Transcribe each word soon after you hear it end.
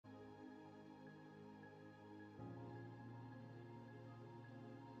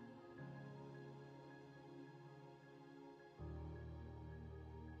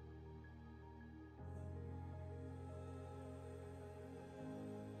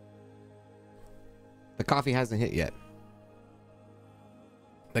The coffee hasn't hit yet.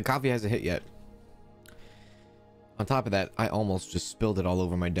 The coffee hasn't hit yet. On top of that, I almost just spilled it all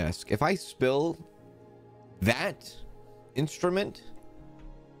over my desk. If I spill that instrument,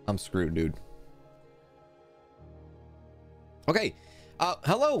 I'm screwed, dude. Okay.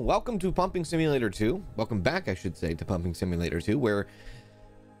 Hello, welcome to Pumping Simulator 2. Welcome back, I should say, to Pumping Simulator 2, where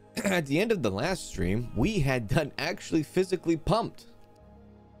at the end of the last stream, we had done actually physically pumped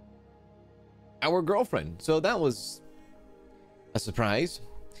our girlfriend. So that was a surprise.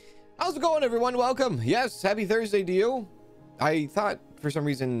 How's it going, everyone? Welcome. Yes, happy Thursday to you. I thought for some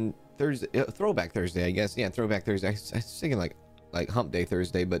reason Thursday, throwback Thursday, I guess. Yeah, throwback Thursday. I was thinking like hump day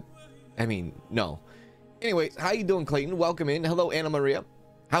Thursday, but I mean, no. Anyways, how you doing, Clayton? Welcome in. Hello, Anna Maria.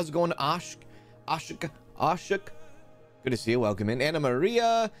 How's it going, Ashik? Good to see you. Welcome in. Anna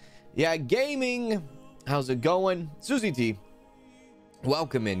Maria. Yeah, gaming. How's it going? Susie T.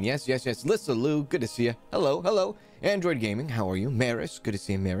 Welcome in. Yes. Lissa Lou. Good to see you. Hello. Android Gaming. How are you? Maris. Good to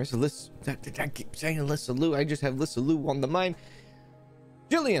see you, Maris. I keep saying Lissa Lou. I just have Lissa Lou on the mind.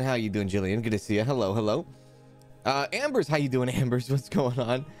 Jillian. How you doing, Jillian? Good to see you. Hello. Ambers. How you doing, Ambers? What's going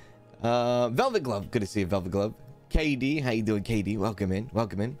on? Velvet Glove. Good to see you, Velvet Glove. KD. How you doing, KD? Welcome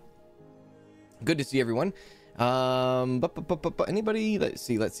in. Good to see everyone. Anybody? Let's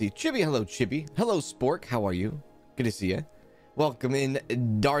see. Chibi. Hello, Chibi. Hello, Spork. How are you? Good to see you. Welcome in,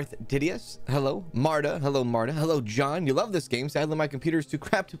 Darth Tidius. Hello, Marta. Hello, John. You love this game. Sadly, my computer's too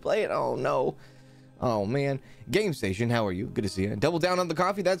crap to play it. Oh, no. Oh, man. Game Station. How are you? Good to see you. Double down on the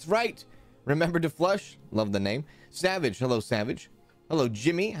coffee. That's right. Remember to flush. Love the name. Savage. Hello, Savage. Hello,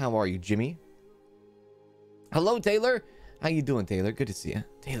 Jimmy. How are you, Jimmy? Hello, Taylor. How you doing, Taylor? Good to see you.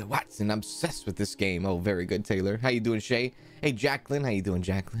 Taylor Watson. I'm obsessed with this game. Oh, very good, Taylor. How you doing, Shay? Hey, Jacqueline. How you doing,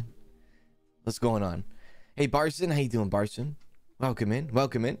 Jacqueline? What's going on? Hey, Barson. How you doing, Barson? Welcome in.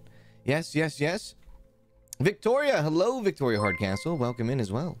 Yes. Victoria. Hello, Victoria Hardcastle. Welcome in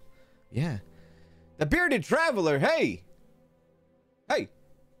as well. Yeah. The Bearded Traveler. Hey.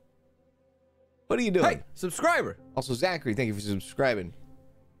 What are you doing? Hey, subscriber. Also, Zachary, thank you for subscribing.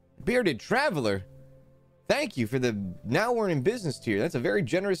 Bearded Traveler. Thank you for the now we're in business tier. That's a very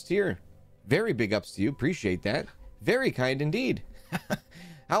generous tier. Very big ups to you. Appreciate that. Very kind indeed.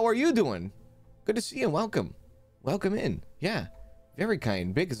 How are you doing? Good to see you. Welcome in. Yeah. Very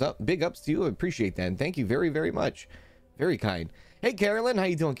kind. Big ups to you. I appreciate that. And thank you very, very much. Very kind. Hey, Carolyn. How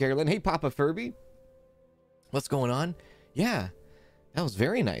you doing, Carolyn? Hey, Papa Furby. What's going on? Yeah. That was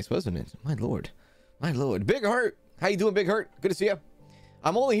very nice, wasn't it? My lord. Big Heart. How you doing, Big Heart? Good to see you.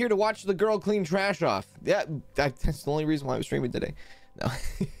 I'm only here to watch the girl clean trash off. Yeah, that's the only reason why I'm streaming today. No.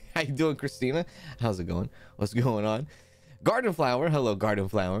 How you doing, Christina? How's it going? What's going on? Garden Flower. Hello, Garden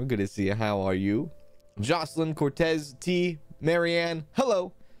Flower. Good to see you. How are you? Jocelyn, Cortez, T, Marianne.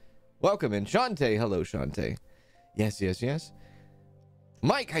 Hello. Welcome in. Shantae. Hello, Shantae. Yes.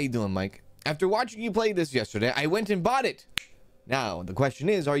 Mike. How you doing, Mike? After watching you play this yesterday, I went and bought it. Now, the question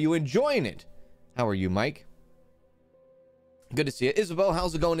is, are you enjoying it? How are you, Mike? Good to see you. Isabel,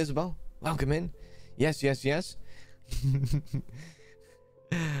 how's it going, Isabel? Welcome in. Yes.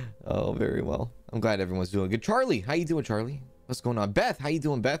 Oh, very well. I'm glad everyone's doing good. Charlie, how you doing, Charlie? What's going on? Beth, how you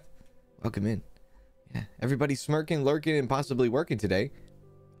doing, Beth? Welcome in. Yeah, everybody's smirking, lurking, and possibly working today.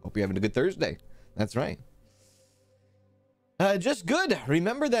 Hope you're having a good Thursday. That's right. Just good.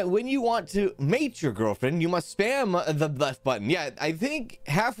 Remember that when you want to mate your girlfriend, you must spam the left button. Yeah, I think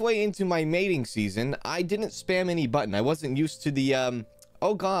halfway into my mating season, I didn't spam any button. I wasn't used to the,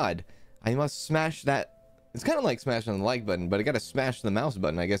 oh God, I must smash that. It's kind of like smashing the like button, but I got to smash the mouse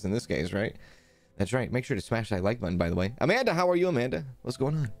button, I guess, in this case, right? That's right. Make sure to smash that like button, by the way. Amanda, how are you, Amanda? What's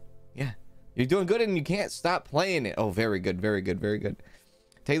going on? Yeah, you're doing good and you can't stop playing it. Oh, very good.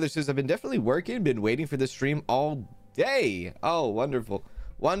 Taylor says, I've been definitely working, been waiting for this stream all day. Oh, wonderful.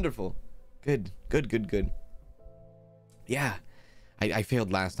 Good. Yeah, I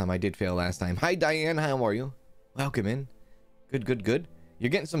failed last time. I did fail last time. Hi, Diane. How are you? Welcome in. Good. You're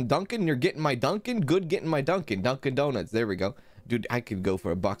getting some Dunkin'. You're getting my Dunkin'. Good getting my Dunkin'. Dunkin' Donuts. There we go. Dude, I could go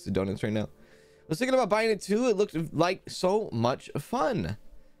for a box of donuts right now. I was thinking about buying it too. It looked like so much fun.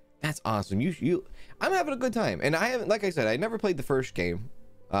 That's awesome. I'm having a good time. And I haven't, like I said, I never played the first game.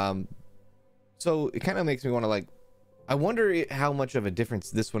 So it kind of makes me want to I wonder how much of a difference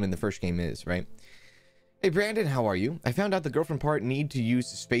this one in the first game is, right? Hey, Brandon, how are you? I found out the girlfriend part need to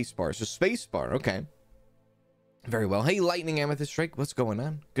use the space bar. So space bar, okay. Very well. Hey, Lightning Amethyst Strike, what's going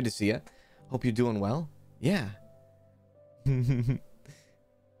on? Good to see you. Hope you're doing well. Yeah.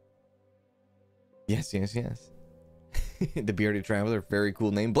 Yes. The Bearded Traveler, very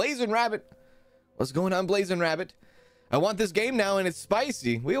cool name. Blazing Rabbit. What's going on, Blazing Rabbit? I want this game now and it's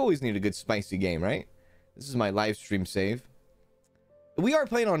spicy. We always need a good spicy game, right? This is my live stream save. We are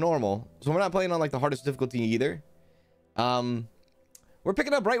playing on normal, so we're not playing on like the hardest difficulty either. We're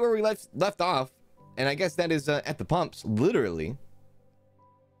picking up right where we left off, and I guess that is at the pumps, literally.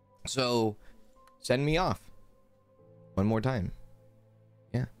 So send me off one more time.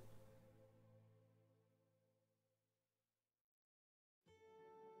 Yeah.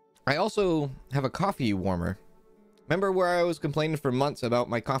 I also have a coffee warmer. Remember where I was complaining for months about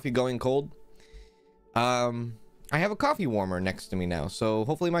my coffee going cold? I have a coffee warmer next to me now, so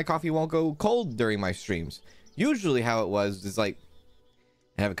hopefully my coffee won't go cold during my streams. Usually how it was is like,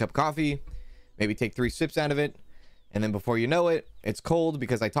 I have a cup of coffee, maybe take 3 sips out of it, and then before you know it, it's cold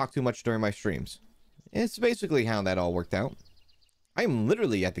because I talk too much during my streams. It's basically how that all worked out. I'm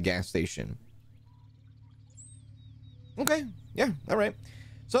literally at the gas station. Okay, yeah, all right.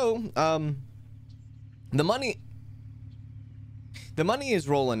 So, the money is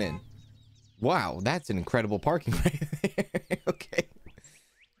rolling in. Wow, that's an incredible parking right there. Okay,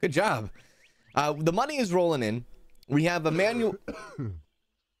 good job. The money is rolling in. We have a manual.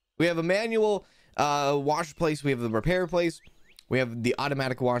 We have a manual wash place. We have the repair place. We have the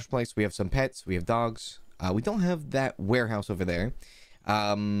automatic wash place. We have some pets. We have dogs. We don't have that warehouse over there.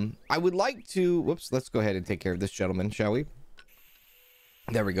 I would like to. Whoops. Let's go ahead and take care of this gentleman, shall we?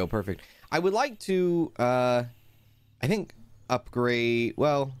 There we go. Perfect. I would like to. I think upgrade.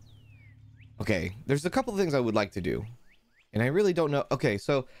 Well. Okay. There's a couple of things I would like to do, and I really don't know. Okay,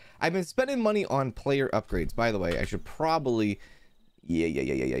 so I've been spending money on player upgrades. By the way, I should probably.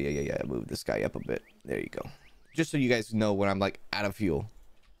 Yeah. Move this guy up a bit. There you go. Just so you guys know when I'm like out of fuel,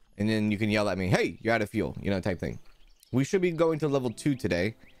 and then you can yell at me, "Hey, you're out of fuel," you know, type thing. We should be going to level 2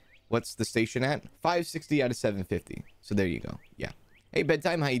 today. What's the station at? 560 out of 750. So there you go. Yeah. Hey,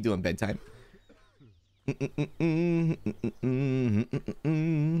 bedtime. How you doing, bedtime?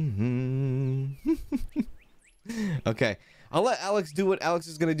 Okay. I'll let Alex do what Alex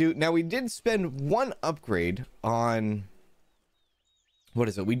is gonna do. Now we did spend one upgrade on. What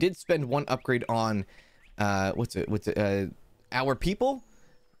is it? We did spend one upgrade on what's it our people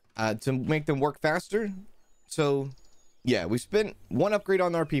to make them work faster. So yeah, we spent one upgrade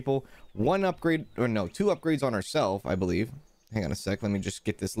on our people, one upgrade, or no, 2 upgrades on ourselves, I believe. Hang on a sec, let me just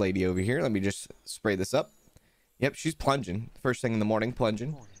get this lady over here. Let me just spray this up. Yep, she's plunging first thing in the morning.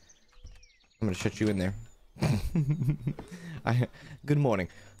 Plunging. I'm gonna shut you in there. Good morning.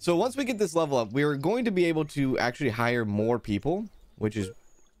 So once we get this level up, we're going to be able to actually hire more people, which is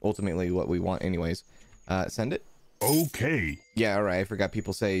ultimately what we want anyways. Send it. Okay. Yeah, all right. I forgot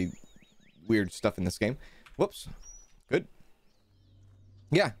people say weird stuff in this game. Whoops. Good.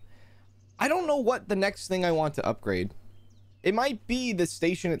 Yeah. I don't know what the next thing I want to upgrade. It might be the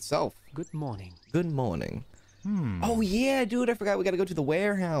station itself. Good morning. Good morning. Oh, yeah, dude. I forgot we got to go to the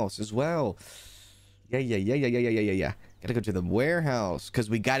warehouse as well. Yeah. Gotta go to the warehouse because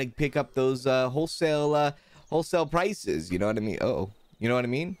we gotta pick up those wholesale prices. You know what I mean? Oh, you know what I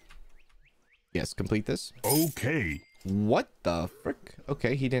mean? Yes, complete this. Okay. What the frick?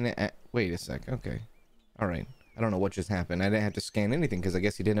 Okay, he didn't. Wait a sec. Okay. All right. I don't know what just happened. I didn't have to scan anything because I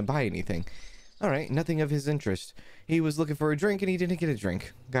guess he didn't buy anything. All right. Nothing of his interest. He was looking for a drink and he didn't get a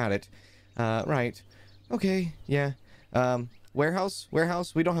drink. Got it. Right. Okay. Yeah. Warehouse.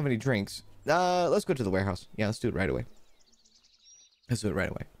 We don't have any drinks. Let's go to the warehouse. Yeah, let's do it right away.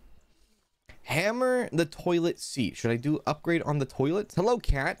 Hammer the toilet seat. Should I do upgrade on the toilet? Hello,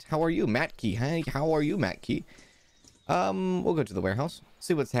 cat. How are you, Matt Key? Hi, how are you, Matt Key? We'll go to the warehouse.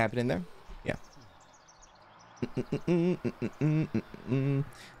 See what's happening there. Yeah. Hang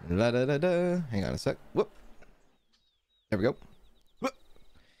on a sec. Whoop. There we go. Whoop.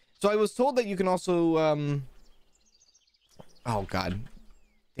 So I was told that you can also, oh, God.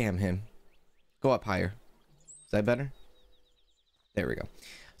 Damn him. Go up higher. Is that better? There we go.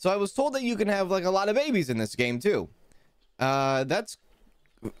 So I was told that you can have like a lot of babies in this game too. That's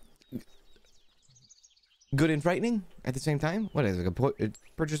good and frightening at the same time. What is it?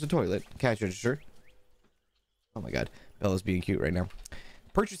 Purchase a toilet. Cash register. Oh my God. Bella's being cute right now.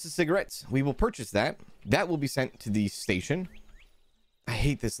 Purchase the cigarettes. We will purchase that. That will be sent to the station. I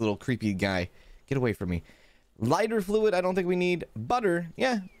hate this little creepy guy. Get away from me. Lighter fluid. I don't think we need. Butter.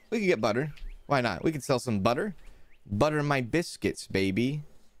 Yeah, we could get butter. Why not? We could sell some butter. Butter my biscuits, baby.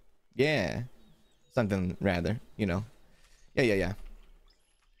 Yeah. Something rather, you know. Yeah.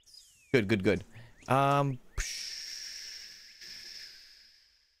 Good.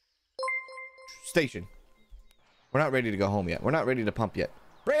 Station. We're not ready to go home yet. We're not ready to pump yet.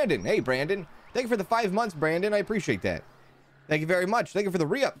 Brandon. Hey, Brandon. Thank you for the 5 months, Brandon. I appreciate that. Thank you very much. Thank you for the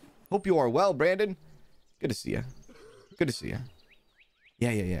re-up. Hope you are well, Brandon. Good to see you. Yeah. Good to see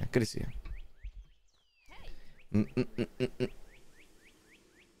you. Mm, mm, mm, mm, mm.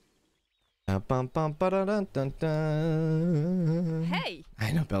 Bum, bum, ba-da-dun, dun, dun. Hey.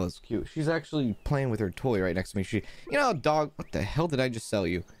 I know Bella's cute. She's actually playing with her toy right next to me. You know how dog, what the hell did I just sell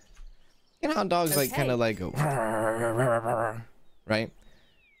you? You know how dogs like kind of like go, right?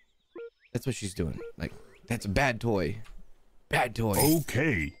 That's what she's doing. Like, that's a bad toy. Bad toy.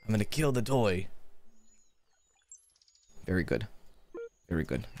 Okay. I'm gonna kill the toy. Very good. Very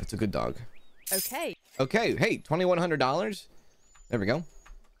good. That's a good dog. Okay. Okay. Hey, $2,100. There we go.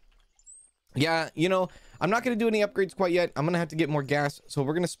 Yeah, you know, I'm not going to do any upgrades quite yet. I'm going to have to get more gas. So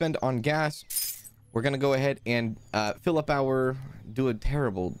we're going to spend on gas. We're going to go ahead and fill up do a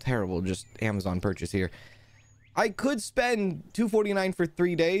terrible just Amazon purchase here. I could spend $249 for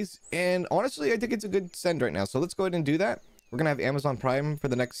 3 days. And honestly, I think it's a good send right now. So let's go ahead and do that. We're going to have Amazon Prime for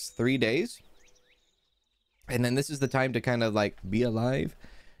the next 3 days. And then this is the time to kind of like be alive.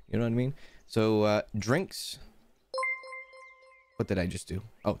 You know what I mean? So drinks. What did I just do?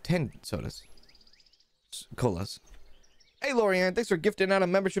 Oh, 10 sodas. Colas. Hey, Lorianne, thanks for gifting out a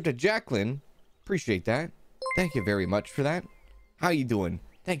membership to Jacqueline. Appreciate that. Thank you very much for that. How you doing?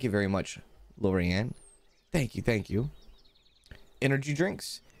 Thank you very much, Lorianne. Thank you, thank you. Energy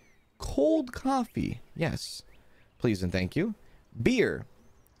drinks. Cold coffee. Yes. Please and thank you. Beer.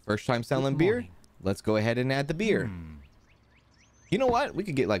 First time selling beer. Let's go ahead and add the beer. You know what? We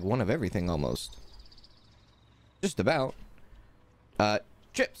could get like one of everything almost. Just about.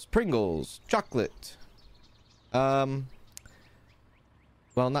 Chips, Pringles, chocolate. Well,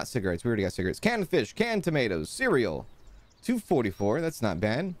 not cigarettes. We already got cigarettes. Canned fish, canned tomatoes, cereal. $2.44. That's not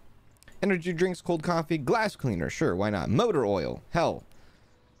bad. Energy drinks, cold coffee, glass cleaner. Sure, why not? Motor oil. Hell,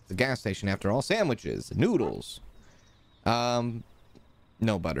 it's a gas station after all. Sandwiches, noodles. No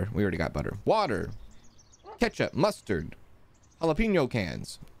butter. We already got butter. Water, ketchup, mustard, jalapeno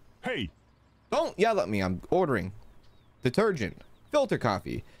cans. Hey, don't yell at me. I'm ordering. Detergent, filter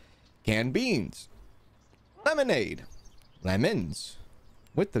coffee, canned beans, lemonade, lemons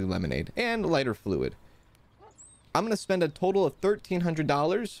with the lemonade, and lighter fluid. I'm going to spend a total of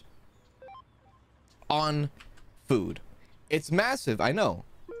 $1,300 on food. It's massive, I know,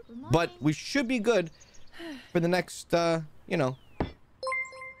 but we should be good for the next, you know,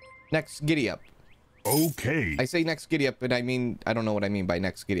 next giddy up. okay. I say next giddy up, but I mean, I don't know what I mean by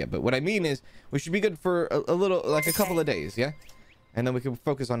next giddy up, but what I mean is we should be good for a little, like a couple of days, yeah? And then we can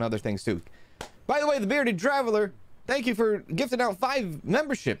focus on other things too. By the way, the Bearded Traveler, thank you for gifting out 5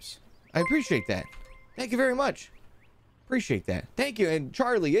 memberships. I appreciate that. Thank you very much. Appreciate that. Thank you. And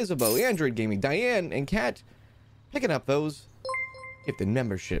Charlie, Isabeau, Android Gaming, Diane, and Kat, picking up those gifted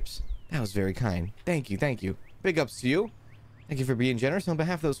memberships. That was very kind. Thank you. Thank you. Big ups to you. Thank you for being generous. On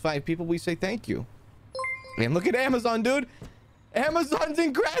behalf of those 5 people, we say thank you. And look at Amazon, dude. Amazon's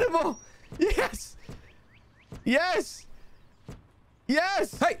incredible. Yes. Yes.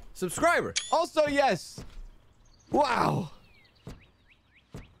 Yes. Hey, subscriber. Also, yes. Wow.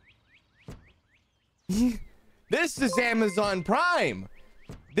 This is Amazon Prime.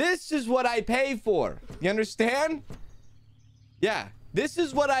 This is what I pay for. You understand? Yeah. This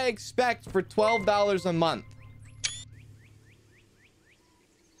is what I expect for $12 a month.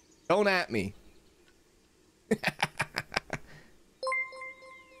 Don't at me.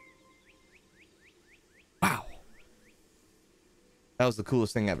 Wow. That was the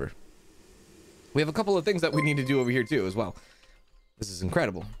coolest thing ever. We have a couple of things that we need to do over here too as well. This is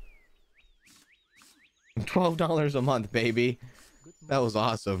incredible. $12 a month, baby. That was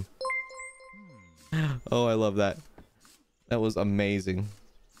awesome. Oh, I love that. That was amazing.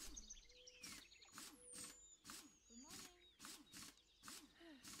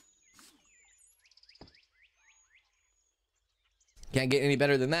 Can't get any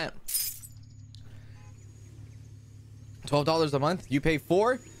better than that. $12 a month. You pay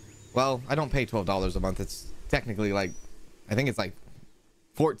 $4? Well, I don't pay $12 a month. It's technically like, I think it's like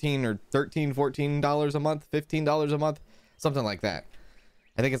 $14 or $14 a month, $15 a month, something like that.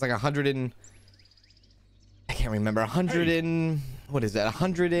 I think it's like I can't remember, what is that?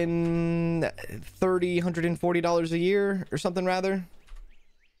 $130, $140 a year or something rather.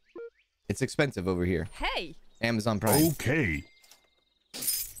 It's expensive over here. Hey. Amazon Prime. Okay.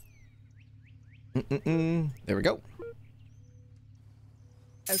 There we go.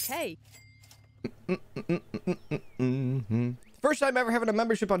 Okay. First time ever having a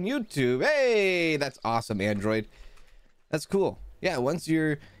membership on YouTube. Hey, that's awesome, Android. That's cool. Yeah, once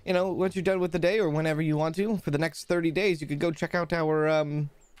you're done with the day or whenever you want to, for the next 30 days, you could go check out our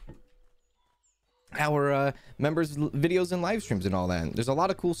members videos and live streams and all that. There's a lot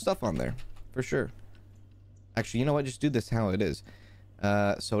of cool stuff on there, for sure. Actually, you know what? Just do this how it is.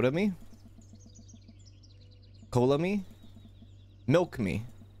 Soda me. Cola me? Milk me.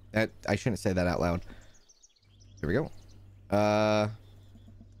 That I shouldn't say that out loud. Here we go.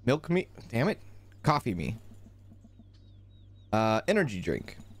 Milk me. Damn it. Coffee me. Energy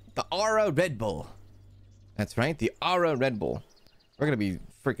drink. The Aura Red Bull. That's right. The Aura Red Bull. We're going to be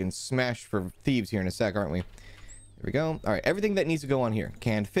freaking smashed for thieves here in a sec, aren't we? There we go. All right. Everything that needs to go on here.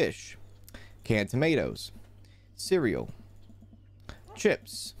 Canned fish. Canned tomatoes. Cereal.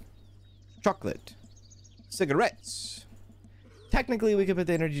 Chips. Chocolate. Cigarettes. Technically, we could put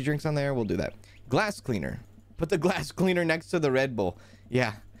the energy drinks on there. We'll do that. Glass cleaner. Put the glass cleaner next to the Red Bull.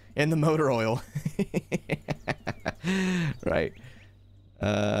 Yeah. And the motor oil. Right.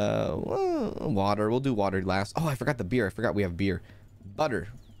 Well, water. We'll do water last. Oh, I forgot the beer. I forgot we have beer. Butter.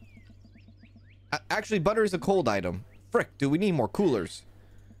 Actually, butter is a cold item. Frick, dude, we need more coolers.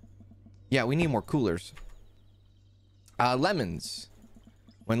 Yeah, we need more coolers. Lemons.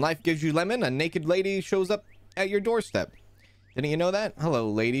 When life gives you lemon, a naked lady shows up at your doorstep. Didn't you know that? Hello,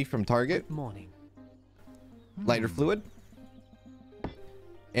 lady from Target. Good morning. Lighter fluid.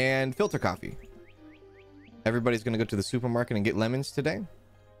 And filter coffee. Everybody's gonna go to the supermarket and get lemons today.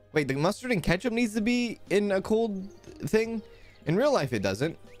 Wait, the mustard and ketchup needs to be in a cold thing? In real life, it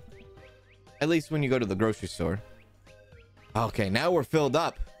doesn't. At least when you go to the grocery store. Okay, now we're filled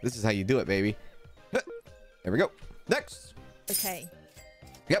up. This is how you do it, baby. There we go. Next. Okay.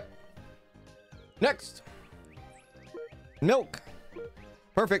 Yep. Next. Milk.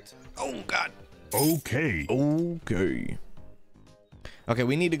 Perfect. Oh, God. Okay. Okay. Okay,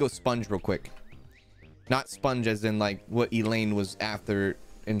 we need to go sponge real quick. Not sponge as in like what Elaine was after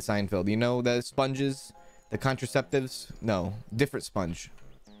in Seinfeld. You know the sponges? The contraceptives? No, different sponge.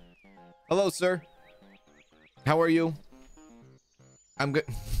 Hello, sir. How are you? I'm good.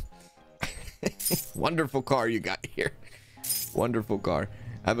 Wonderful car you got here. Wonderful car.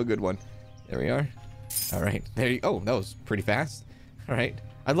 Have a good one. There we are. All right. There you. Oh, that was pretty fast. All right.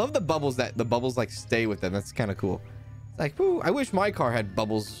 I love the bubbles that the bubbles like stay with them. That's kind of cool. It's like, whoo, I wish my car had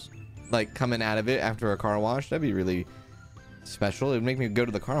bubbles like coming out of it after a car wash. That'd be really special. It would make me go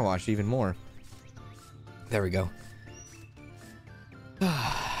to the car wash even more. There we go.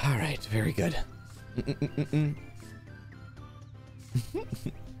 All right. Very good.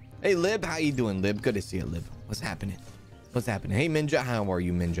 Hey, Lib. How you doing, Lib? Good to see you, Lib. What's happening? What's happening? Hey, Minja. How are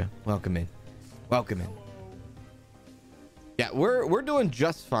you, Minja? Welcome in. Welcome in. Yeah, we're doing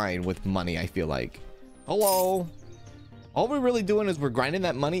just fine with money, I feel like. Hello. All we're really doing is we're grinding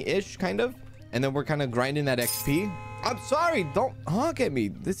that money-ish, kind of. And then we're kind of grinding that XP. I'm sorry. Don't honk at me.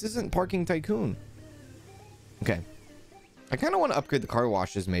 This isn't Parking Tycoon. Okay. I kind of want to upgrade the car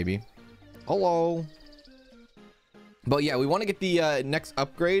washes, maybe. Hello. But yeah, we want to get the next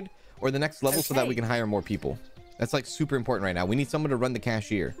upgrade or the next level so that we can hire more people. That's like super important right now. We need someone to run the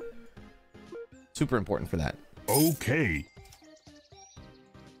cashier. Super important for that. Okay.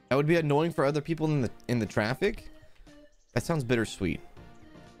 That would be annoying for other people in the traffic. That sounds bittersweet.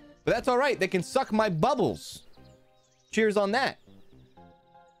 But that's all right. They can suck my bubbles. Cheers on that.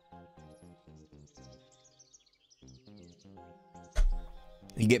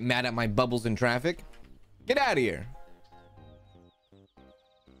 You get mad at my bubbles in traffic? Get out of here.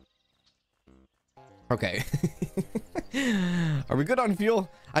 Okay. Are we good on fuel?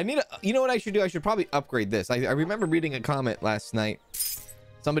 I need a, you know what I should do? I should probably upgrade this. I remember reading a comment last night.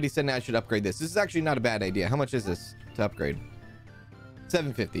 Somebody said I should upgrade this. This is actually not a bad idea. How much is this to upgrade?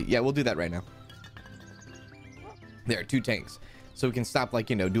 $750. Yeah, we'll do that right now. There, 2 tanks. So we can stop, like,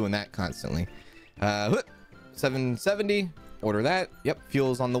 you know, doing that constantly. $770. Order that. Yep,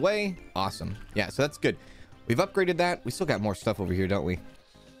 fuel's on the way. Awesome. Yeah, so that's good. We've upgraded that. We still got more stuff over here, don't we?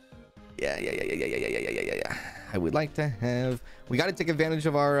 Yeah. I would like to have... We got to take advantage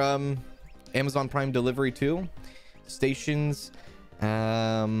of our Amazon Prime delivery, too. Stations.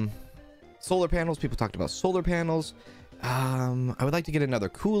 Solar panels. People talked about solar panels. I would like to get another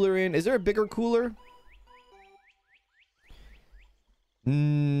cooler in. Is there a bigger cooler?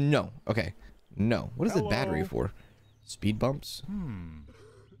 No. Okay. No. What is the battery for? Speed bumps.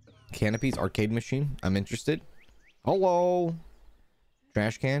 Canopies. Arcade machine. I'm interested. Hello.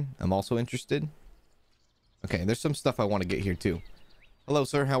 Trash can. I'm also interested. Okay. There's some stuff I want to get here too. Hello,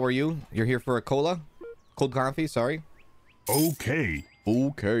 sir. How are you? You're here for a cola? Cold coffee. Sorry. Okay.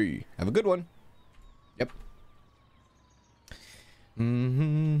 Okay. Have a good one. Yep.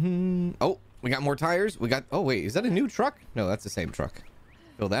 Oh, we got more tires. We got... Oh, wait. Is that a new truck? No, that's the same truck.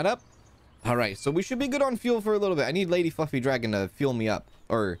 Fill that up. All right. So we should be good on fuel for a little bit. I need Lady Fluffy Dragon to fuel me up.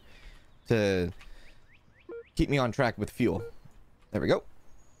 Or to keep me on track with fuel. There we go.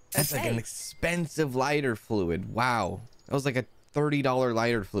 That's like an expensive lighter fluid. Wow. That was like a $30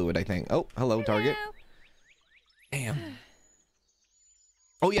 lighter fluid, I think. Oh, hello, Target. Damn.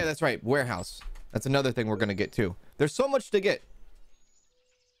 Oh yeah, that's right. Warehouse. That's another thing we're gonna get too. There's so much to get.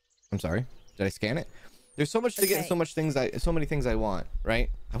 I'm sorry. Did I scan it? There's so much to get and so many things I want, right?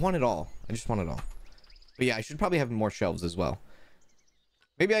 I want it all. I just want it all. But yeah, I should probably have more shelves as well.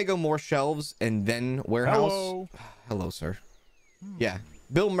 Maybe I go more shelves and then warehouse. Hello. Hello, sir. Yeah.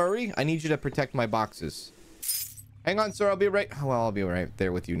 Bill Murray, I need you to protect my boxes. Hang on, sir. I'll be right. Well, I'll be right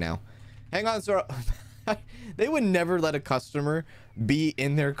there with you now. Hang on, sir. They would never let a customer be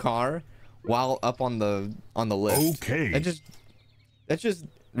in their car while up on the lift. Okay. That's just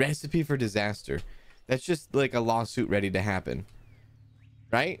recipe for disaster. That's just like a lawsuit ready to happen.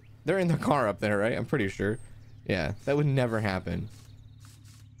 Right? They're in their car up there, right? I'm pretty sure. Yeah, that would never happen.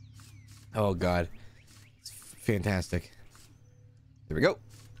 Oh god. It's fantastic. There we go.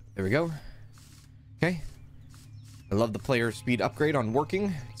 There we go. Okay. I love the player speed upgrade on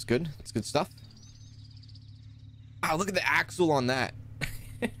working. It's good. It's good stuff. Wow, look at the axle on that.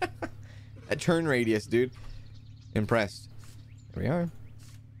 That turn radius, dude. Impressed. There we are.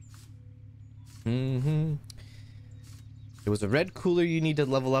 It was a red cooler you need to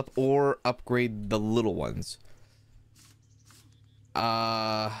level up or upgrade the little ones.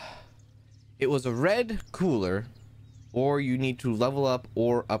 It was a red cooler or you need to level up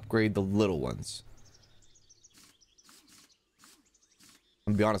or upgrade the little ones.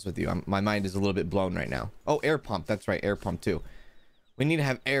 I'm gonna be honest with you. My mind is a little bit blown right now. Oh, air pump. That's right. Air pump too. We need to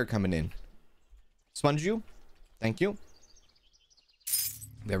have air coming in. Sponge you. Thank you.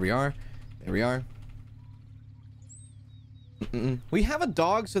 There we are. There we are. We have a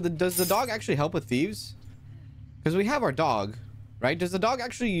dog. So does the dog actually help with thieves? Because we have our dog, right? Does the dog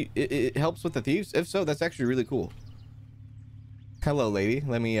actually, it helps with the thieves? If so, that's actually really cool. Hello, lady.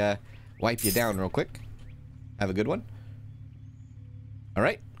 Let me wipe you down real quick. Have a good one. All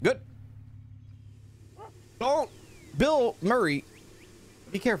right, good. Don't, Bill Murray,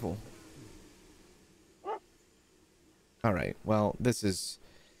 be careful. All right, well, this is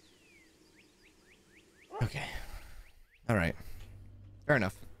okay. All right, fair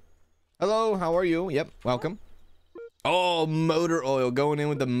enough. Hello, how are you? Yep, welcome. Oh, motor oil, going in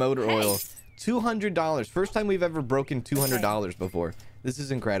with the motor oil. $200. First time we've ever broken $200 before. This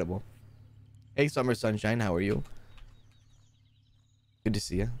is incredible. Hey, Summer Sunshine, how are you? Good to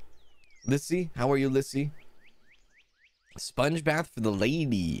see you. Lissy, how are you, Lissy? Sponge bath for the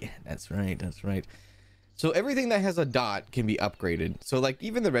lady. That's right, that's right. So everything that has a dot can be upgraded. So like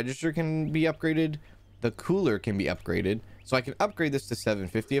even the register can be upgraded. The cooler can be upgraded. So I can upgrade this to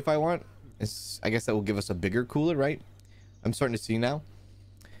 750 if I want. I guess that will give us a bigger cooler, right? I'm starting to see now.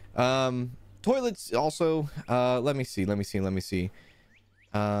 Toilets also. Let me see. Yep.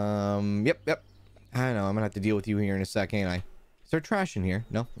 I know. I'm gonna have to deal with you here in a second. Ain't I? Is there trash in here?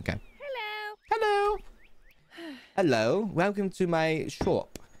 No? Okay. Hello. Hello. Welcome to my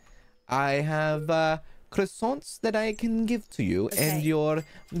shop. I have croissants that I can give to you and your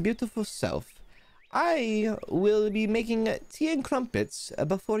beautiful self. I will be making tea and crumpets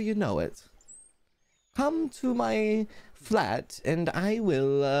before you know it. Come to my flat and I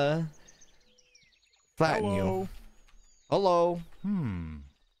will flatten you. Hello.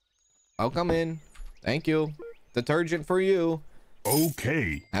 I'll come in. Thank you. Detergent for you.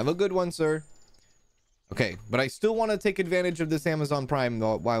 Okay. Have a good one, sir. Okay, but I still want to take advantage of this Amazon Prime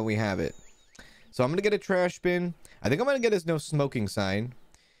while we have it. So I'm gonna get a trash bin. I think I'm gonna get his no smoking sign.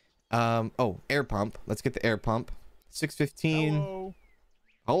 Oh, air pump. Let's get the air pump. 615.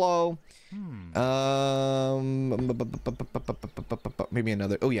 Hello. Maybe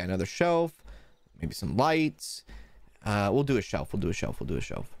another. Oh yeah, another shelf. Maybe some lights. We'll do a shelf. We'll do a shelf.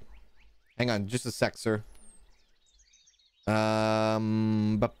 Hang on, just a sec, sir. No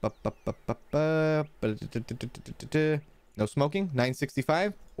smoking.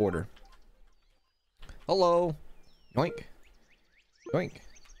 965. Order. Hello. Yoink. Yoink.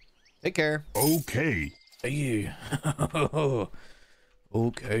 Take care. Okay. Hey.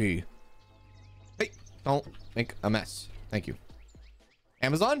 Okay. Hey, don't make a mess. Thank you.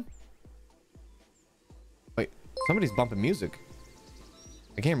 Amazon? Wait, somebody's bumping music.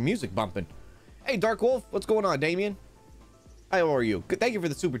 I can hear music bumping. Hey, Dark Wolf, what's going on, Damien? How are you? Good, thank you for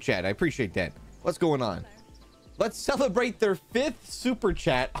the super chat. I appreciate that. What's going on? Let's celebrate their 5th super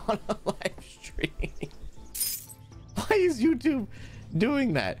chat on a live stream. Why is YouTube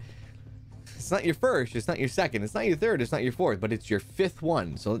doing that? It's not your first, it's not your second, it's not your third, it's not your fourth, but it's your 5th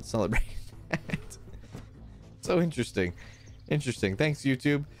one. So let's celebrate that. So interesting. Interesting. Thanks,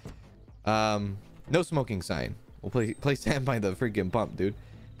 YouTube. No smoking sign. We'll play stand by the freaking pump, dude.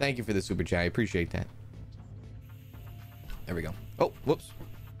 Thank you for the super chat. I appreciate that. There we go. Oh, whoops.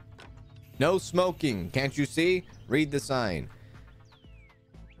 No smoking. Can't you see? Read the sign.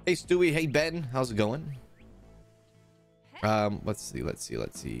 Hey, Stewie. Hey, Ben. How's it going? Let's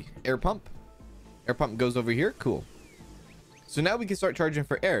see. Air pump. Air pump goes over here. Cool. So now we can start charging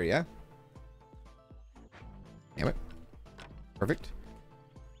for air, yeah? Damn it. Perfect.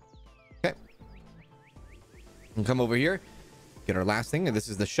 Okay. And come over here. Get our last thing. And this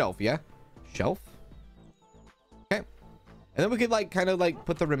is the shelf, yeah? Shelf. Okay. And then we could like kind of like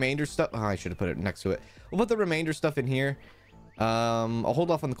put the remainder stuff. Oh, I should have put it next to it. We'll put the remainder stuff in here. I'll hold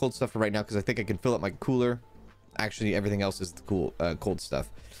off on the cold stuff for right now because I think I can fill up my cooler. Actually, everything else is the cold stuff.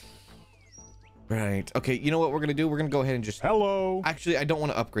 Right. Okay, you know what we're gonna do? We're gonna go ahead and just... Hello. Actually, I don't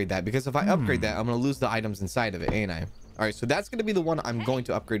want to upgrade that because if I upgrade that, I'm gonna lose the items inside of it, ain't I? All right, so that's gonna be the one I'm going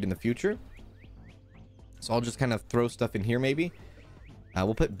to upgrade in the future. So I'll just kind of throw stuff in here maybe.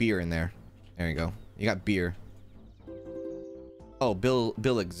 We'll put beer in there. There you go. You got beer. Oh,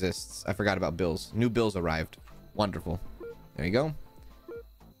 Bill exists. I forgot about bills. New bills arrived. Wonderful. There you go.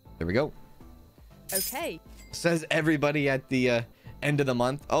 There we go. Okay. Says everybody at the end of the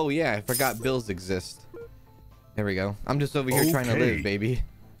month. Oh yeah, I forgot bills exist. There we go. I'm just over here trying to live, baby.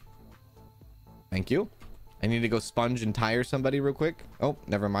 Thank you. I need to go sponge and tire somebody real quick. Oh,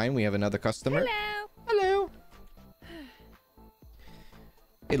 never mind. We have another customer. Hello. Hello.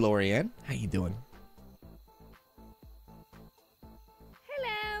 Hey, Lorianne. How you doing?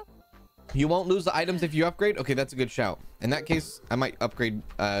 Hello. You won't lose the items if you upgrade? Okay, that's a good shout. In that case, I might upgrade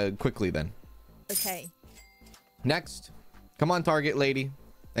quickly then. Okay. Next. Come on, Target lady.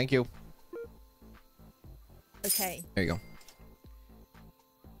 Thank you. Okay. There you go.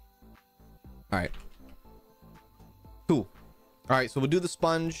 All right. Cool. All right, so we'll do the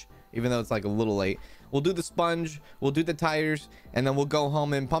sponge, even though it's like a little late. We'll do the sponge, we'll do the tires, and then we'll go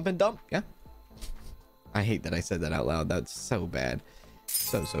home and pump and dump. Yeah. I hate that I said that out loud. That's so bad.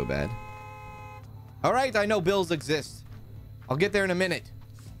 So bad. All right, I know bills exist. I'll get there in a minute.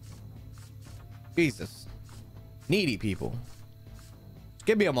 Jesus. Needy people. Just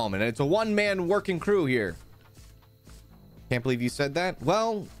give me a moment. It's a one-man working crew here. Can't believe you said that.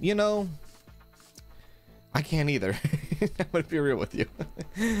 Well, you know, I can't either. I'm gonna be real with you.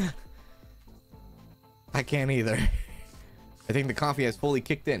 I can't either. I think the coffee has fully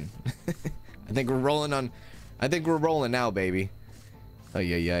kicked in. I think we're rolling on. I think we're rolling now, baby. Oh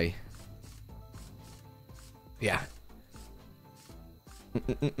yeah. Yeah.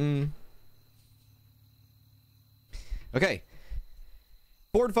 Okay.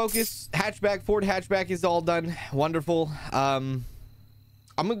 Ford Focus hatchback. Ford hatchback is all done. Wonderful. I'm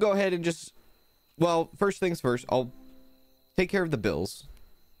gonna go ahead and just. Well, first things first. I'll take care of the bills.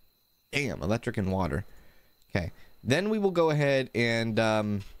 Damn, electric and water. Okay. Then we will go ahead and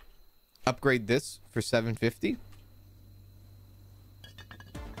upgrade this for $750.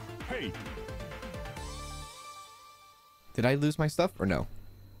 Hey. Did I lose my stuff or no?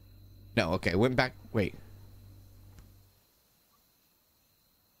 No. Okay. Went back. Wait.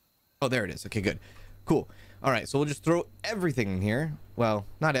 Oh, there it is. Okay, good. Cool. All right. So we'll just throw everything in here. Well,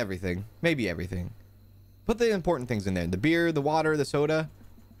 not everything. Maybe everything. Put the important things in there. The beer, the water, the soda.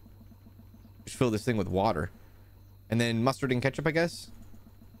 Just fill this thing with water. And then mustard and ketchup, I guess.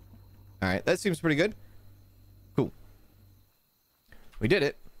 All right. That seems pretty good. Cool. We did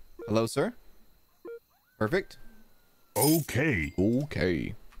it. Hello, sir. Perfect. Okay.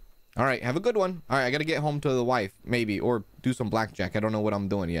 Okay. All right. Have a good one. All right. I got to get home to the wife, maybe, or do some blackjack. I don't know what I'm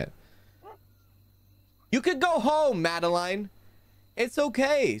doing yet. You could go home, Madeline. It's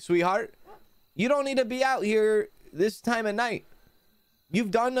okay, sweetheart. You don't need to be out here this time of night.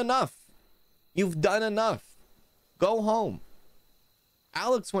 You've done enough. You've done enough. Go home.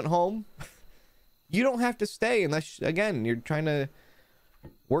 Alex went home. You don't have to stay unless, again, you're trying to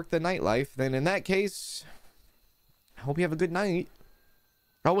work the nightlife. Then in that case, I hope you have a good night.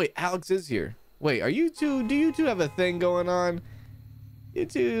 Oh, wait, Alex is here. Wait, are you two, do you two have a thing going on? You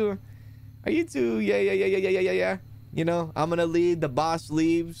two, are you two? Yeah. You know, I'm gonna leave, the boss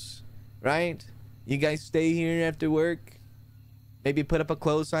leaves, right? You guys stay here after work. Maybe put up a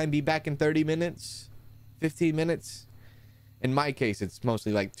close sign, be back in 30 minutes, 15 minutes. In my case, it's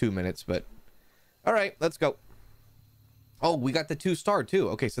mostly like 2 minutes, but all right, let's go. Oh, we got the 2-star too.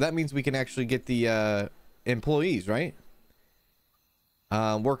 Okay, so that means we can actually get the employees, right?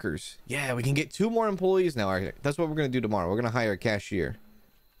 Workers. Yeah, we can get 2 more employees now. All right, that's what we're gonna do tomorrow. We're gonna hire a cashier.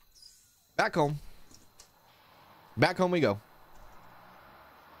 Back home. Back home we go.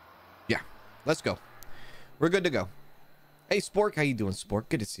 Yeah, let's go. We're good to go. Hey, Spork, how you doing, Spork?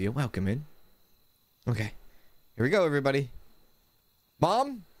 Good to see you. Welcome in. Okay, here we go, everybody.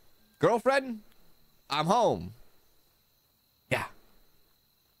 Mom, girlfriend, I'm home. Yeah.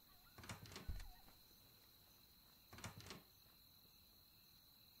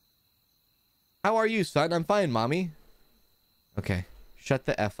 How are you, son? I'm fine, mommy. Okay. Shut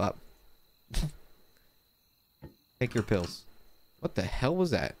the F up. Take your pills. What the hell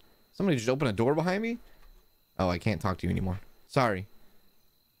was that? Somebody just opened a door behind me? Oh, I can't talk to you anymore. Sorry.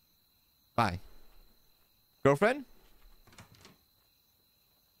 Bye. Girlfriend?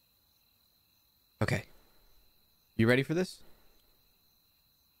 Okay. You ready for this?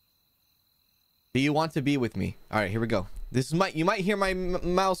 Do you want to be with me? All right, here we go. This is you might hear my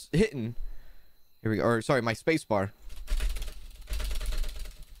mouse hitting. Here we go. Or sorry, my space bar.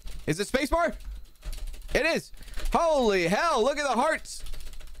 Is it space bar? It is. Holy hell, look at the hearts.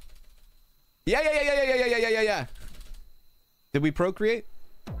 Yeah. Did we procreate?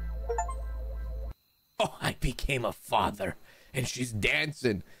 Oh, I became a father and she's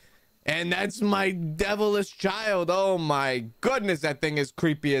dancing. And that's my devilish child. Oh my goodness, that thing is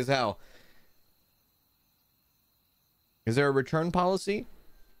creepy as hell. Is there a return policy?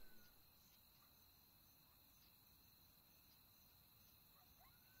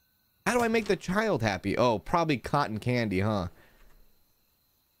 How do I make the child happy? Oh, probably cotton candy, huh?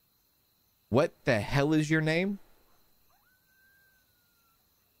 What the hell is your name?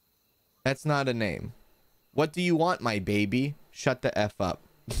 That's not a name. What do you want, my baby? Shut the F up.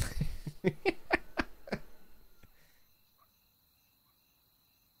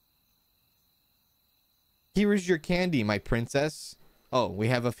 Here is your candy, my princess. Oh, we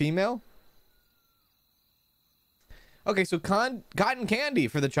have a female? Okay, so cotton candy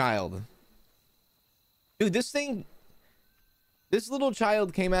for the child. Dude, this little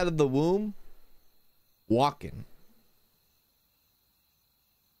child came out of the womb walking.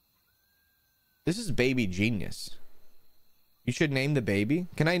 This is baby genius. You should name the baby.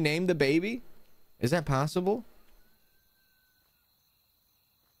 Can I name the baby? Is that possible?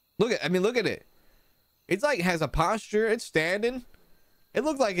 Look at it. It's like has a posture. It's standing. It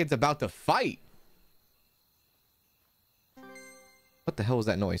looks like it's about to fight. What the hell was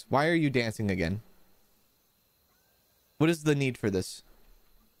that noise? Why are you dancing again? What is the need for this?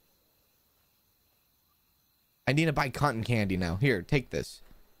 I need to buy cotton candy now. Here, take this.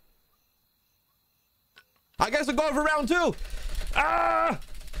 I guess I'm going for round 2. Ah!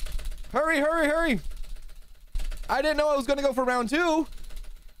 Hurry. I didn't know I was going to go for round 2.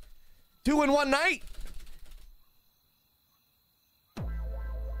 2 in one night.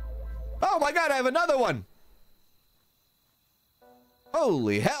 Oh my God, I have another one.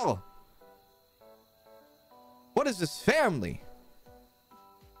 Holy hell. What is this family?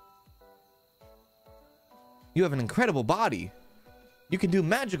 You have an incredible body. You can do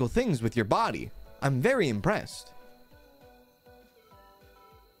magical things with your body. I'm very impressed.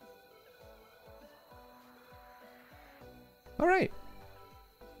 All right.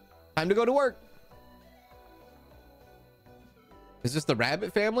 Time to go to work. Is this the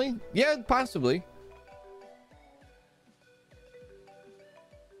rabbit family? Yeah, possibly.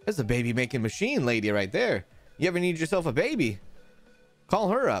 That's a baby making machine lady right there. You ever need yourself a baby? Call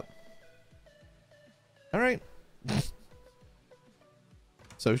her up. All right.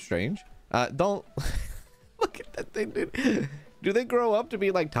 So strange. Don't look at that thing, dude. Do they grow up to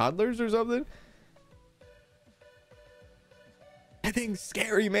be like toddlers or something? That thing's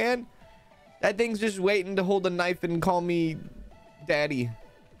scary, man. That thing's just waiting to hold a knife and call me daddy.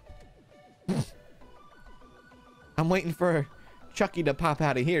 I'm waiting for Chucky to pop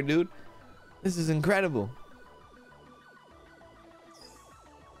out of here, dude. This is incredible.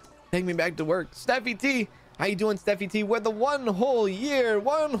 Take me back to work. Steffi T. How you doing, Steffi T? We're the one whole year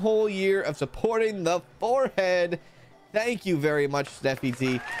of supporting the forehead. Thank you very much, Steffi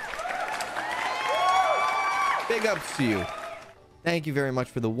T. Big ups to you. Thank you very much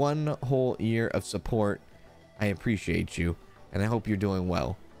for the 1 whole year of support. I appreciate you, and I hope you're doing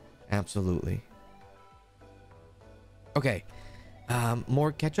well. Absolutely. Okay.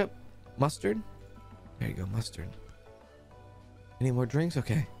 More ketchup? Mustard? There you go, mustard. Any more drinks?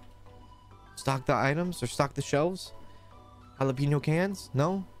 Okay. Stock the items or stock the shelves? Jalapeno cans?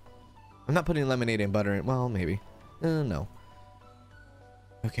 No? I'm not putting lemonade and butter in. Well, maybe. No.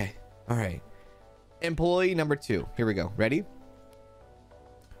 Okay. All right. Employee number 2. Here we go. Ready?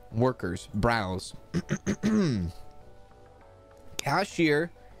 Workers. Browse.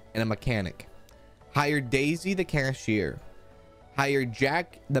 Cashier and a mechanic. Hire Daisy the cashier. Hire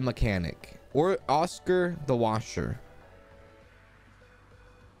Jack the mechanic. Or Oscar the washer.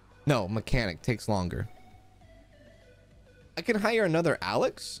 No, mechanic takes longer. I can hire another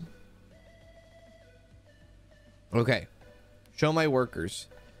Alex? Okay. Show my workers.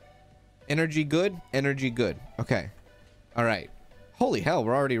 Energy good? Energy good. Okay. All right. Holy hell,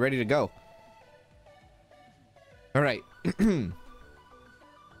 we're already ready to go. All right.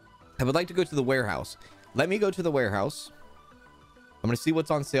 I would like to go to the warehouse. Let me go to the warehouse. I'm going to see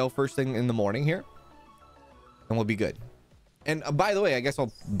what's on sale first thing in the morning here. And we'll be good. And by the way, I guess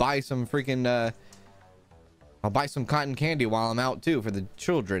I'll buy some freaking... I'll buy some cotton candy while I'm out too for the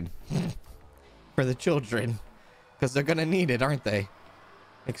children. For the children. Because they're going to need it, aren't they?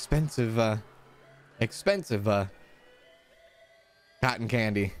 Expensive cotton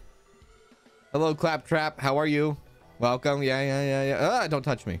candy. Hello, Claptrap. How are you? Welcome. Yeah. Don't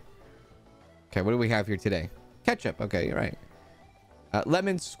touch me. Okay, what do we have here today? Ketchup. Okay, you're right.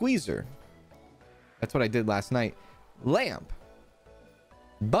 Lemon squeezer. That's what I did last night. Lamp.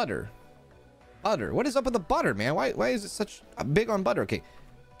 Butter. Butter. What is up with the butter, man? Why is it such big on butter? Okay.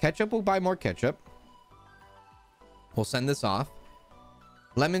 Ketchup. We'll buy more ketchup. We'll send this off.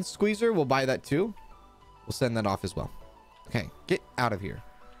 Lemon squeezer. We'll buy that too. We'll send that off as well. Okay. Get out of here.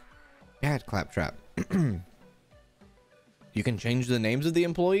 Bad Claptrap. You can change the names of the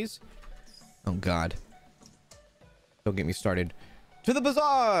employees? Oh, God. Don't get me started. To the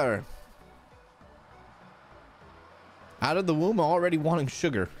bazaar! Out of the womb, already wanting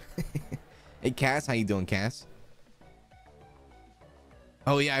sugar. Hey, Cass. How you doing, Cass?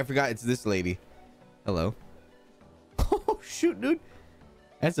 Oh, yeah. I forgot it's this lady. Hello. Oh, shoot, dude.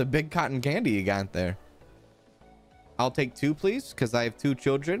 That's a big cotton candy you got there. I'll take 2, please, because I have 2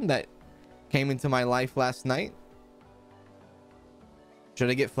 children that came into my life last night.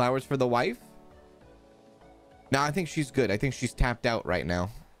 Should I get flowers for the wife? No, I think she's good. I think she's tapped out right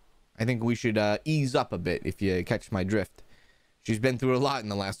now. I think we should ease up a bit, if you catch my drift. She's been through a lot in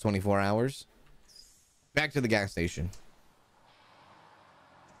the last 24 hours. Back to the gas station.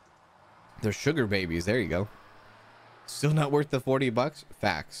 They're sugar babies. There you go. Still not worth the 40 bucks?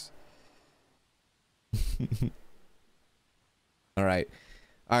 Facts. All right.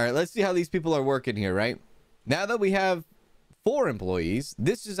 Let's see how these people are working here, right? Now that we have 4 employees,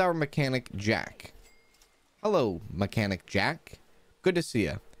 this is our mechanic, Jack. Hello, mechanic Jack. Good to see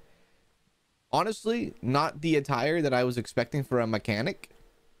you. Honestly, not the attire that I was expecting for a mechanic.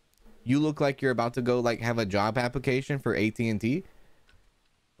 You look like you're about to go like have a job application for AT&T,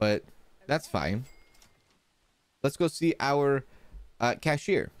 but that's fine. Let's go see our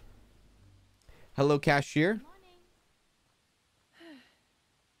cashier. Hello, cashier.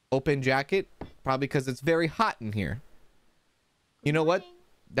 Open jacket, probably because it's very hot in here. You know what?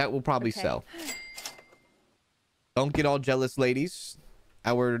 That will probably sell. Don't get all jealous, ladies.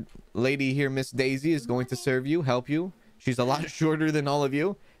 Our lady here, Miss Daisy, is going to serve you, help you. She's a lot shorter than all of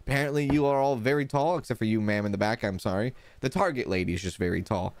you. Apparently, you are all very tall, except for you, ma'am, in the back. I'm sorry. The Target lady is just very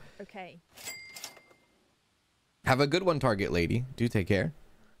tall. Okay. Have a good one, Target lady. Do take care.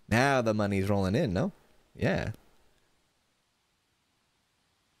 Now the money's rolling in, no? Yeah.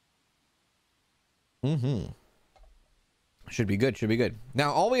 Should be good. Should be good.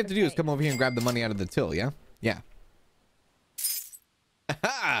 Now, all we have to do is come over here and grab the money out of the till, yeah? Yeah.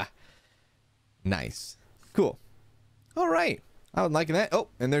 Nice. Cool. All right. I was liking that. Oh,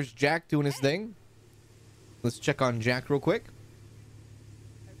 and there's Jack doing his thing. Let's check on Jack real quick.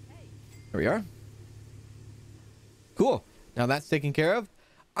 There we are. Cool. Now that's taken care of.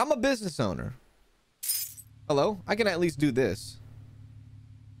 I'm a business owner. Hello. I can at least do this.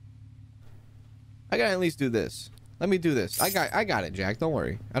 I can at least do this. Let me do this. I got it, Jack. Don't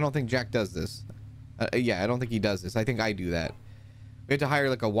worry. I don't think Jack does this. Yeah, I don't think he does this. I think I do that. We have to hire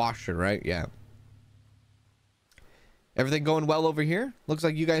like a washer, right? Yeah. Everything going well over here? Looks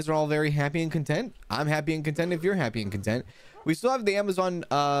like you guys are all very happy and content. I'm happy and content if you're happy and content. We still have the Amazon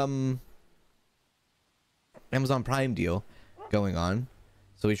Prime deal going on.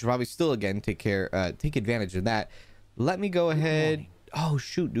 So we should probably still again take advantage of that. Let me go ahead. Oh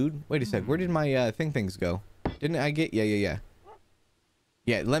shoot, dude. Wait a sec. Where did my things go? Didn't I get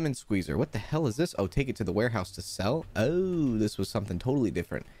Yeah, lemon squeezer. What the hell is this? Oh, take it to the warehouse to sell. Oh, this was something totally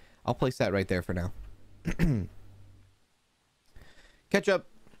different. I'll place that right there for now. Ketchup.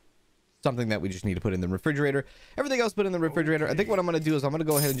 Something that we just need to put in the refrigerator. Everything else put in the refrigerator. I think what I'm going to do is I'm going to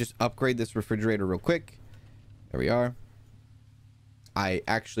go ahead and just upgrade this refrigerator real quick. There we are. I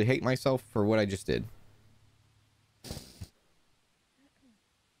actually hate myself for what I just did.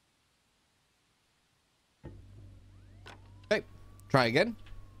 Okay. Try again.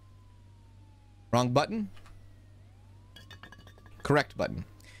 Wrong button. Correct button.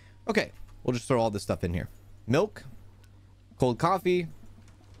 Okay. We'll just throw all this stuff in here. Milk. Cold coffee.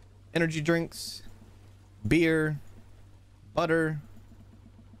 Energy drinks. Beer. Butter.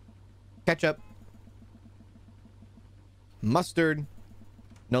 Ketchup. Mustard.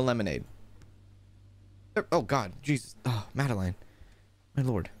 No lemonade. Oh, God. Jesus. Oh, Madeline. My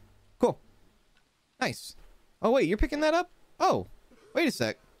lord. Cool. Nice. Oh, wait. You're picking that up? Oh. Wait a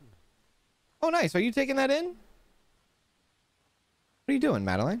sec. Oh, nice. Are you taking that in? What are you doing,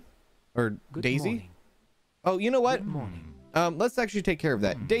 Madeline? Or Good Daisy? morning. Oh, you know what? Good morning. Let's actually take care of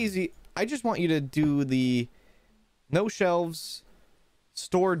that. Daisy, I just want you to do the no shelves,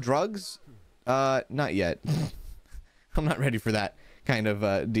 store drugs. Not yet. I'm not ready for that kind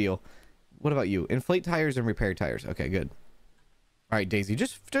of deal. What about you? Inflate tires and repair tires. Okay, good. All right, Daisy,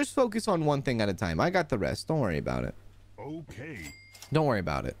 just focus on one thing at a time. I got the rest. Don't worry about it. Okay. Don't worry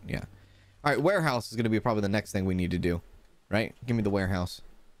about it. Yeah. All right, warehouse is going to be probably the next thing we need to do. Right? Give me the warehouse.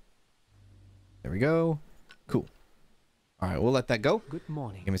 There we go. Cool. All right, we'll let that go. Good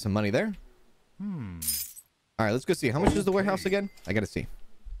morning. Give me some money there. All right, let's go see. How much is the warehouse again? I got to see.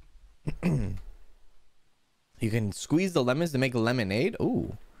 You can squeeze the lemons to make lemonade.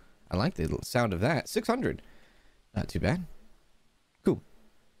 Ooh, I like the sound of that. 600. Not too bad. Cool.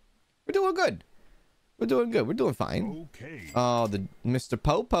 We're doing good. We're doing good. We're doing fine. Okay. Oh, the Mr.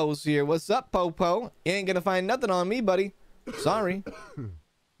 Popo's here. What's up, Popo? You ain't gonna find nothing on me, buddy. Sorry.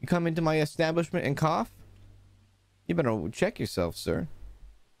 You come into my establishment and cough? You better check yourself, sir.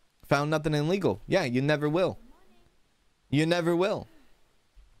 Found nothing illegal. Yeah, you never will. You never will.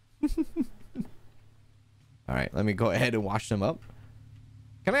 All right, let me go ahead and wash them up.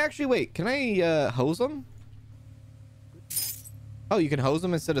 Can I actually wait? Can I hose them? Oh, you can hose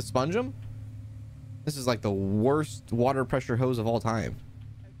them instead of sponge them? This is like the worst water pressure hose of all time.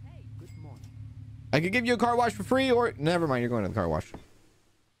 Okay. Good morning. I could give you a car wash for free, or never mind, you're going to the car wash.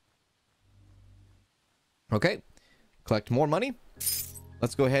 Okay, collect more money.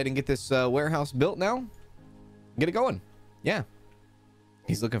 Let's go ahead and get this warehouse built now. Get it going. Yeah.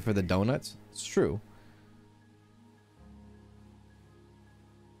 He's looking for the donuts. It's true.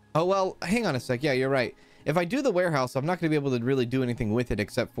 Oh, well, hang on a sec. Yeah, you're right. If I do the warehouse, I'm not going to be able to really do anything with it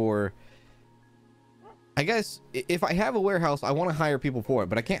except for... I guess if I have a warehouse, I want to hire people for it,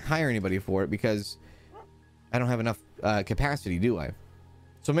 but I can't hire anybody for it because I don't have enough capacity, do I?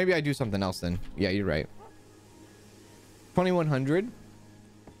 So maybe I do something else then. Yeah, you're right. 2100,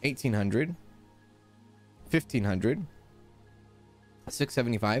 1800, 1500,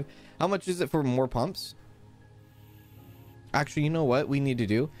 675. How much is it for more pumps? Actually, you know what we need to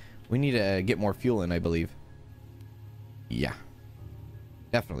do? We need to get more fuel in, I believe. Yeah,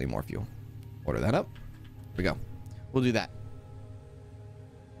 definitely more fuel. Order that up. Here we go. We'll do that.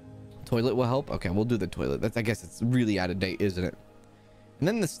 Toilet will help. Okay, we'll do the toilet. That's, I guess it's really out of date, isn't it? And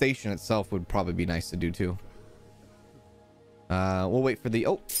then the station itself would probably be nice to do too. We'll wait for the...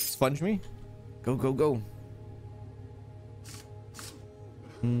 Oh, sponge me. Go, go, go.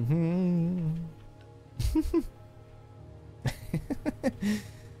 Mm-hmm.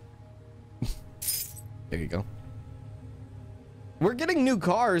 There you go. We're getting new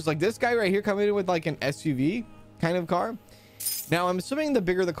cars. Like this guy right here coming in with like an SUV kind of car. Now, I'm assuming the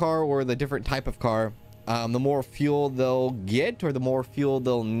bigger the car or the different type of car, the more fuel they'll get or the more fuel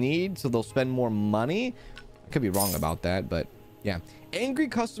they'll need. So they'll spend more money. I could be wrong about that, but yeah. Angry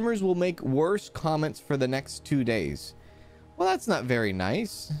customers will make worse comments for the next 2 days. Well, that's not very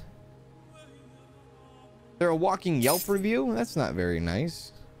nice. They're a walking Yelp review. That's not very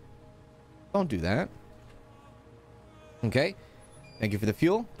nice. Don't do that. Okay. Thank you for the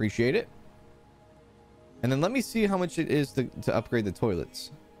fuel. Appreciate it. And then let me see how much it is to upgrade the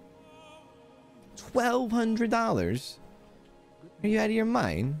toilets. $1,200? Are you out of your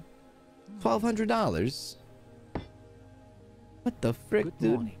mind? $1,200? What the frick, Good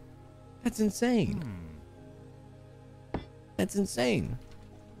dude? morning. That's insane. That's insane.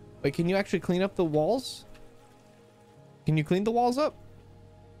 Wait, can you actually clean up the walls? Can you clean the walls up?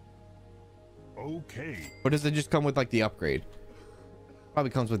 Okay. Or does it just come with like the upgrade?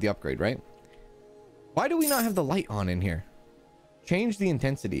 Probably comes with the upgrade, right? Why do we not have the light on in here? Change the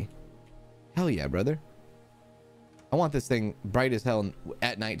intensity. Hell yeah, brother. I want this thing bright as hell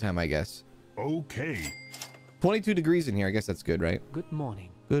at nighttime, I guess. Okay. 22 degrees in here. I guess that's good, right? Good morning.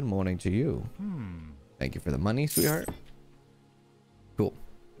 Good morning to you. Thank you for the money, sweetheart. Cool.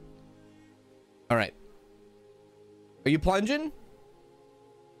 All right. Are you plunging?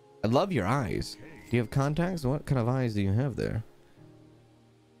 I love your eyes. Do you have contacts? What kind of eyes do you have there?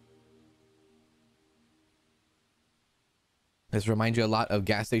 This reminds you a lot of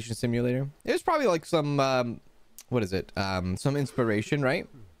Gas Station Simulator. There's probably like some, what is it? Some inspiration, right?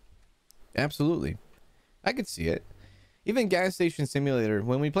 Absolutely. I could see it. Even Gas Station Simulator,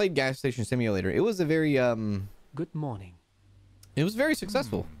 when we played Gas Station Simulator, it was a very, Good morning. it was very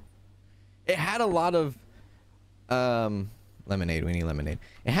successful. It had a lot of, lemonade. We need lemonade.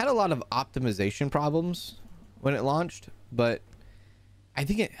 It had a lot of optimization problems when it launched, but I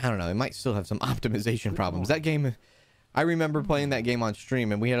think I don't know. It might still have some optimization problems. That game I remember playing that game on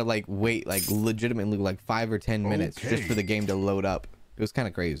stream, and we had to like wait like legitimately like 5 or 10 minutes just for the game to load up. It was kind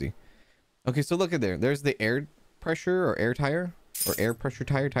of crazy. Okay, so look at there. There's the air pressure or air tire or air pressure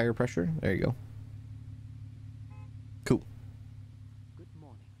tire, tire pressure. There you go. Cool. Good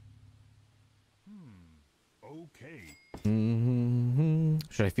morning. Okay.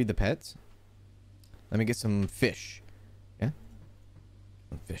 Should I feed the pets? Let me get some fish. Yeah?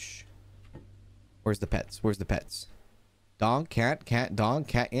 Some fish. Where's the pets? Where's the pets? Dog, cat, cat, dog,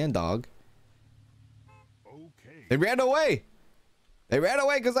 cat, and dog. Okay. They ran away. They ran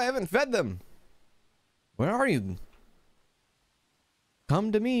away because I haven't fed them. Where are you?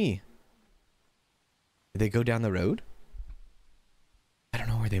 Come to me. Did they go down the road? I don't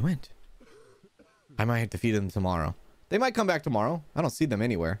know where they went. I might have to feed them tomorrow. They might come back tomorrow. I don't see them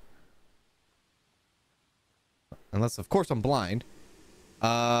anywhere. Unless, of course, I'm blind.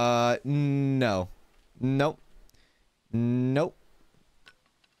 No. Nope. Nope.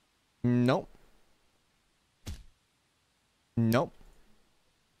 Nope. Nope.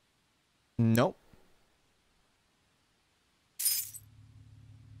 Nope.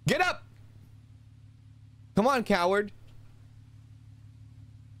 Get up! Come on, coward.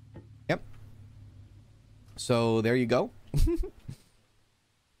 Yep. So there you go.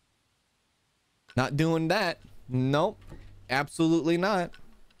 Not doing that. Nope. Absolutely not.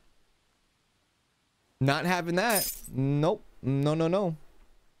 Not having that. Nope. No, no, no.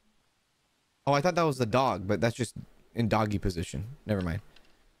 Oh, I thought that was the dog, but that's just in doggy position. Never mind.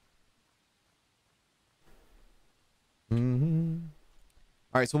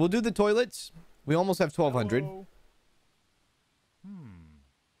 All right, so we'll do the toilets. We almost have 1,200. Hello.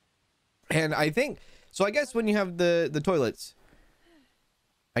 And I think, so I guess when you have the toilets,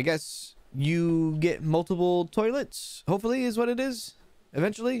 I guess you get multiple toilets, hopefully is what it is,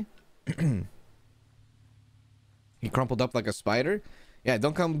 eventually. He crumpled up like a spider. Yeah,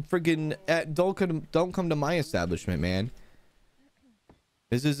 don't come freaking don't come to my establishment, man.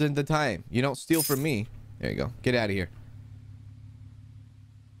 This isn't the time. You don't steal from me. There you go. Get out of here.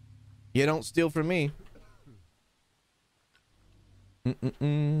 You don't steal from me.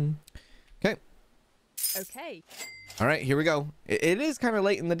 Okay. Okay. All right, here we go. It is kind of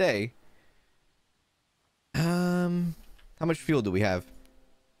late in the day. How much fuel do we have?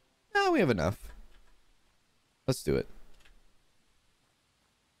 No, we have enough. Let's do it.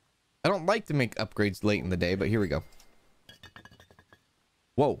 I don't like to make upgrades late in the day, but here we go.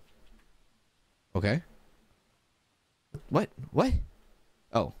 Whoa. Okay. What? What?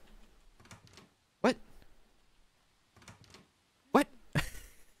 Oh. What? What?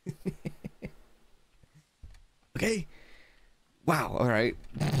 Okay. Wow. All right.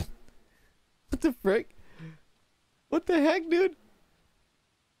 What the frick? What the heck, dude?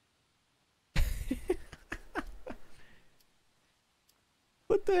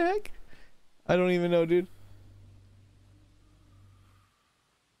 What the heck? I don't even know, dude.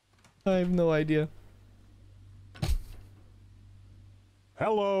 I have no idea.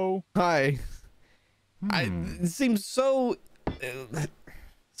 Hello. Hi. It seems so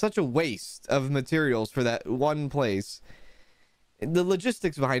such a waste of materials for that one place. The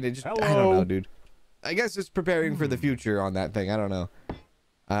logistics behind it just, I don't know, dude. I guess it's preparing for the future on that thing. I don't know.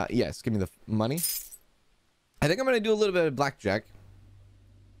 Yes, give me the money. I think I'm gonna do a little bit of blackjack.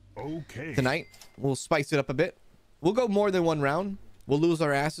 Okay. Tonight. We'll spice it up a bit. We'll go more than one round. We'll lose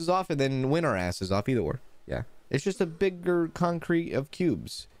our asses off and then win our asses off, either or. Yeah. It's just a bigger concrete of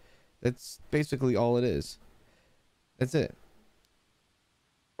cubes. That's basically all it is. That's it.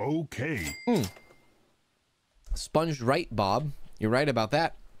 Okay. Sponged right, Bob. You're right about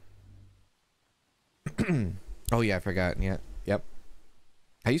that. Oh yeah, I forgot. Yeah. Yep.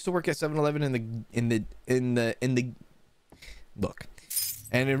 I used to work at 7-Eleven in the look.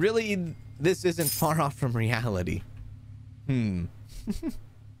 And it really, this isn't far off from reality. Add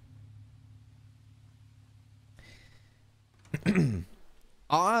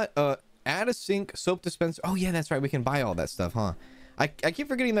a sink, soap dispenser. Oh yeah, that's right. We can buy all that stuff, huh? I keep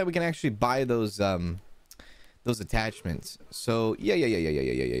forgetting that we can actually buy those attachments. So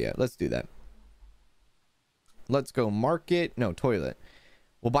yeah. Let's do that. Let's go market. No, toilet.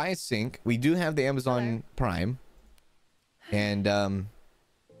 We'll buy a sink. We do have the Amazon Prime. And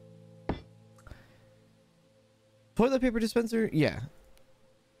toilet paper dispenser? Yeah.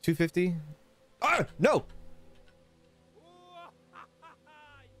 250? Ah, no.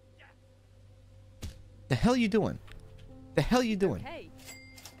 The hell you doing? The hell you doing? Okay.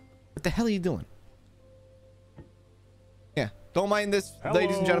 What the hell are you doing? Yeah, don't mind this, Hello.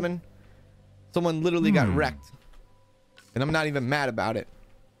 ladies and gentlemen. Someone literally got wrecked. And I'm not even mad about it.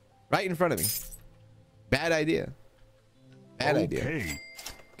 Right in front of me. Bad idea. Bad idea. Okay.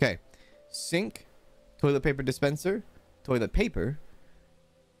 Okay. Sink, toilet paper dispenser, toilet paper,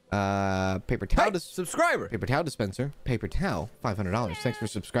 paper towel, Subscriber. paper towel dispenser, paper towel, $500. Thanks for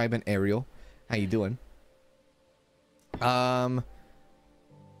subscribing, Ariel. How you doing?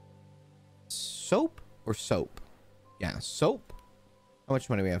 Soap or soap? Yeah, soap. How much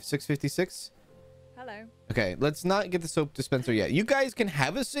money we have? 656. Hello. Okay, let's not get the soap dispenser yet. You guys can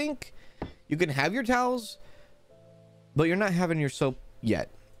have a sink. You can have your towels, but you're not having your soap yet.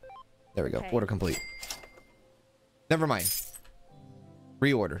 There we go. Okay. Order complete. Never mind.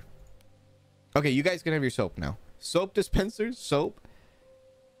 Reorder. Okay, you guys can have your soap now. Soap dispenser, soap.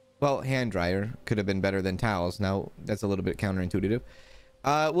 Well, hand dryer could have been better than towels. Now that's a little bit counterintuitive.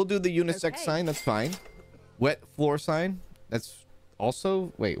 We'll do the unisex Okay. sign. That's fine. Wet floor sign. That's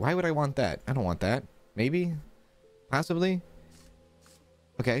also... Wait, why would I want that? I don't want that. Maybe? Possibly?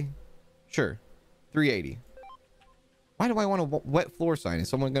 Okay. Sure. 380. Why do I want a wet floor sign? Is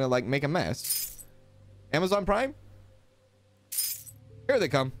someone gonna like make a mess? Amazon Prime? Here they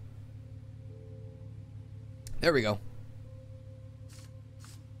come. There we go.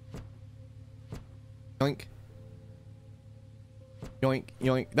 Yoink. Yoink,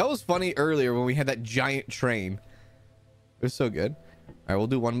 yoink. That was funny earlier when we had that giant train. It was so good. All right, we'll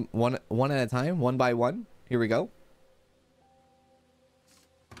do one at a time, one by one. Here we go.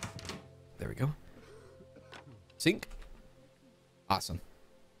 There we go. Sink. Awesome.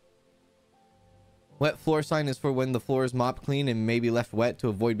 Wet floor sign is for when the floor is mopped clean and maybe left wet to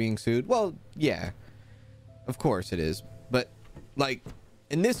avoid being sued. Well, yeah. Of course it is. But, like,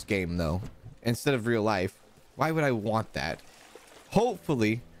 in this game, though, instead of real life, why would I want that?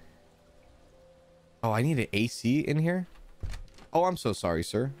 Hopefully... Oh, I need an AC in here? Oh, I'm so sorry,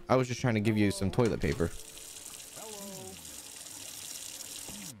 sir. I was just trying to give you some toilet paper.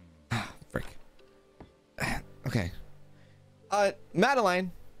 Ah, frick. Okay.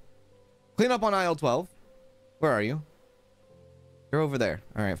 Madeline. Clean up on aisle 12. Where are you? You're over there.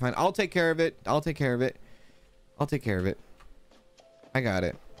 All right, fine. I'll take care of it. I'll take care of it. I'll take care of it. I got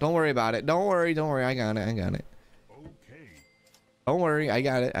it. Don't worry about it. Don't worry. Don't worry. I got it. I got it. Okay. Don't worry. I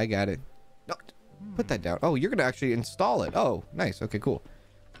got it. I got it. No, put that down. Oh, you're going to actually install it. Oh, nice. Okay, cool.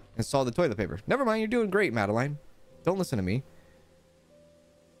 Install the toilet paper. Never mind. You're doing great, Madeline. Don't listen to me.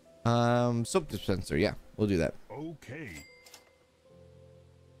 Soap dispenser. Yeah, we'll do that. Okay.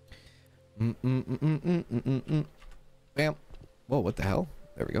 Bam. Whoa, what the hell?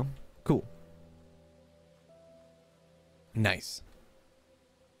 There we go. Cool. Nice.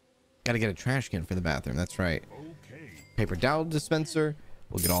 Gotta get a trash can for the bathroom. That's right. Okay. Paper towel dispenser.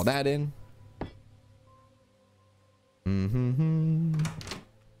 We'll get all that in.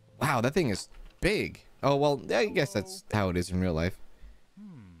 Wow, that thing is big. Oh, well, I guess that's how it is in real life.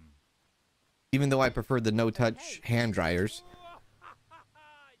 Even though I prefer the no-touch hand dryers.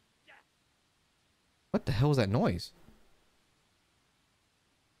 What the hell was that noise?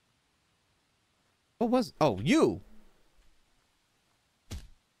 What was... Oh, you!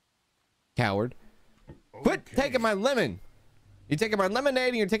 Coward. Quit taking my lemon! You're taking my lemonade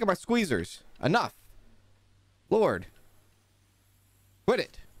and you're taking my squeezers. Enough. Lord. Quit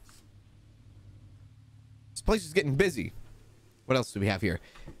it. This place is getting busy. What else do we have here?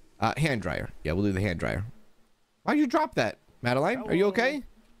 Hand dryer. Yeah, we'll do the hand dryer. Why'd you drop that, Madeline? Are you okay?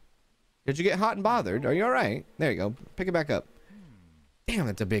 Did you get hot and bothered? Are you all right? There you go. Pick it back up. Damn,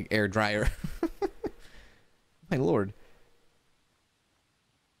 that's a big air dryer. My lord.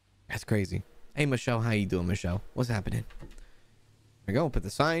 That's crazy. Hey, Michelle. How you doing, Michelle? What's happening? There we go. Put the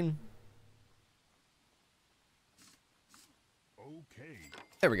sign. Okay.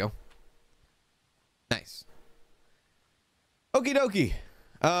 There we go. Nice. Okie dokie.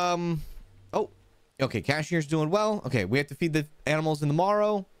 Oh. Okay, cashier's doing well. Okay, we have to feed the animals in the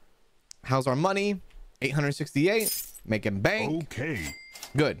morrow. How's our money? 868. Making bank. Okay.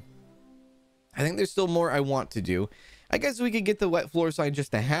 Good. I think there's still more I want to do. I guess we could get the wet floor sign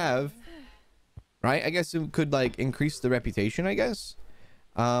just to have. Right? I guess it could, like, increase the reputation, I guess.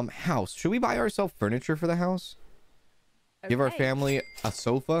 House. Should we buy ourselves furniture for the house? Give our Okay. family a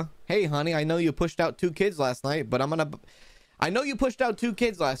sofa. Hey, honey, I know you pushed out 2 kids last night, but I know you pushed out 2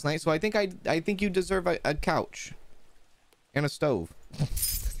 kids last night, so I think you deserve a couch. And a stove.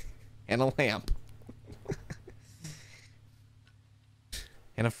 And a lamp.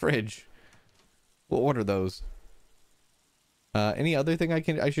 And a fridge. We'll order those. Any other thing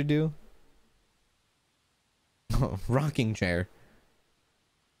I should do? Oh, rocking chair.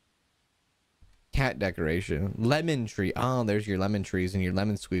 Cat decoration. Lemon tree. Oh, there's your lemon trees and your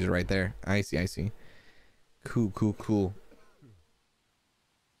lemon squeezer right there. I see, I see. Cool, cool, cool.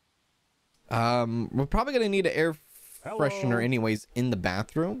 We're probably gonna need an air freshener anyways in the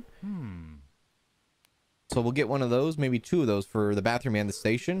bathroom. So we'll get one of those, maybe 2 of those for the bathroom and the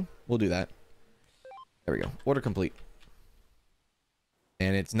station. We'll do that. There we go. Order complete.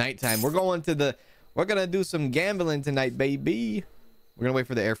 And it's nighttime. We're gonna do some gambling tonight, baby. We're gonna wait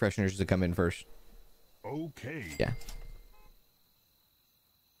for the air fresheners to come in first. Okay. Yeah.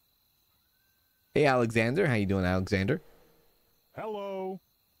 Hey, Alexander. How you doing, Alexander? Hello.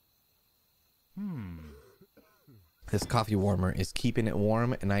 This coffee warmer is keeping it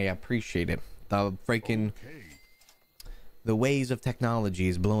warm, and I appreciate it. The freaking Okay. the ways of technology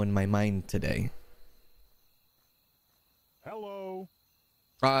is blowing my mind today. Hello.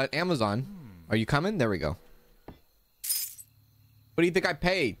 Amazon, are you coming? There we go. What do you think I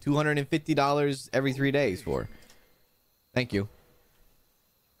pay $250 every 3 days for? Thank you.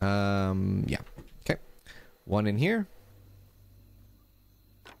 Yeah. Okay. 1 in here.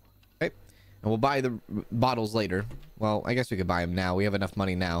 Okay. And we'll buy the bottles later. Well, I guess we could buy them now. We have enough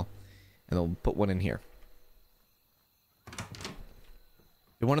money now. And we'll put 1 in here.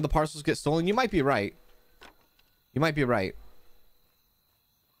 Did one of the parcels get stolen? You might be right. You might be right.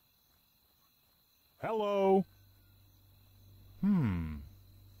 Hello.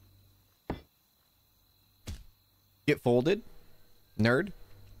 Get folded. Nerd.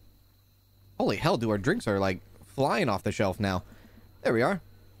 Holy hell, dude. Our drinks are like flying off the shelf now. There we are.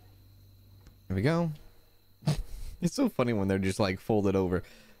 There we go. It's so funny when they're just like folded over.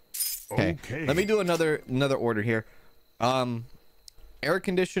 Okay. Let me do another order here. Air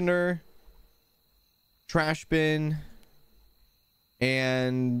conditioner, trash bin,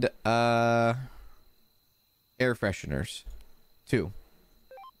 and air fresheners. 2.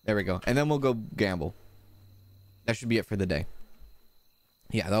 There we go. And then we'll go gamble. That should be it for the day.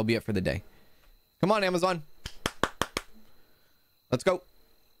 Yeah, that'll be it for the day. Come on, Amazon. Let's go.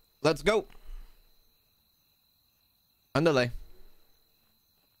 Let's go. Underlay.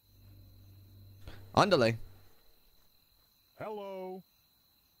 Underlay. Hello.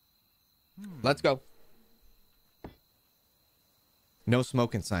 Let's go. No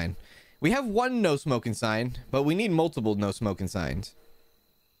smoking sign. We have 1 no smoking sign, but we need multiple no smoking signs.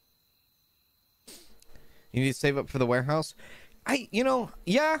 You need to save up for the warehouse?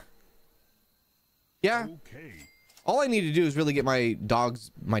 Yeah. Yeah. Okay. All I need to do is really get my dog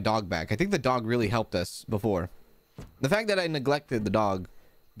back. I think the dog really helped us before. The fact that I neglected the dog,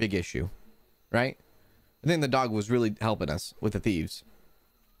 big issue, right? I think the dog was really helping us with the thieves.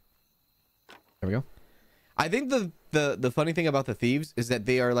 There we go. I think the funny thing about the thieves is that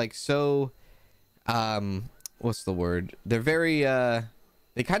they are like so, what's the word? They're very,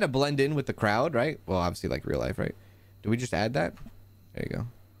 they kind of blend in with the crowd, right? Well, obviously like real life, right? Do we just add that? There you go.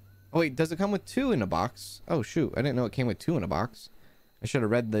 Oh wait, does it come with 2 in a box? Oh shoot, I didn't know it came with 2 in a box. I should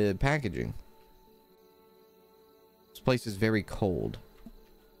have read the packaging. This place is very cold.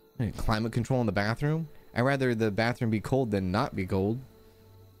 Climate control in the bathroom? I'd rather the bathroom be cold than not be cold.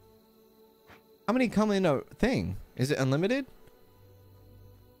 How many come in a thing? Is it unlimited?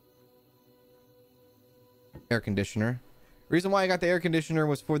 Air conditioner. Reason why I got the air conditioner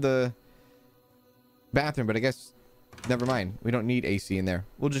was for the bathroom, but I guess never mind. We don't need AC in there.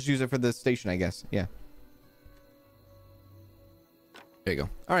 We'll just use it for the station, I guess. Yeah. There you go.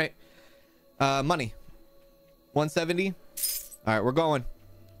 All right. Money. 170. All right, we're going.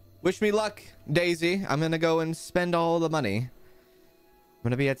 Wish me luck, Daisy. I'm gonna go and spend all the money. I'm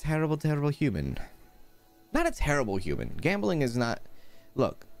gonna be a terrible, terrible human. Not a terrible human. Gambling is not...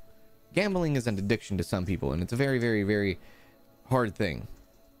 Look, gambling is an addiction to some people, and it's a very, very, very hard thing.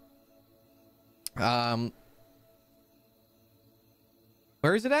 Where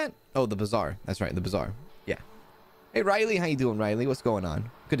is it at? Oh, the bazaar. That's right, the bazaar. Yeah. Hey, Riley. How you doing, Riley? What's going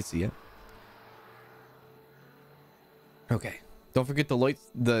on? Good to see you. Okay. Don't forget the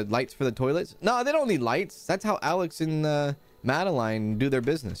lights for the toilets. No, they don't need lights. That's how Alex and Madeline do their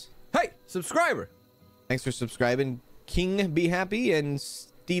business. Hey, subscriber. Thanks for subscribing, King Be Happy and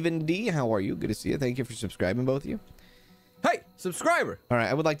Stephen D. How are you? Good to see you. Thank you for subscribing, both of you. Hey, subscriber. All right,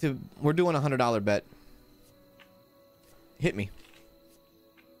 I would like to... We're doing a $100 bet. Hit me.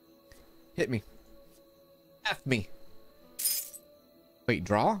 Hit me. F me. Wait,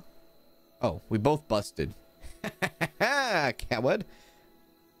 draw? Oh, we both busted. Catwood.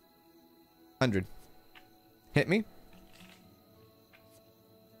 100. Hit me.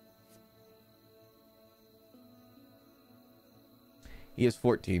 He is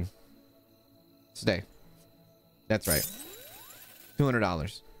 14. Stay. That's right.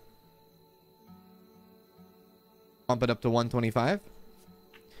 $200. Bump it up to 125.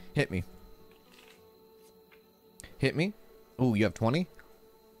 Hit me. Hit me. Ooh, you have 20?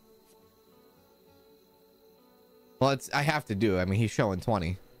 Well, I have to do it. I mean, he's showing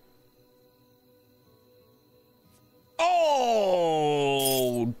 20.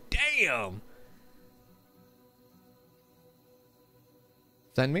 Oh, damn.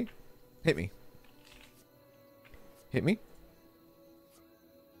 Send me. Hit me. Hit me.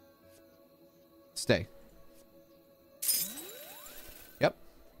 Stay. Yep.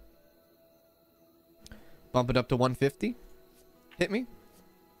 Bump it up to 150. Hit me.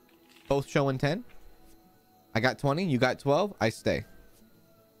 Both showing 10. I got 20. You got 12. I stay.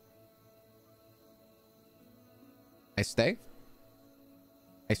 I stay.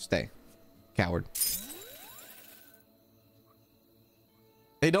 I stay. Coward.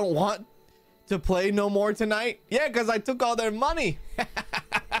 They don't want to play no more tonight? Yeah, because I took all their money.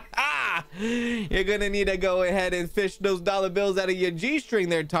 You're gonna need to go ahead and fish those dollar bills out of your G-string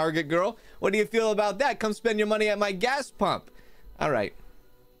there, Target girl. What do you feel about that? Come spend your money at my gas pump. All right.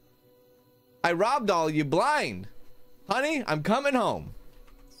 I robbed all you blind. Honey, I'm coming home.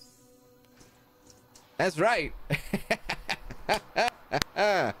 That's right.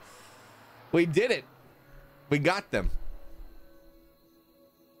 We did it. We got them.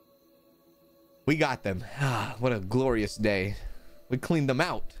 We got them. What a glorious day. We cleaned them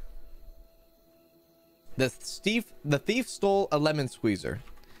out. The thief stole a lemon squeezer.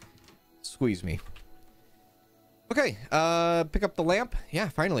 Squeeze me. Okay, pick up the lamp. Yeah,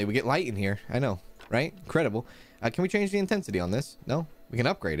 finally, we get light in here. I know, right? Incredible. Can we change the intensity on this? No? We can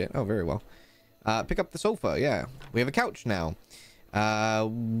upgrade it. Oh, very well. Pick up the sofa. Yeah, we have a couch now. We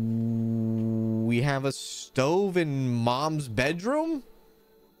have a stove in mom's bedroom.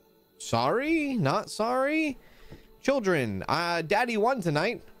 Sorry, not sorry. Children, daddy won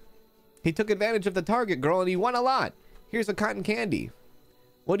tonight. He took advantage of the Target girl and he won a lot. Here's a cotton candy.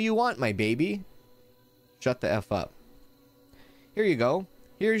 What do you want, my baby? Shut the F up. Here you go.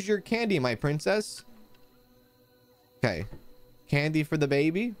 Here's your candy, my princess. Okay. Candy for the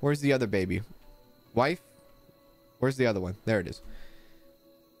baby. Where's the other baby? Wife? Where's the other one? There it is.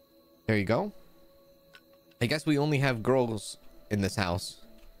 There you go. I guess we only have girls in this house.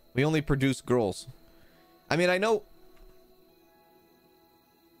 We only produce girls. I mean, I know...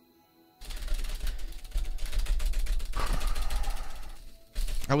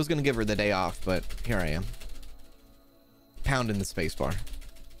 I was gonna give her the day off, but here I am. Pounding the spacebar.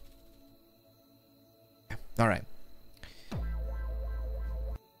 All right.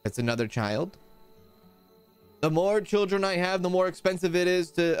 That's another child. The more children I have, the more expensive it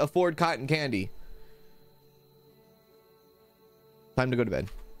is to afford cotton candy. Time to go to bed.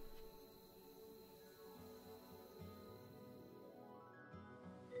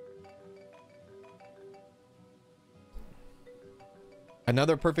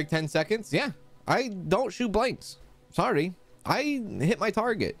 Another perfect 10 seconds. Yeah, I don't shoot blanks. Sorry, I hit my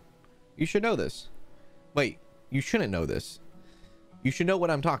target. You should know this. Wait, you shouldn't know this. You should know what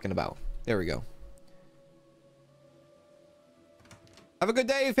I'm talking about. There we go. Have a good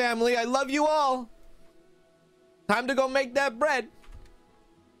day, family. I love you all. Time to go make that bread.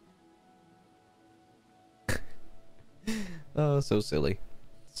 Oh, so silly.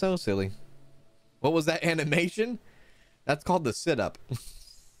 So silly. What was that animation? That's called the sit-up.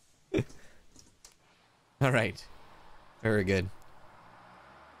 All right. Very good.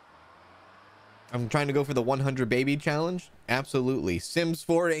 I'm trying to go for the 100 baby challenge. Absolutely. Sims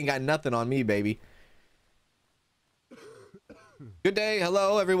 4 ain't got nothing on me, baby. Good day.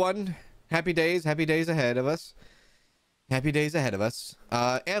 Hello, everyone. Happy days. Happy days ahead of us. Happy days ahead of us.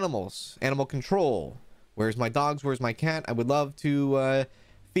 Animals. Animal control. Where's my dogs? Where's my cat? I would love to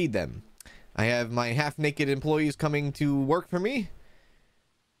feed them. I have my half-naked employees coming to work for me.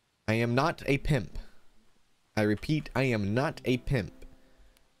 I am not a pimp. I repeat, I am not a pimp.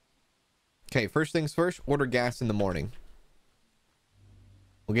 Okay, first things first, order gas in the morning.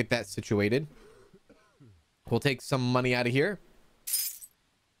 We'll get that situated. We'll take some money out of here.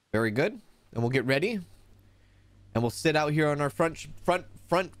 Very good. And we'll get ready. And we'll sit out here on our front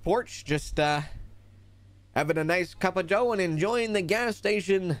porch, just having a nice cup of joe and enjoying the gas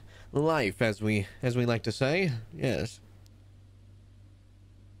station life, as we like to say. Yes.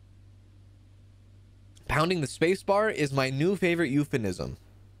 Pounding the space bar is my new favorite euphemism.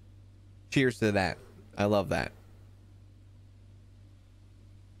 Cheers to that. I love that.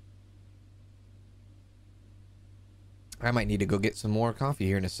 I might need to go get some more coffee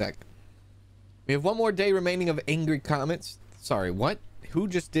here in a sec. We have one more day remaining of angry comments. Sorry, what? Who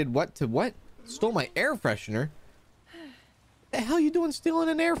just did what to what? Stole my air freshener? What the hell you doing stealing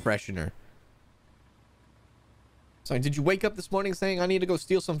an air freshener? Sorry, did you wake up this morning saying I need to go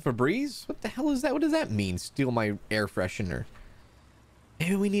steal some Febreze? What the hell is that? What does that mean, steal my air freshener?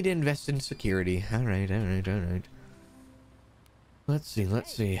 Maybe we need to invest in security. All right, all right, all right.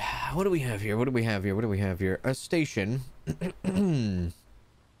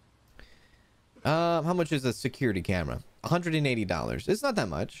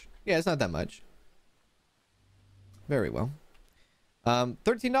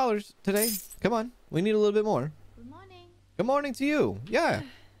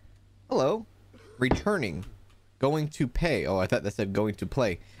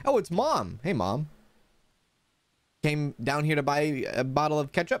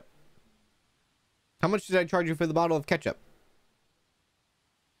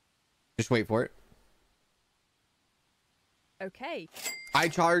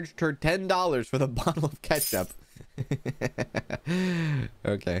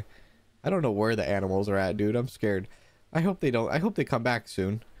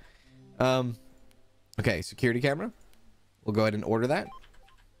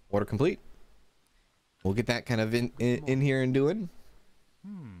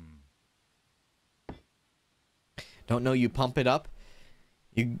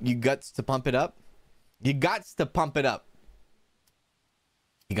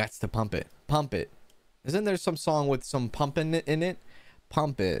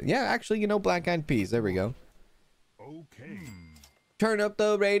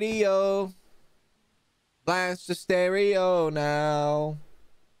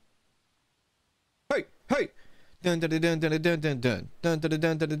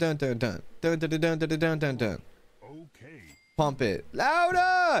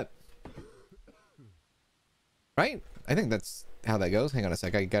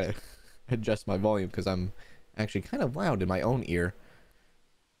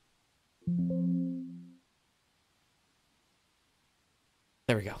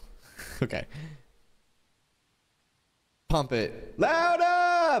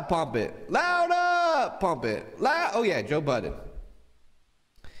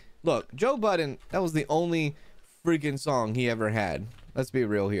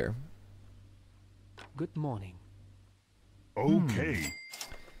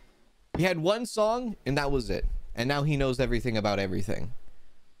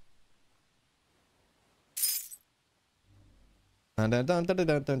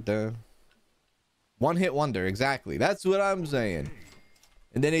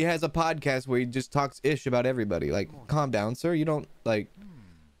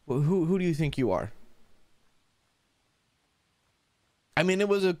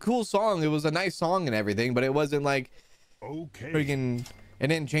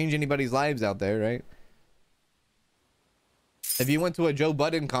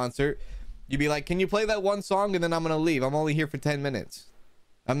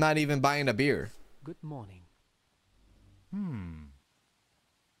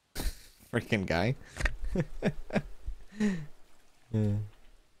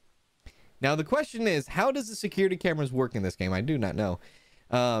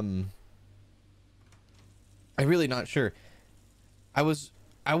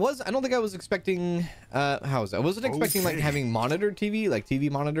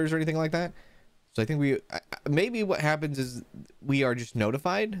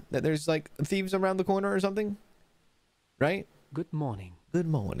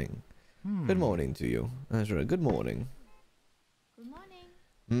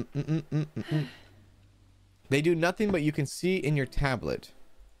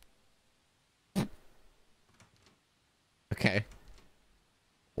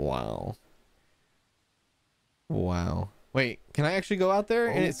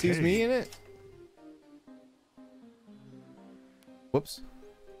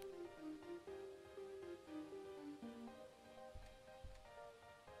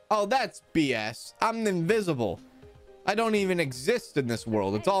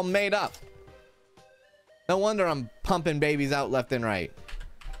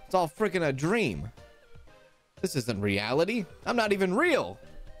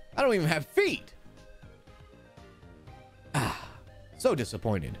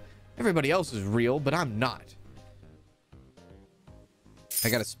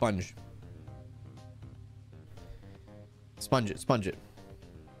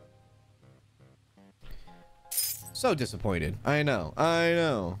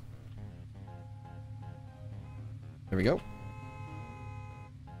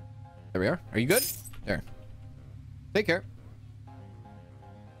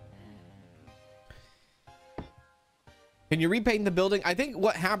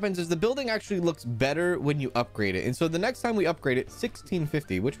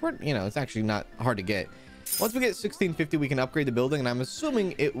 Once we get 1650, we can upgrade the building, and I'm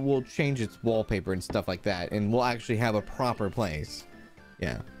assuming it will change its wallpaper and stuff like that, and we'll actually have a proper place.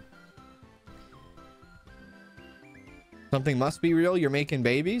 Yeah. Something must be real. You're making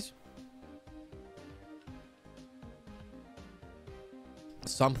babies?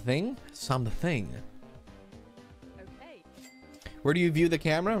 Something. Okay. Where do you view the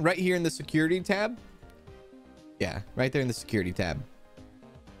camera? Right here in the security tab? Yeah, right there in the security tab.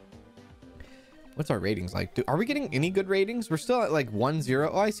 What's our ratings like? Are we getting any good ratings? We're still at like 1-0.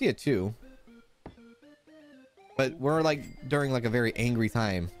 Oh, I see a 2. But we're like during like a very angry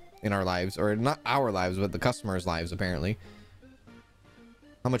time in our lives, or not our lives, but the customers' lives, apparently.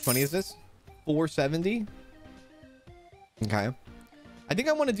 How much money is this? 470. Okay. I think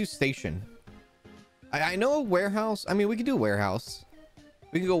I want to do station. I know warehouse. I mean, we could do warehouse.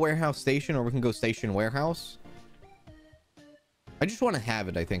 We can go warehouse station, or we can go station warehouse. I just want to have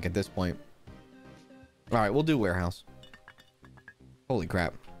it, I think, at this point. All right, we'll do warehouse. Holy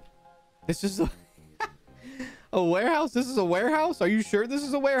crap. This is a warehouse? This is a warehouse? Are you sure this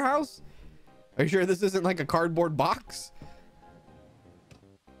is a warehouse? Are you sure this isn't like a cardboard box?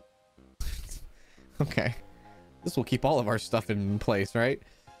 Okay. This will keep all of our stuff in place, right?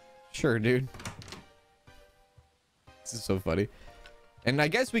 Sure, dude. This is so funny. And I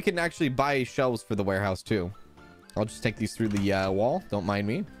guess we can actually buy shelves for the warehouse too. I'll just take these through the wall. Don't mind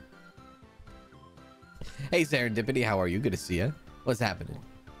me. Hey, Serendipity, how are you? Good to see you. What's happening?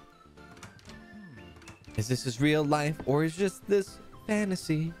 Is this real life, or is just this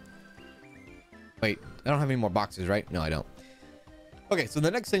fantasy? Wait, I don't have any more boxes, right? No, I don't. Okay, so the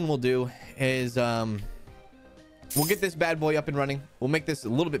next thing we'll do is we'll get this bad boy up and running. We'll make this a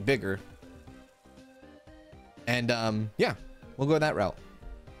little bit bigger. And yeah, we'll go that route.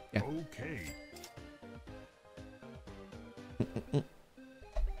 Yeah. Okay.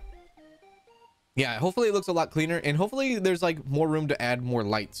 Yeah, hopefully it looks a lot cleaner, and hopefully there's like more room to add more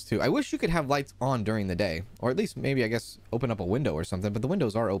lights too. I wish you could have lights on during the day, or at least maybe, I guess, open up a window or something, but the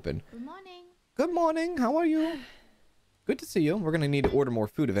windows are open. Good morning. Good morning. How are you? Good to see you. We're going to need to order more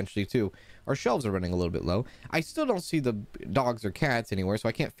food eventually too. Our shelves are running a little bit low. I still don't see the dogs or cats anywhere, so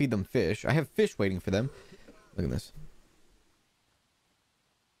I can't feed them fish. I have fish waiting for them. Look at this.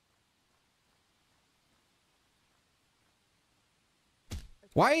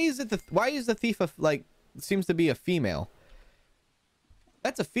 Why is the thief like seems to be a female?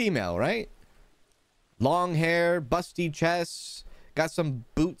 That's a female, right? Long hair, busty chest, got some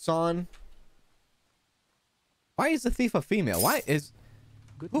boots on. Why is the thief a female? Why is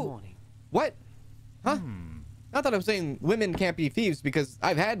Good morning. what? Huh? Not that I'm saying women can't be thieves, because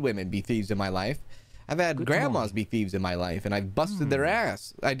I've had women be thieves in my life. I've had Good grandmas morning. be thieves in my life, and I've busted their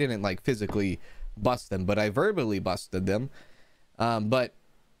ass. I didn't like physically bust them, but I verbally busted them. But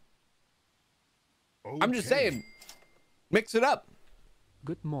I'm just Okay. saying, mix it up.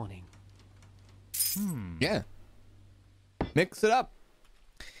 Good morning. Yeah. Mix it up.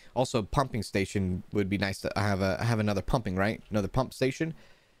 Also, pumping station would be nice to have another pumping, right? Another pump station.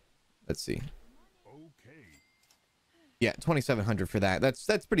 Let's see. Okay. Yeah, 2,700 for that.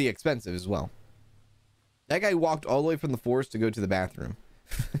 That's pretty expensive as well. That guy walked all the way from the forest to go to the bathroom.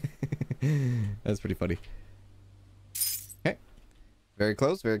 That's pretty funny. Okay. Very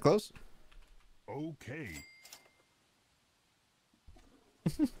close, very close. Okay.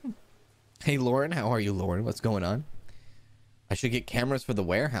 Hey, Lauren. How are you, Lauren? What's going on? I should get cameras for the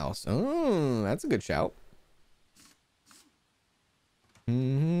warehouse. Oh, that's a good shout.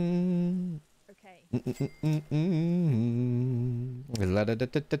 Mm-hmm. Okay.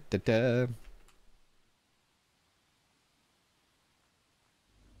 La-da-da-da-da-da.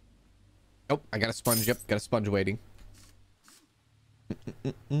 Oh, I got a sponge. Yep, got a sponge waiting.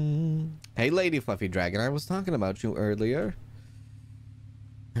 Hey, Lady Fluffy Dragon. I was talking about you earlier.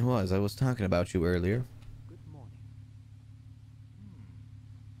 I was talking about you earlier. Good morning.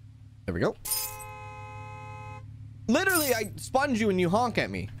 There we go. Literally, I sponge you and you honk at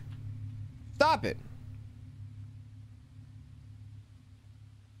me. Stop it.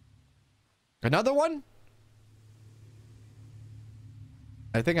 Another one?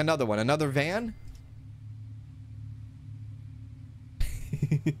 I think another one. Another van?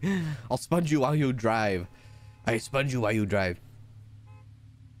 I'll sponge you while you drive. I sponge you while you drive.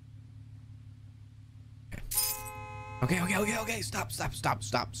 Okay. Stop.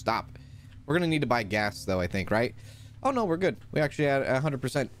 We're gonna need to buy gas though, I think, right? Oh no, we're good. We actually had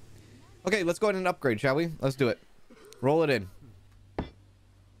 100%. Okay, let's go ahead and upgrade, shall we? Let's do it. Roll it in.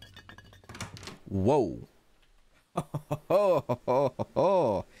 Whoa.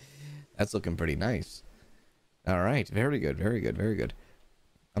 That's looking pretty nice. All right, very good.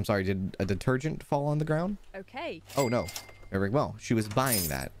 I'm sorry, did a detergent fall on the ground? Okay. Oh, no. Very well. She was buying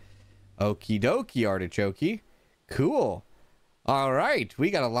that. Okie dokie, artichoke. Cool. All right. We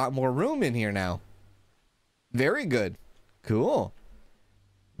got a lot more room in here now. Very good. Cool.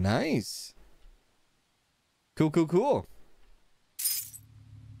 Nice. Cool, cool, cool.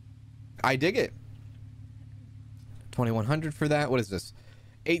 I dig it. 2100 for that. What is this?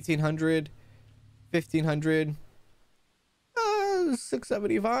 1800, 1500,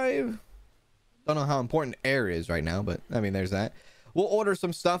 675. Don't know how important air is right now, but I mean, there's that. We'll order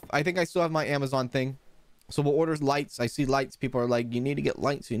some stuff. I think I still have my Amazon thing. So we'll order lights. I see lights. People are like, you need to get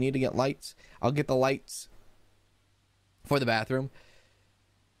lights. You need to get lights. I'll get the lights for the bathroom.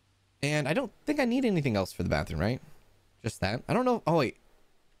 And I don't think I need anything else for the bathroom, right? Just that. I don't know. Oh, wait.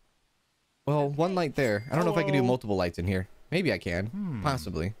 Well, one light there. I don't know if I can do multiple lights in here. Maybe I can.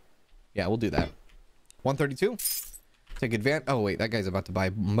 Possibly. Yeah, we'll do that. 132. Take advantage. Oh, wait. That guy's about to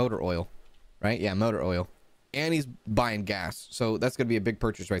buy motor oil. Right? Yeah, motor oil. And he's buying gas. So that's going to be a big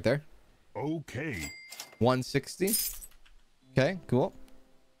purchase right there. Okay. 160. Okay, cool.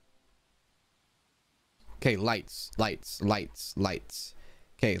 Okay, lights. Okay,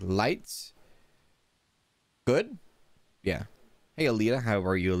 lights. Good. Yeah. Hey, Alita. How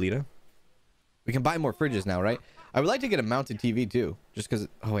are you, Alita? We can buy more fridges now, right? I would like to get a mounted TV, too. Just because...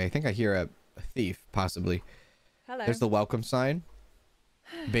 Oh, wait. I think I hear a thief, possibly. Hello. There's the welcome sign.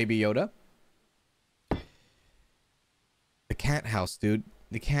 Baby Yoda. The cat house, dude.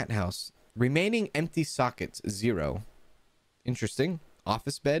 The cat house. Remaining empty sockets, 0. Interesting.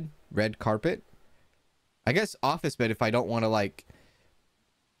 Office bed. Red carpet. I guess office bed if I don't want to, like...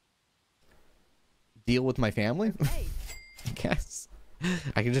 deal with my family. Okay. I guess.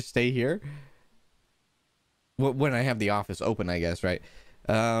 I can just stay here. When I have the office open, I guess, right?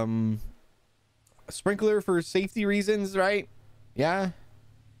 Sprinkler for safety reasons, right? Yeah.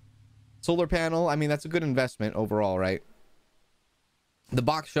 Solar panel. I mean, that's a good investment overall, right? The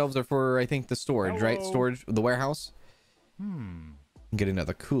box shelves are for, I think, the storage, right? Storage, the warehouse. Get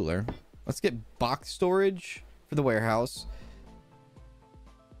another cooler. Let's get box storage for the warehouse.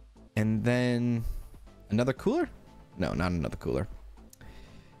 And then another cooler? No, not another cooler.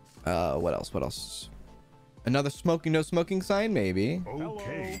 What else? What else? Another smoking, no smoking sign, maybe.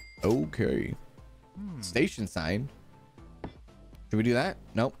 Okay. Okay. Station sign. Should we do that?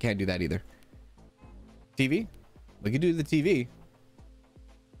 Nope, can't do that either. TV? We could do the TV.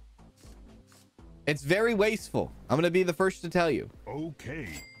 It's very wasteful. I'm going to be the first to tell you. Okay.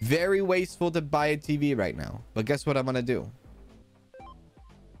 Very wasteful to buy a TV right now. But guess what I'm going to do?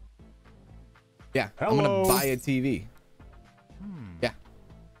 Yeah, I'm going to buy a TV. Yeah.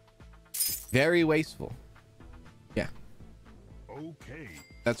 Very wasteful. Yeah. Okay.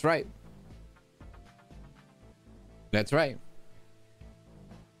 That's right. That's right.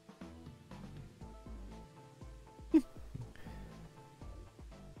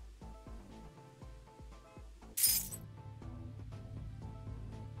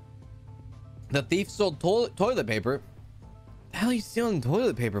 The thief stole toilet paper. The hell are you stealing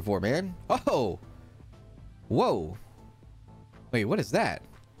toilet paper for, man? Oh. Whoa. Wait, what is that?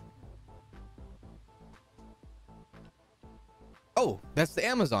 Oh, that's the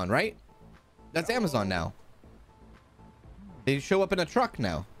Amazon, right? That's Amazon now. They show up in a truck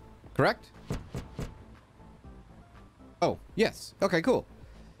now, correct? Oh, yes. Okay, cool.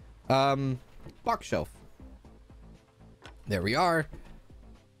 Box shelf. There we are.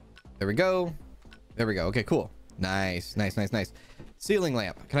 There we go. There we go. Okay, cool. Nice, nice, nice, nice. Ceiling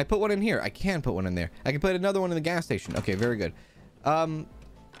lamp. Can I put one in here? I can put one in there. I can put another one in the gas station. Okay, very good. There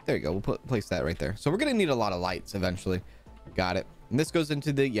you go. We'll place that right there. So we're gonna need a lot of lights eventually. Got it. And this goes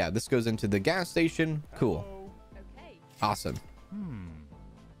into the, yeah, this goes into the gas station. Cool. Okay. Awesome.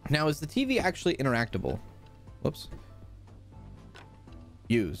 Now, is the TV actually interactable? Whoops.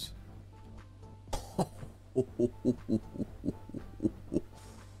 Use.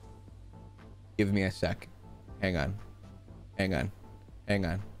 Give me a sec. Hang on. Hang on. Hang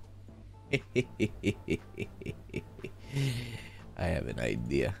on. I have an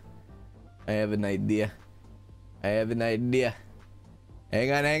idea. I have an idea. I have an idea.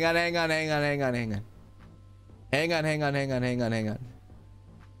 Hang on, hang on, hang on, hang on, hang on, hang on. Hang on, hang on, hang on, hang on, hang on.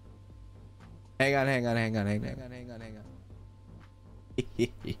 Hang on, hang on, hang on, hang on, hang on, hang on, hang on.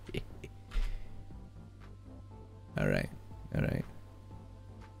 All right. All right.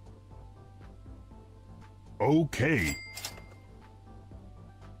 Okay.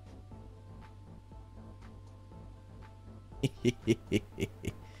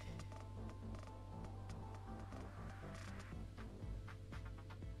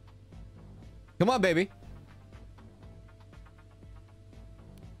 Come on, baby.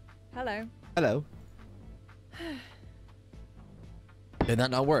 Hello. Hello. Did that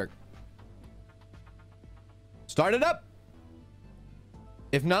not work? Start it up.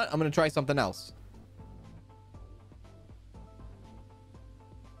 If not, I'm gonna try something else.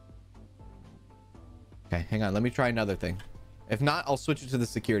 Okay, hang on. Let me try another thing. If not, I'll switch it to the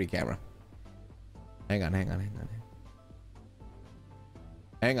security camera. Hang on. Hang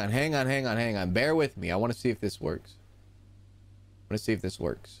on. Bear with me. I want to see if this works.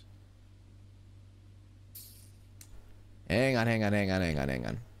 Hang on. Let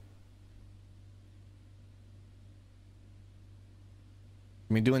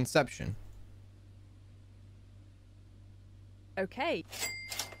me do Inception. Okay.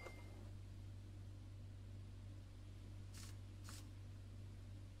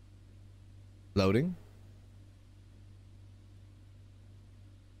 Loading.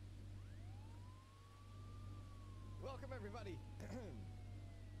 Welcome everybody.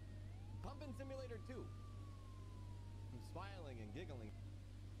 Pumping Simulator 2. I'm smiling and giggling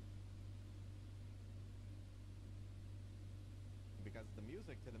because the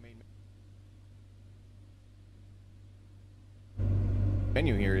music to the main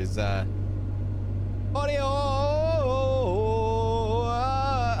menu here is audio.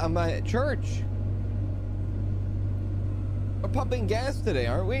 I'm at church. We're pumping gas today,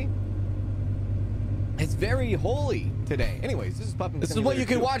 aren't we? It's very holy today. Anyways, this is Pumping Simulator 2. This is what you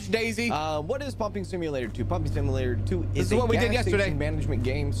can watch, Daisy. What is Pumping Simulator 2? Pumping Simulator 2 is what we did yesterday. Management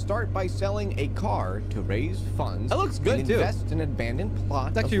game. Start by selling a car to raise funds. That looks good too. Invest in an abandoned plot.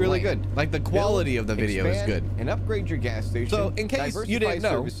 It's actually really good. Like the quality of the video is good. And upgrade your gas station. So in case you didn't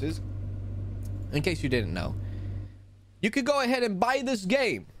know, you could go ahead and buy this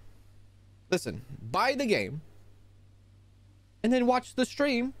game. Listen, buy the game and then watch the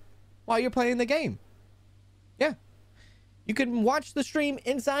stream while you're playing the game. Yeah. You can watch the stream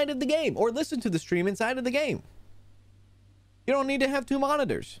inside of the game or listen to the stream inside of the game. You don't need to have two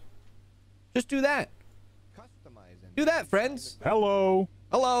monitors. Just do that. Do that, friends. Hello.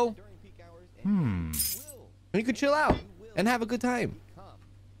 Hello. And you can chill out and have a good time.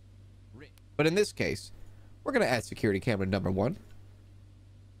 But in this case, we're going to add security camera number 1.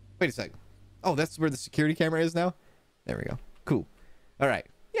 Wait a second. Oh, that's where the security camera is now? There we go. Cool. All right.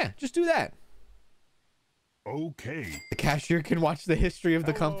 Yeah, just do that. Okay. The cashier can watch the history of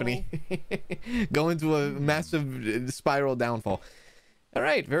the company go into a massive spiral downfall. All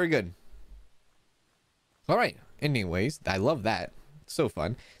right. Very good. All right. Anyways, I love that. It's so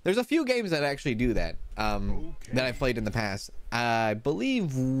fun. There's a few games that actually do that that I've played in the past. I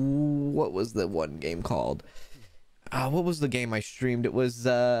believe, what was the one game called? What was the game I streamed? It was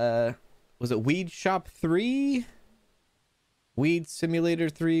it Weed Shop 3? Weed Simulator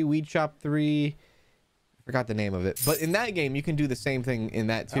 3, Weed Shop 3. I forgot the name of it. But in that game, you can do the same thing in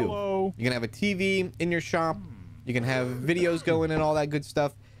that too. Hello. You can have a TV in your shop. You can have videos going and all that good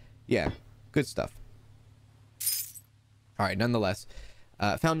stuff. Yeah, good stuff. All right, nonetheless.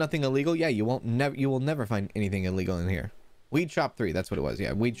 Found nothing illegal. Yeah, you will never find anything illegal in here. Weed Shop 3, that's what it was.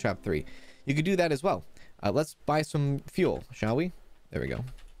 Yeah, Weed Shop 3. You could do that as well. Let's buy some fuel, shall we? There we go.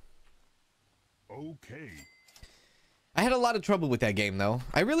 Okay. I had a lot of trouble with that game, though.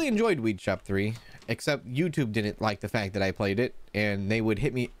 I really enjoyed Weed Shop 3, except YouTube didn't like the fact that I played it, and they would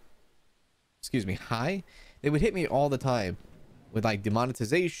hit me... Excuse me, hi? They would hit me all the time with, like,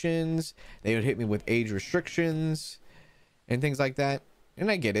 demonetizations. They would hit me with age restrictions and things like that. And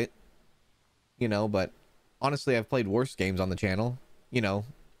I get it, you know, but honestly, I've played worse games on the channel. You know,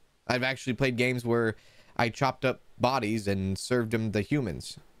 I've actually played games where I chopped up bodies and served them to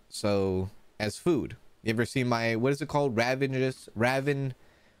humans. So, as food. You ever seen my, what is it called? Ravenous Hello.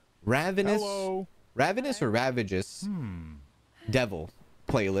 or Ravageous Devil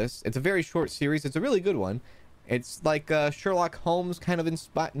playlist. It's a very short series. It's a really good one. It's like Sherlock Holmes kind of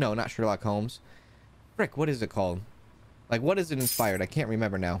inspired. No, not Sherlock Holmes. Frick, what is it called? Like, what is it inspired? I can't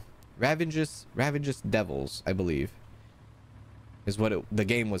remember now. Ravageous Devils, I believe, is what the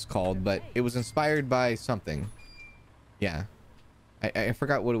game was called, but it was inspired by something. Yeah. I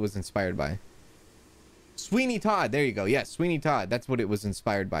forgot what it was inspired by. Sweeney Todd. There you go. Yes, Sweeney Todd. That's what it was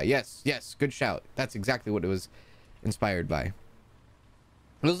inspired by. Yes, yes. Good shout. That's exactly what it was inspired by.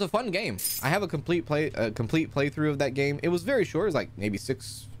 It was a fun game. I have a complete playthrough of that game. It was very short. It was like maybe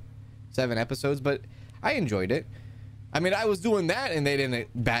 6-7 episodes, but I enjoyed it. I mean, I was doing that and they didn't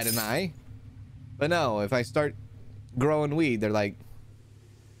bat an eye. But no, if I start growing weed, they're like,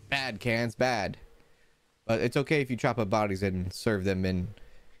 bad, Cans, bad. But it's okay if you chop up bodies and serve them and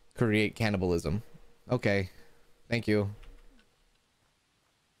create cannibalism. Okay. Thank you.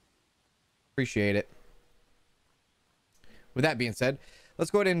 Appreciate it. With that being said, let's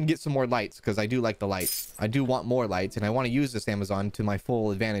go ahead and get some more lights because I do like the lights. I do want more lights, and I want to use this Amazon to my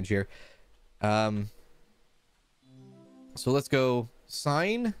full advantage here. So let's go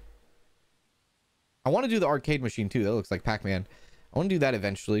sign. I want to do the arcade machine too. That looks like Pac-Man. I want to do that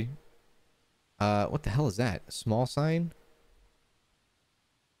eventually. What the hell is that? Small sign?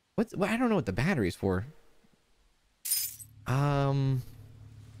 What? I don't know what the battery's for. And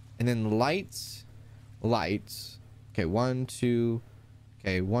then lights. Okay, 1, 2.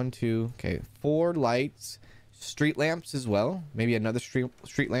 Okay, 1, 2. Okay, 4 lights. Street lamps as well. Maybe another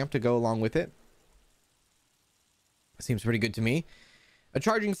street lamp to go along with it. Seems pretty good to me. A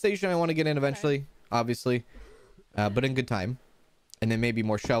charging station I want to get in eventually, obviously, but in good time. And then maybe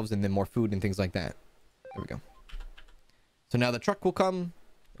more shelves and then more food and things like that. There we go. So now the truck will come.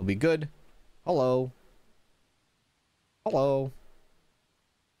 It'll be good. Hello. Hello.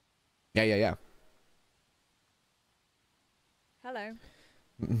 Yeah. Hello.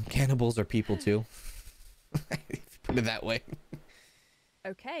 Cannibals are people too. Put it that way.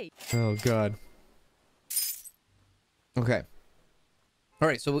 Okay. Oh god. Okay. All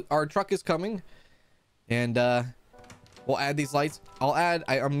right, so our truck is coming, and we'll add these lights.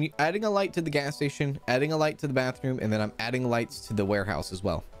 I'm adding a light to the gas station, adding a light to the bathroom, and then I'm adding lights to the warehouse as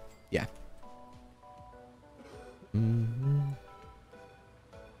well. Yeah. I'm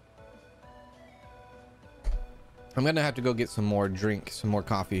gonna have to go get some more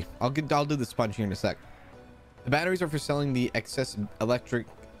coffee. I'll do the sponge here in a sec. The batteries are for selling the excess electric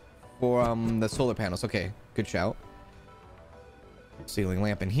for the solar panels. Okay, good shout. Ceiling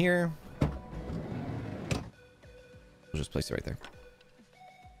lamp in here. We'll just place it right there.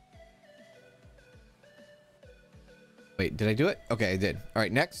 Wait, did I do it? Okay, I did. All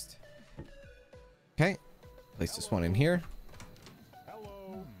right, next. Okay, place this one in here.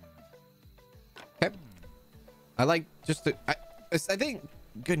 Okay. I like just the. I think.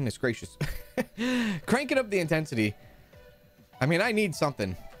 Goodness gracious, cranking up the intensity. I mean, I need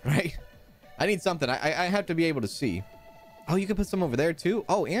something, right? I need something. I have to be able to see. Oh, you can put some over there too.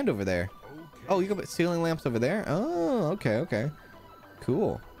 Oh, and over there. Oh, you can put ceiling lamps over there. Oh, okay.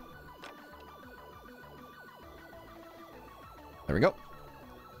 Cool. There we go.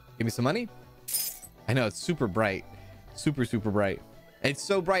 Give me some money. I know it's super bright. Super bright. It's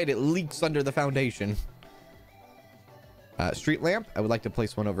so bright it leaks under the foundation. Street lamp. I would like to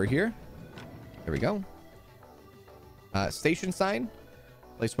place one over here. There we go. Station sign.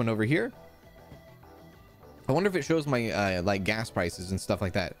 Place one over here. I wonder if it shows my like gas prices and stuff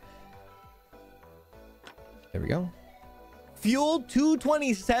like that. There we go. Fuel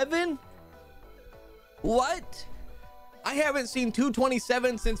 227. What? I haven't seen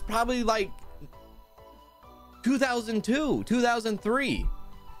 227 since probably like 2002, 2003.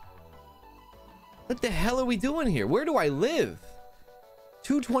 What the hell are we doing here? Where do I live?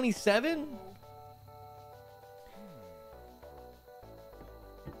 227?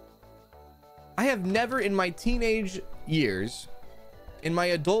 I have never in my teenage years, in my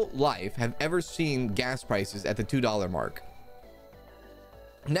adult life, have ever seen gas prices at the $2 mark.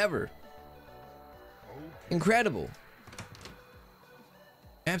 Never. Incredible.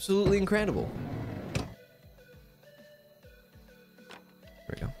 Absolutely incredible. There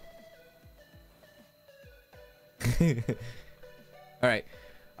we go. All right,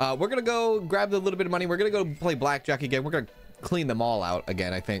 we're gonna go grab a little bit of money. We're gonna go play blackjack again. We're gonna clean them all out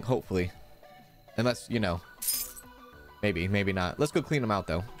again, I think, hopefully, unless, you know, maybe not. Let's go clean them out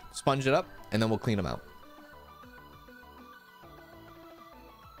though. Sponge it up and then we'll clean them out.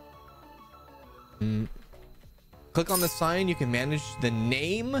 Click on the sign. You can manage the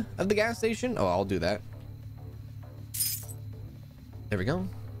name of the gas station. Oh, I'll do that. There we go.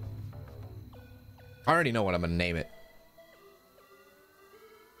 I already know what I'm gonna name it.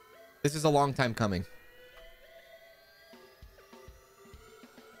 This is a long time coming.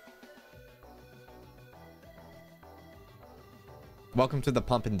 Welcome to the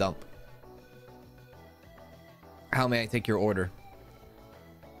pump and dump. How may I take your order?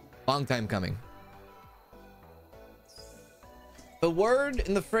 Long time coming. The word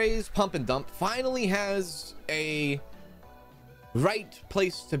in the phrase pump and dump finally has a right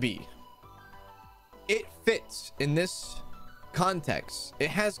place to be. It fits in this context. It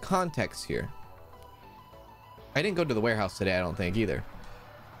has context here. I didn't go to the warehouse today, I don't think, either.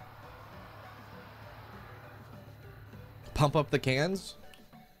 Pump up the cans?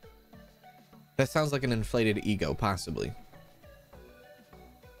 That sounds like an inflated ego, possibly.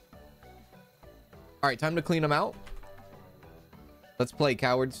 All right, time to clean them out. Let's play,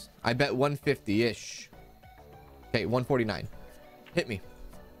 cowards. I bet 150-ish. Okay, 149. Hit me.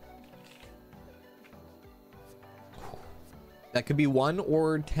 That could be 1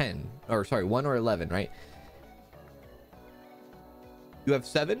 or 10, or sorry, 1 or 11, right? You have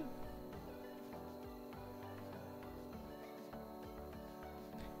 7.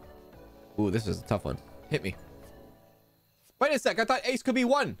 Ooh, this is a tough one. Hit me. Wait a sec. I thought ace could be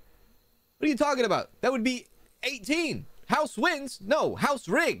 1. What are you talking about? That would be 18. House wins. No, house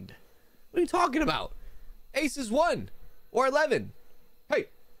rigged. What are you talking about? Ace is 1 or 11. Hey.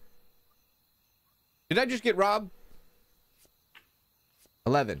 Did I just get robbed?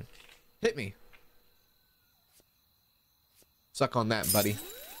 11. Hit me. Suck on that, buddy.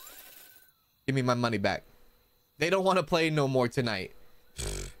 Give me my money back. They don't want to play no more tonight.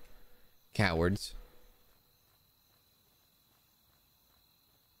 Cowards.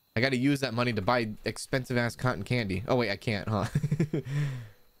 I got to use that money to buy expensive ass cotton candy. Oh wait, I can't, huh?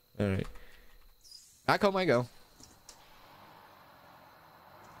 All right. I come, I go.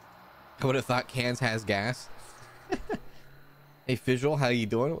 I would have thought cans has gas. Hey, Visual, how you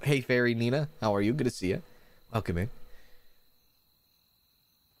doing? Hey, Fairy Nina, how are you? Good to see you. Welcome in.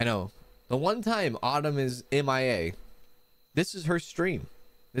 I know. The one time Autumn is MIA, this is her stream.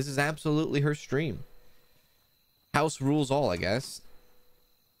 This is absolutely her stream. House rules all, I guess.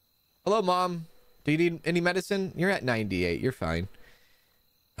 Hello, Mom. Do you need any medicine? You're at 98. You're fine.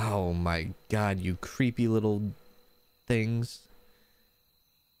 Oh my God, you creepy little things.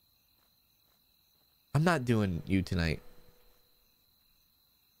 I'm not doing you tonight.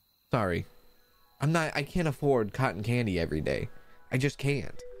 Sorry. I can't afford cotton candy every day. I just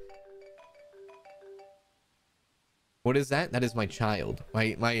can't. What is that? That is my child.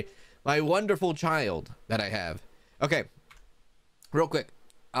 My wonderful child that I have. Okay. Real quick.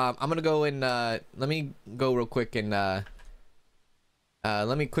 I'm gonna go and let me go real quick and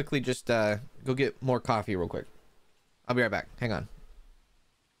let me quickly just go get more coffee real quick. I'll be right back. Hang on.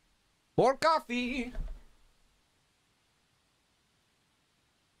 More coffee.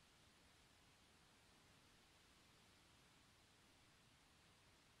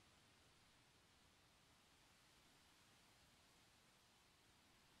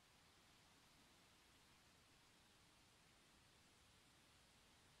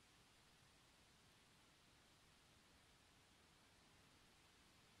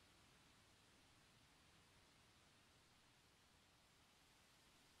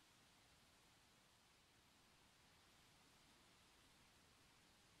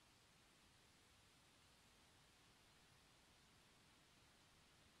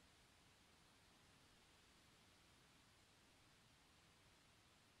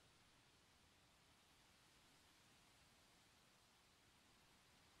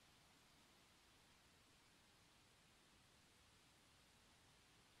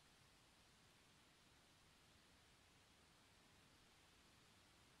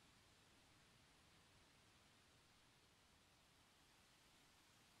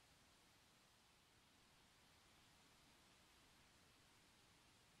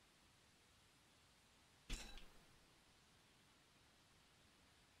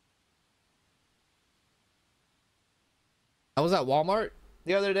 I was at Walmart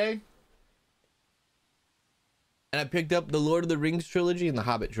the other day and I picked up the Lord of the Rings trilogy and the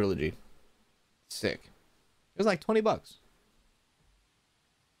Hobbit trilogy. Sick. It was like 20 bucks.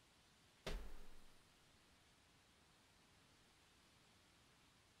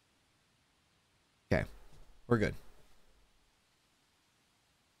 Okay, we're good.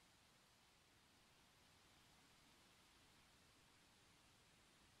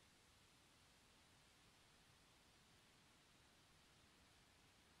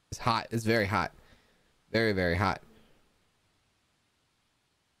 It's hot. It's very hot. Very, very hot.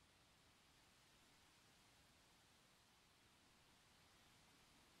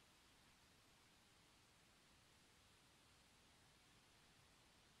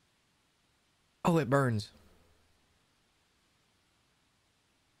 Oh, it burns.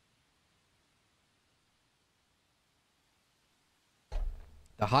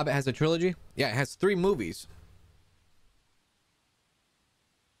 The Hobbit has a trilogy? Yeah, it has 3 movies.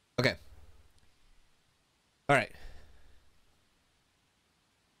 Okay. All right.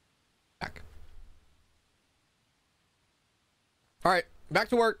 Back. All right, back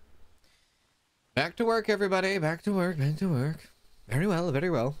to work. Back to work, everybody. Back to work. Back to work. Very well. Very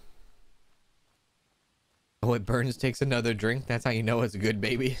well. Oh, it burns. Takes another drink. That's how you know it's a good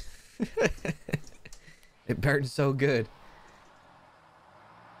baby. It burns so good.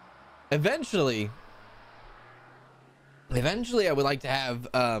 Eventually, I would like to have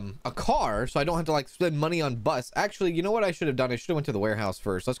a car so I don't have to like spend money on bus. Actually, you know what I should have done? I should have went to the warehouse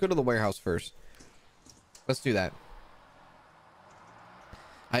first. Let's go to the warehouse first. Let's do that.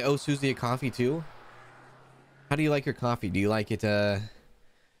 I owe Susie a coffee too. How do you like your coffee? Do you like it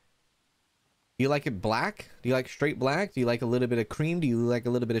black? Do you like straight black? Do you like a little bit of cream? Do you like a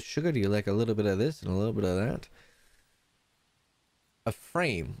little bit of sugar? Do you like a little bit of this and a little bit of that? A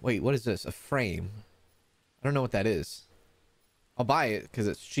frame. Wait, what is this? A frame. I don't know what that is. I'll buy it because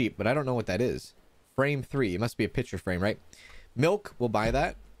it's cheap, but I don't know what that is. Frame 3. It must be a picture frame, right? Milk. We'll buy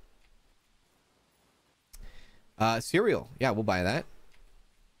that. Cereal. Yeah, we'll buy that.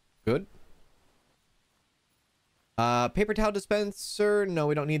 Good. Paper towel dispenser. No,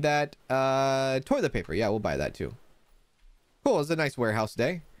 we don't need that. Toilet paper. Yeah, we'll buy that too. Cool. It's a nice warehouse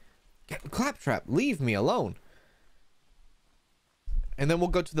day. Claptrap, leave me alone. And then we'll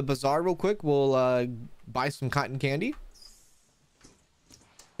go to the bazaar real quick. We'll buy some cotton candy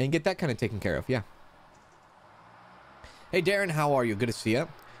and get that kind of taken care of. Yeah. Hey, Darren, how are you? Good to see you.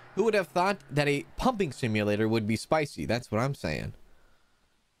 Who would have thought that a pumping simulator would be spicy? That's what I'm saying.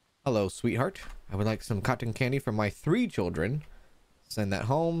 Hello, sweetheart. I would like some cotton candy for my 3 children. Send that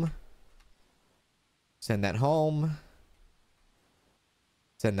home. Send that home.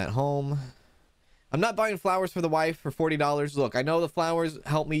 Send that home. I'm not buying flowers for the wife for $40. Look, I know the flowers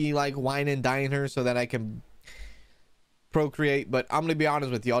help me like wine and dine her so that I can procreate, but I'm gonna be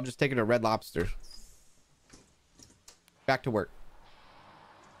honest with you. I'll just take her to Red Lobster. Back to work.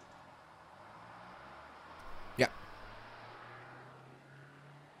 Yeah.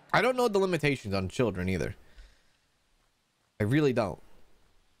 I don't know the limitations on children either. I really don't.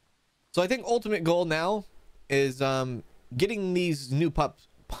 So I think ultimate goal now is getting these new pumps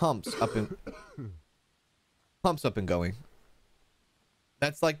up and going.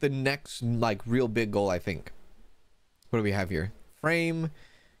 That's like the next like real big goal, I think. What do we have here? Frame.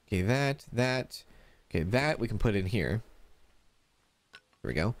 Okay, that. Okay, that we can put in here. Here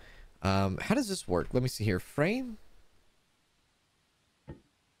we go. How does this work? Let me see here. Frame.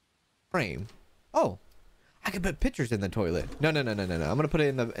 Oh, I can put pictures in the toilet. No. I'm gonna put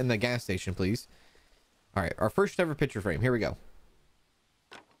it in the gas station, please. All right, our first ever picture frame. Here we go.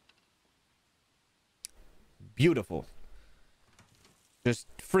 Beautiful. Just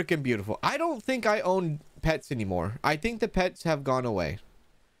freaking beautiful. I don't think I own pets anymore. I think the pets have gone away.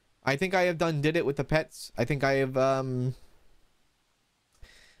 I think I have did it with the pets. I think I have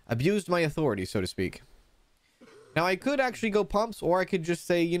abused my authority, so to speak. Now I could actually go pumps, or I could just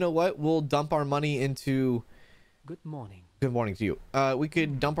say, you know what, we'll dump our money into... Good morning. Good morning to you. We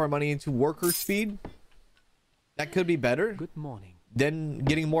could dump our money into worker speed. That could be better. Good morning. Than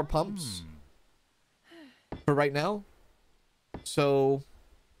getting more pumps. For right now. So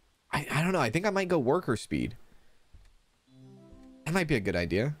I don't know. I think I might go worker speed. That might be a good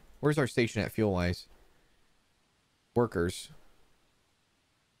idea. Where's our station at fuel wise? Workers.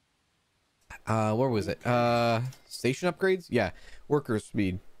 Where was it? Station upgrades? Yeah. Worker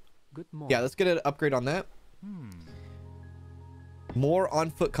speed. Good morning. Yeah, let's get an upgrade on that. More on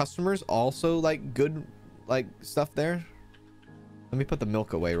foot customers. Also like good like stuff there. Let me put the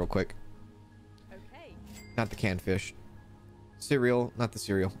milk away real quick. Okay. Not the canned fish. Cereal, not the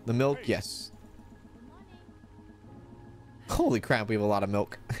cereal. The milk, yes. Holy crap, we have a lot of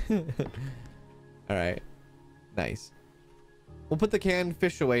milk. All right. Nice. We'll put the canned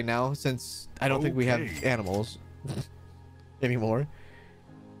fish away now since I don't think we have animals anymore.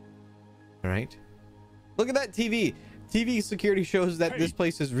 All right. Look at that TV. TV security shows that this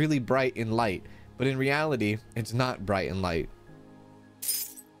place is really bright and light, but in reality, it's not bright and light.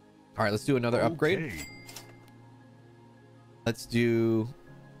 All right, let's do another upgrade. Let's do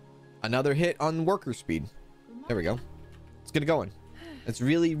another hit on worker speed. There we go. Let's get it going. Let's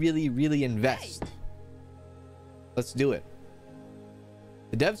really invest. Let's do it.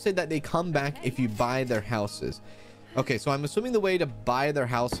 The devs said that they come back if you buy their houses. Okay, so I'm assuming the way to buy their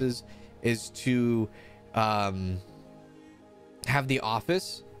houses is to have the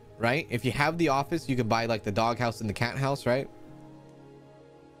office, right? If you have the office, you can buy like the dog house and the cat house, right?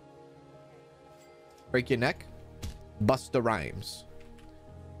 Break your neck. Busta Rhymes.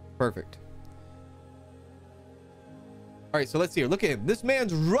 Perfect. All right, so let's see here. Look at him. This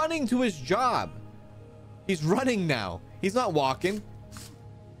man's running to his job. He's running now. He's not walking.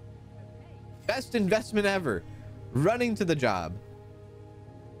 Best investment ever. Running to the job.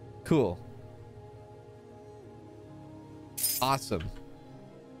 Cool. Awesome.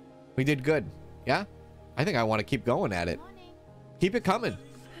 We did good. Yeah? I think I want to keep going at it. Keep it coming.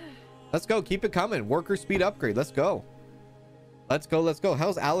 Let's go. Keep it coming. Worker speed upgrade. Let's go. Let's go. Let's go.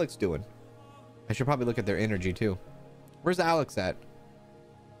 How's Alex doing? I should probably look at their energy too. Where's Alex at?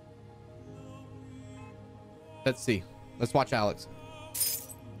 Let's see. Let's watch Alex.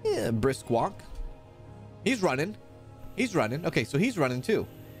 Yeah, brisk walk. He's running. He's running. Okay, so he's running too.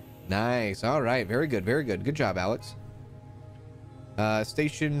 Nice. All right. Very good. Very good. Good job, Alex.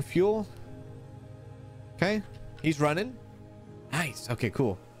 Station fuel. Okay. He's running. Nice. Okay,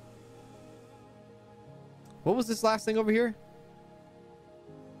 cool. What was this last thing over here?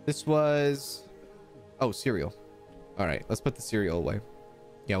 This was... Oh, cereal. All right. Let's put the cereal away.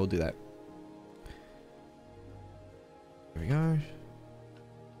 Yeah, we'll do that. There we go.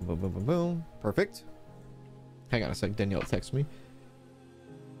 Boom, boom, boom, boom. Perfect. Hang on a sec. Danielle text me.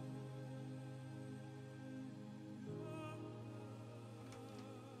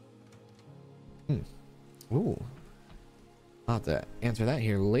 Ooh. I'll have to answer that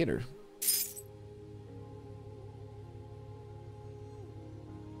here later.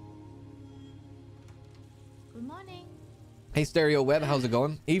 Good morning. Hey Stereo Web, how's it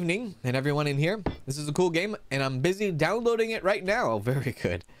going? Evening, and everyone in here. This is a cool game, and I'm busy downloading it right now. Very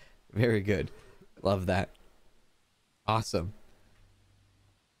good. Very good. Love that. Awesome.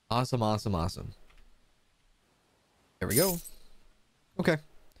 Awesome, awesome, awesome. There we go. Okay.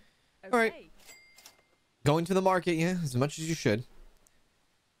 All right. Going to the market, yeah, as much as you should.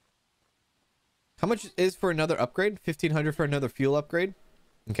 How much is for another upgrade? 1,500 for another fuel upgrade?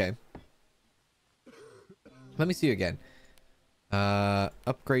 Okay. Let me see again.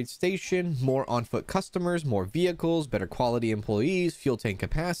 Upgrade station, more on-foot customers, more vehicles, better quality employees, fuel tank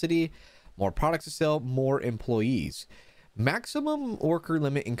capacity, more products to sell, more employees. Maximum worker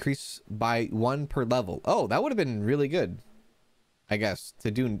limit increase by 1 per level. Oh, that would have been really good, I guess, to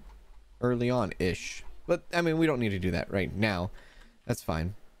do early on-ish. But, I mean, we don't need to do that right now. That's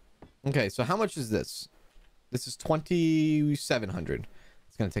fine. Okay, so how much is this? This is 2,700.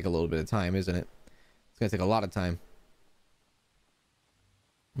 It's going to take a little bit of time, isn't it? It's going to take a lot of time.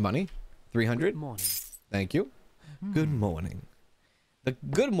 Money? 300? Good morning. Thank you. Good morning. The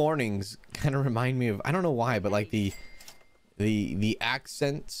good mornings kind of remind me of, I don't know why, but like the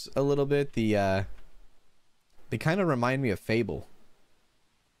accents a little bit. They kind of remind me of Fable.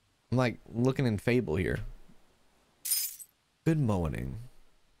 I'm like looking in Fable here. Good morning.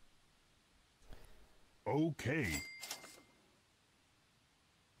 Okay.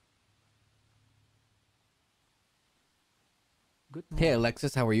 Good morning. Hey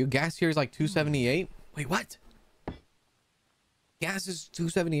Alexis, how are you? Gas here is like 278. Wait, what? Gas is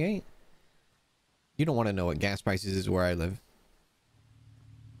 278? You don't want to know what gas prices is where I live.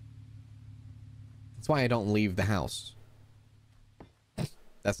 That's why I don't leave the house.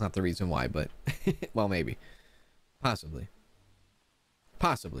 That's not the reason why, but well, maybe. Possibly.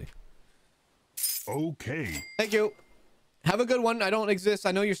 Possibly. Okay. Thank you. Have a good one. I don't exist.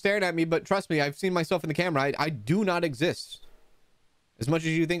 I know you're staring at me, but trust me, I've seen myself in the camera. I do not exist. As much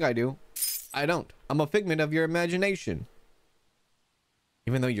as you think I do, I don't. I'm a figment of your imagination.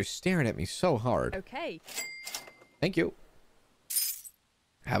 Even though you're staring at me so hard. Okay. Thank you.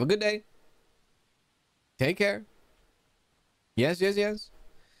 Have a good day. Take care. Yes, yes, yes.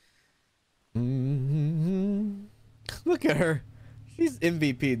 Look at her. She's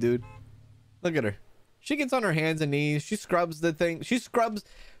MVP, dude. Look at her. She gets on her hands and knees. She scrubs the thing. She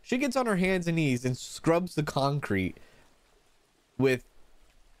gets on her hands and knees and scrubs the concrete with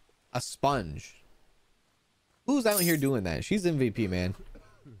a sponge. Who's out here doing that? She's MVP, man.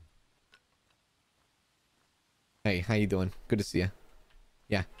 Hey, how you doing? Good to see you.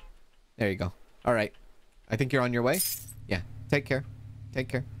 Yeah. There you go. All right. I think you're on your way. Yeah. Take care. Take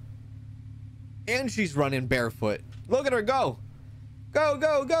care. And she's running barefoot. Look at her go. Go,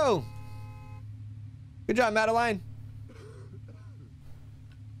 go, go. Good job, Madeline.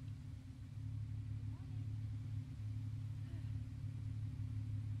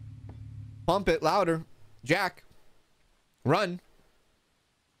 Pump it louder. Jack. Run.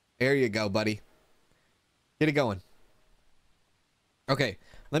 There you go, buddy. Get it going. Okay.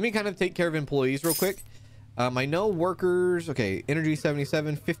 Let me kind of take care of employees real quick. I know workers. Okay. Energy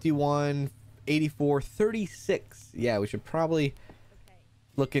 77, 51, 84, 36. Yeah, we should probably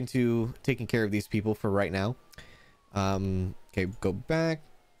look into taking care of these people for right now. Okay, go back.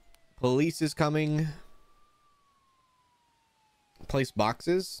 Police is coming. Place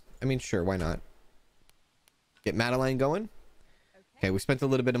boxes. I mean, sure, why not? Get Madeline going. Okay, we spent a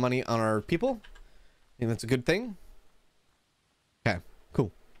little bit of money on our people. I think that's a good thing. Okay,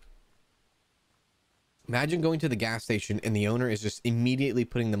 cool. Imagine going to the gas station and the owner is just immediately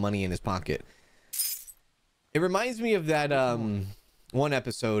putting the money in his pocket. It reminds me of that one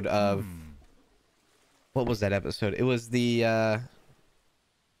episode of what was that episode? It was the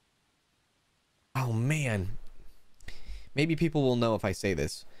oh man. Maybe people will know if I say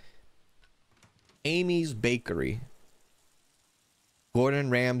this. Amy's Bakery. Gordon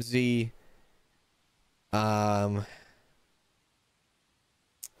Ramsay.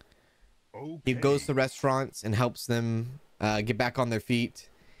 He Okay. goes to restaurants and helps them get back on their feet.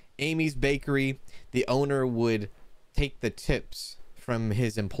 Amy's Bakery, the owner would take the tips from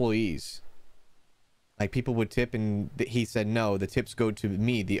his employees. Like, people would tip, and he said, no, the tips go to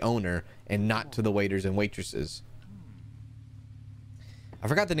me, the owner, and not to the waiters and waitresses. I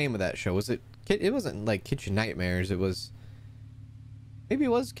forgot the name of that show. Was it? It wasn't like Kitchen Nightmares. It was. Maybe it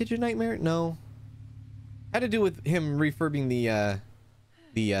was Kitchen Nightmare. No. Had to do with him refurbing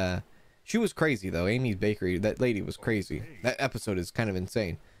the. She was crazy though. Amy's Bakery. That lady was crazy. That episode is kind of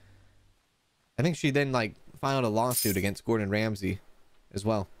insane. I think she then like filed a lawsuit against Gordon Ramsay, as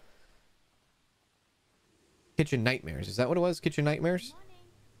well. Kitchen Nightmares. Is that what it was? Kitchen Nightmares.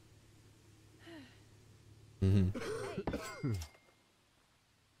 Mm-hmm.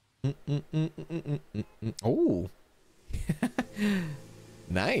 Oh.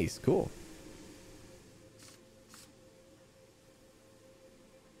 Nice, cool.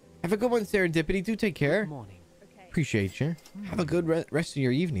 Have a good one, Serendipity. Do take care. Good morning. Okay. Appreciate you. Have a good rest of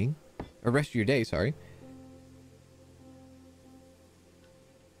your evening, or rest of your day. Sorry.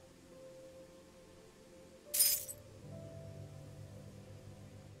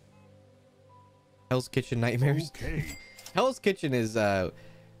 Hell's Kitchen Nightmares. Okay. Hell's Kitchen is the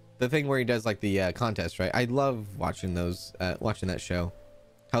thing where he does like the contest, right? I love watching those, watching that show.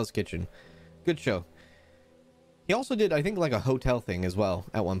 Hell's Kitchen, good show. He also did, I think, like a hotel thing as well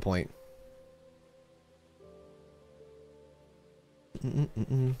at one point.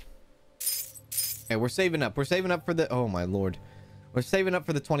 Okay, we're saving up. We're saving up for the. Oh my lord, we're saving up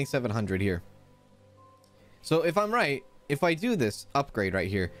for the 2700 here. So if I'm right, if I do this upgrade right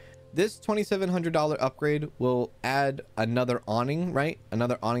here, this $2,700 upgrade will add another awning, right?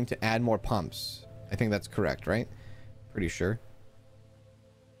 Another awning to add more pumps. I think that's correct, right? Pretty sure.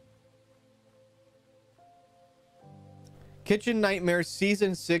 Kitchen Nightmares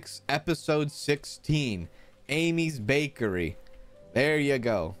Season 6, Episode 16. Amy's Bakery. There you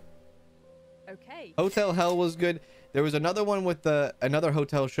go. Okay. Hotel Hell was good. There was another one with another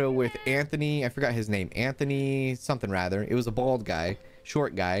hotel show with Anthony. I forgot his name. Anthony something rather. It was a bald guy.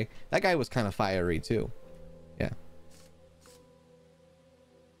 Short guy. That guy was kind of fiery too. Yeah.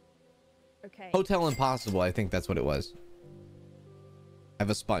 Okay. Hotel Impossible, I think that's what it was. I have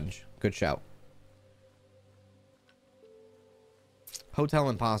a sponge. Good shout. Hotel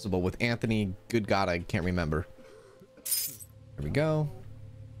Impossible with Anthony. Good God, I can't remember. There we go.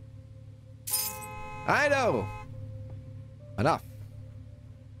 I know. Enough.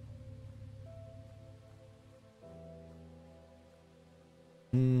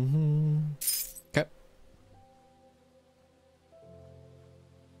 Okay.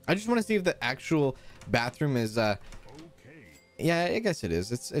 I just want to see if the actual bathroom is Okay. yeah, I guess it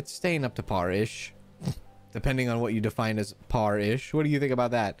is. It's staying up to par-ish. Depending on what you define as par-ish. What do you think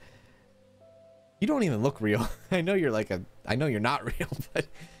about that? You don't even look real. I know you're like I know you're not real, but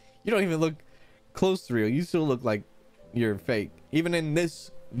you don't even look close to real. You still look like you're fake. Even in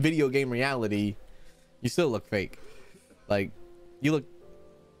this video game reality, you still look fake. Like, you look,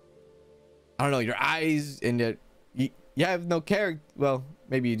 I don't know, your eyes and you have no character. Well,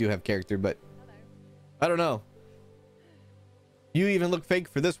 maybe you do have character, but Hello. I don't know. You even look fake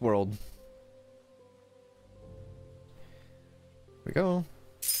for this world. Here we go.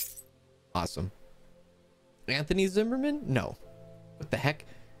 Awesome. Anthony Zimmerman? No. What the heck?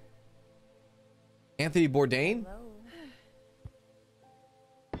 Anthony Bourdain? Hello.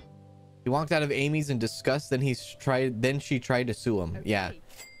 He walked out of Amy's in disgust, then she tried to sue him. Okay. Yeah.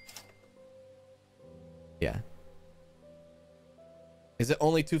 Yeah. Is it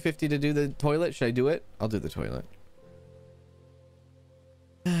only $250 to do the toilet? Should I do it? I'll do the toilet.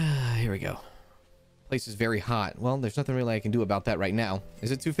 Here we go. Place is very hot. Well, there's nothing really I can do about that right now.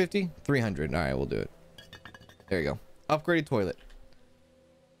 Is it $250? $300. All right, we'll do it. There you go. Upgraded toilet.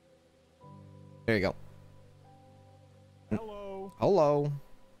 There you go. Hello. Hello.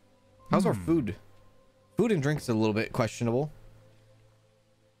 How's our food? Food and drinks a little bit questionable.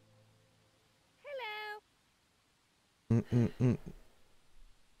 Hello.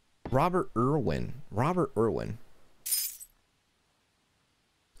 Robert Irwin. Robert Irwin.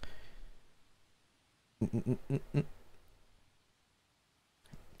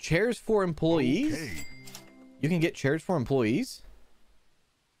 Chairs for employees? Okay. You can get chairs for employees?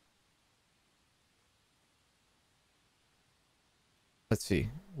 Let's see.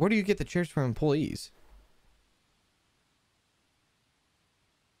 Where do you get the chairs for employees?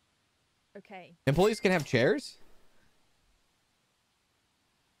 Okay. Employees can have chairs?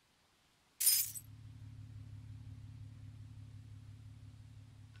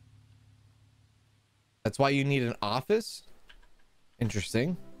 That's why you need an office?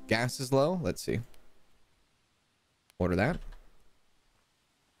 Interesting. gas is low. Let's see. Order that.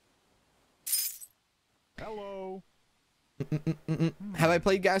 Hello. Have I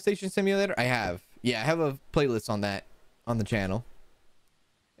played Gas Station Simulator? I have. Yeah, I have a playlist on that on the channel.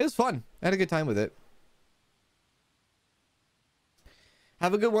 It was fun. I had a good time with it.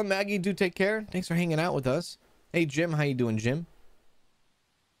 Have a good one, Maggie. Do take care. Thanks for hanging out with us. Hey, Jim. How you doing, Jim?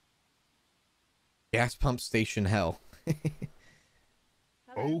 Gas pump station hell.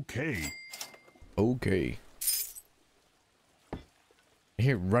 Okay. Okay. I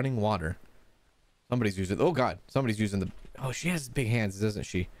hear running water. Somebody's using... Oh, God. Somebody's using the... Oh, she has big hands, doesn't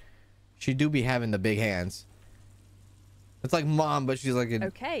she? She do be having the big hands. It's like mom, but she's like an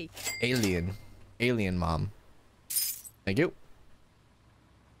Okay. alien. Alien mom. Thank you.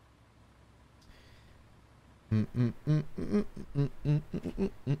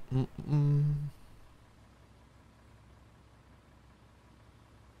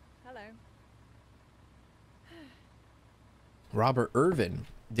 Hello. Robert Irvin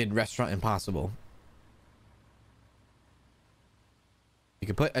did Restaurant Impossible. You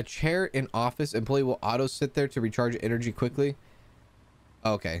can put a chair in office. Employee will auto sit there to recharge energy quickly.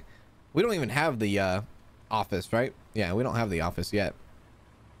 Okay. We don't even have the office, right? Yeah, we don't have the office yet.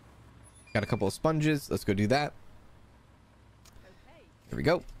 Got a couple of sponges. Let's go do that. Okay. Here we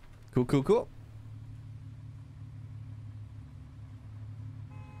go. Cool, cool, cool.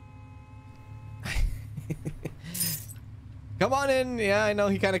 Come on in. Yeah, I know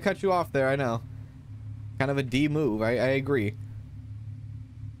he kind of cut you off there. I know. Kind of a D move. I agree.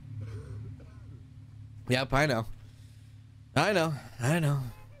 Yep, I know. I know. I know.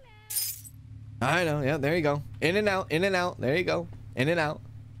 I know. Yeah, there you go. In and out. In and out. There you go. In and out.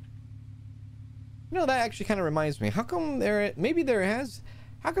 You know, that actually kind of reminds me. How come there... Maybe there has...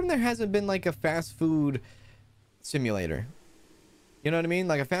 How come there hasn't been like a fast food simulator? You know what I mean?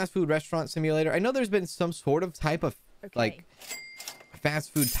 Like a fast food restaurant simulator. I know there's been some sort of type of like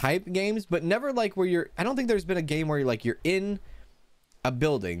fast food type games, but never like where you're... I don't think there's been a game where you're like you're in a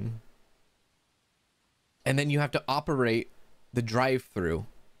building and then you have to operate the drive-through.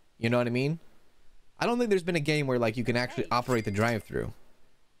 You know what I mean? I don't think there's been a game where like you can actually operate the drive-through.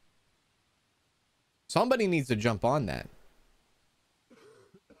 Somebody needs to jump on that.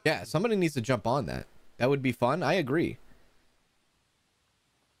 Yeah, somebody needs to jump on that. That would be fun. I agree.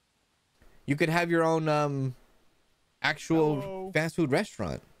 You could have your own actual fast food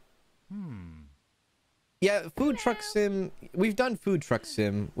restaurant. Yeah, food truck sim. We've done food truck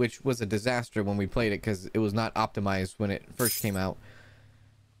sim, which was a disaster when we played it because it was not optimized when it first came out.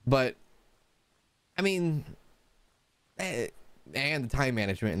 But I mean, and the time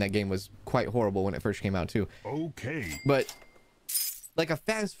management in that game was quite horrible when it first came out too. Okay. But like a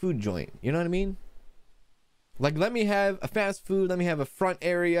fast food joint, you know what I mean? Like, let me have a fast food, let me have a front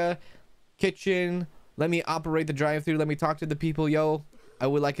area, kitchen, let me operate the drive-through, let me talk to the people. Yo, I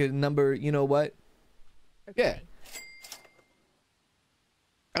would like a number, you know what? Okay. Yeah.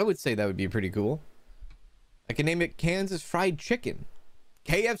 I would say that would be pretty cool. I can name it Kansas Fried Chicken.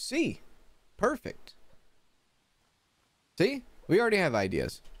 KFC. Perfect. See? We already have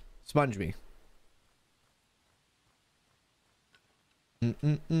ideas. Sponge me.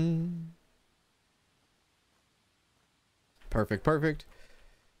 Perfect, perfect.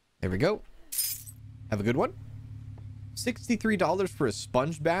 There we go. Have a good one. $63 for a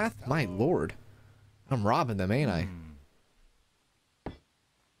sponge bath? My lord. I'm robbing them, ain't I?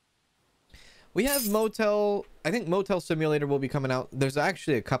 We have Motel... I think Motel Simulator will be coming out. There's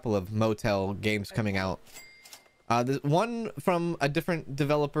actually a couple of Motel games coming out. There's one from a different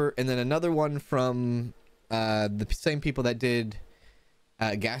developer, and then another one from the same people that did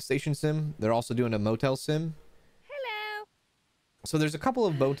Gas Station Sim. They're also doing a Motel Sim. Hello. So there's a couple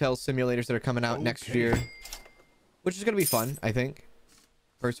of Motel simulators that are coming out next year, which is going to be fun, I think,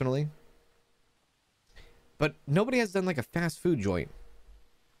 personally. But nobody has done like a fast food joint.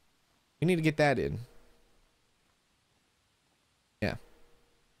 We need to get that in. Yeah.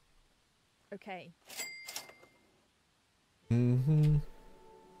 Okay. I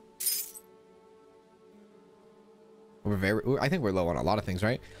think we're low on a lot of things,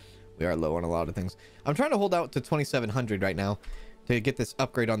 right? We are low on a lot of things. I'm trying to hold out to 2700 right now to get this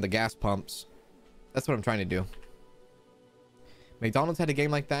upgrade on the gas pumps. That's what I'm trying to do. McDonald's had a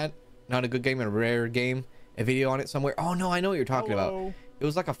game like that. Not a good game, a rare game. A video on it somewhere. Oh no, I know what you're talking about. It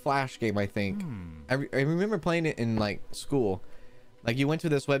was like a Flash game, I think. I remember playing it in like school. Like you went to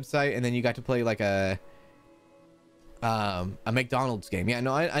this website and then you got to play like a McDonald's game. Yeah,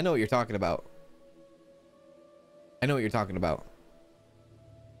 no, I know what you're talking about. I know what you're talking about.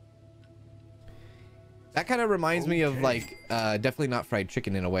 That kind of reminds me of like definitely not fried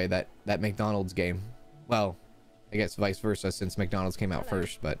chicken in a way, that McDonald's game. Well, I guess vice versa since McDonald's came out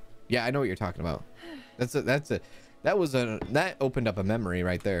first, but yeah, I know what you're talking about. That opened up a memory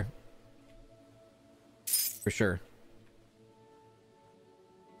right there. For sure.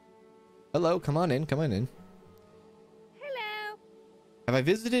 Hello, come on in, come on in. Hello. Have I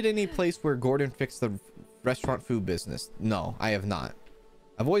visited any place where Gordon fixed the restaurant food business? No, I have not.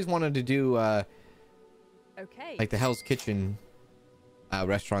 I've always wanted to do Okay. like the Hell's Kitchen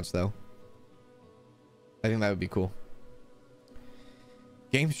restaurants though. I think that would be cool.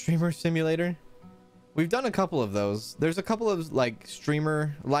 Game streamer simulator. We've done a couple of those. There's a couple of like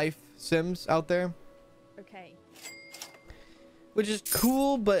streamer life sims out there, Okay. which is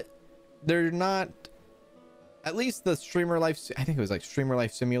cool, but they're not, at least the streamer life, I think it was like streamer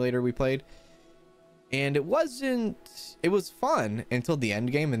life simulator we played, and it was fun until the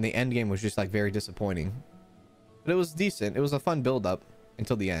end game, and the end game was just like very disappointing, but it was decent. It was a fun build up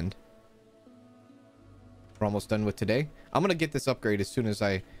until the end. We're almost done with today. I'm gonna get this upgrade as soon as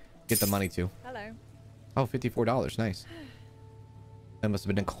I get the money to. Hello. Oh, $54. Nice. That must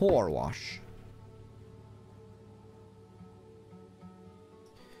have been a car wash.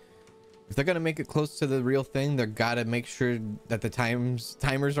 If they're gonna make it close to the real thing, they're gotta make sure that the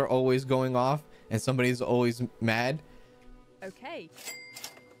timers are always going off and somebody's always mad. Okay.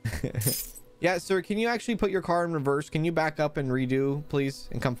 Yeah, sir, can you actually put your car in reverse? Can you back up and redo, please,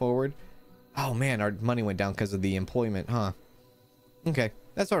 and come forward? Oh man, our money went down because of the employment, huh? Okay,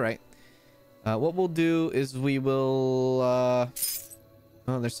 that's all right. What we'll do is we will oh,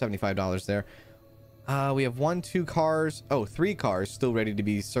 there's $75 there. We have 3 cars still ready to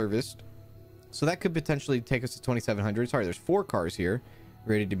be serviced, so that could potentially take us to 2,700. Sorry, there's 4 cars here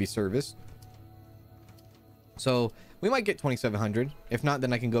ready to be serviced, so we might get 2,700. If not,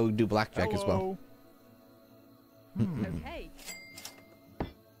 then I can go do blackjack as well. Okay.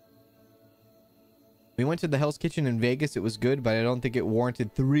 We went to the Hell's Kitchen in Vegas. It was good, but I don't think it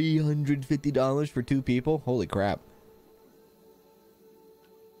warranted $350 for 2 people. Holy crap.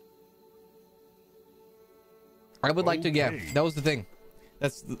 I would like to, yeah, that was the thing.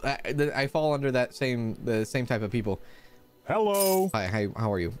 That's I fall under that the same type of people. Hello. Hi,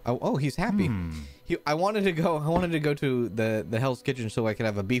 how are you? Oh, he's happy. I wanted to go to the Hell's Kitchen so I could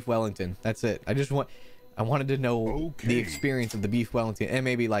have a beef Wellington. That's it. I wanted to know the experience of the beef Wellington, and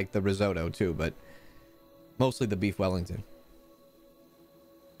maybe like the risotto too, but mostly the beef Wellington.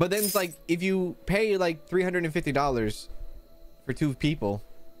 But then it's like, if you pay like $350 for 2 people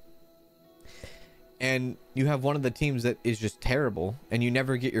and you have one of the teams that is just terrible and you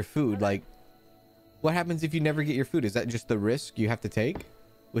never get your food, like what happens if you never get your food? Is that just the risk you have to take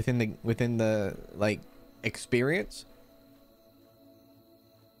within the like experience?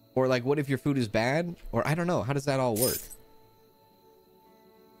 Or like, what if your food is bad? Or I don't know, how does that all work?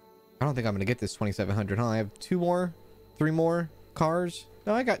 I don't think I'm gonna get this 2,700, huh? I have 3 more cars.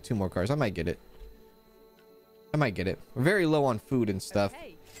 No, I got 2 more cars. I might get it. We're very low on food and stuff.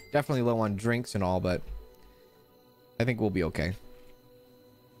 Okay. Definitely low on drinks and all, but I think we'll be okay.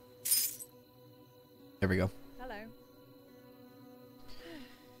 There we go. Hello.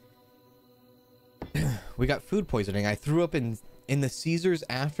 We got food poisoning. I threw up in the Caesars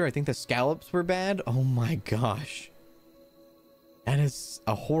after. I think the scallops were bad. Oh my gosh. That is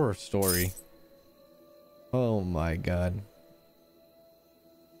a horror story. Oh my god.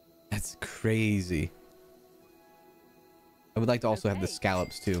 That's crazy. I would like to also have the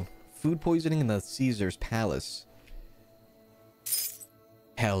scallops too. Food poisoning in the Caesar's Palace.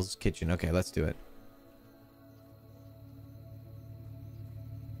 Hell's Kitchen. Okay, let's do it.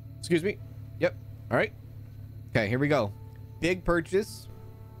 Excuse me. Yep. All right. Okay, here we go. Big purchase.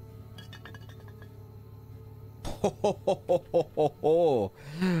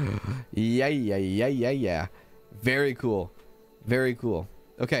 Yeah. Very cool. Very cool.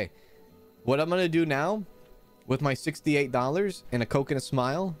 Okay. What I'm going to do now with my $68 and a Coke and a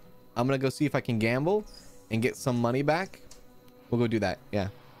smile, I'm going to go see if I can gamble and get some money back. We'll go do that. Yeah.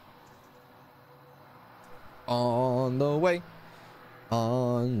 On the way.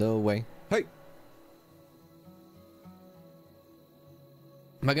 On the way. Hey.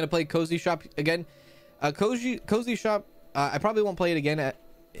 Am I going to play Cozy Shop again? Cozy Shop, I probably won't play it again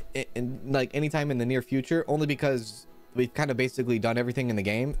in like anytime in the near future, only because we've kind of basically done everything in the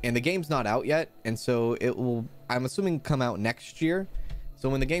game, and the game's not out yet, and so it will, I'm assuming, come out next year. So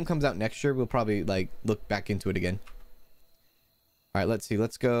when the game comes out next year, we'll probably like look back into it again. All right, let's see.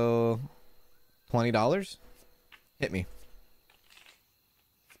 Let's go $20. Hit me.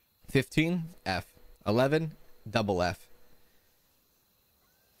 15 F. 11 double F.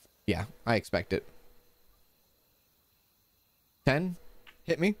 Yeah, I expect it. 10.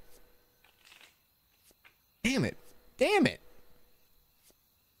 Hit me. Damn it. Damn it.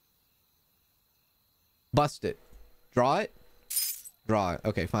 Bust it. Draw it. Draw it.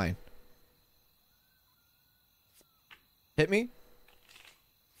 Okay, fine. Hit me.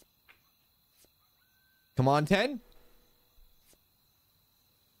 Come on, 10.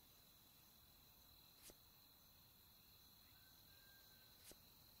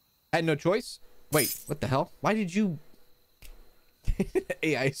 I had no choice. Wait, what the hell? Why did you...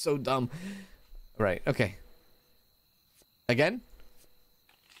 AI is so dumb. Right, okay. Again.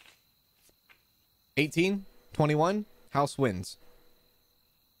 18, 21. House wins.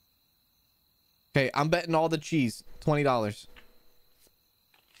 Okay, I'm betting all the cheese. $20.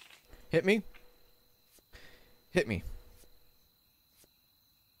 Hit me. Hit me.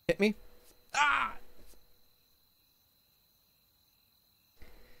 Hit me. Ah!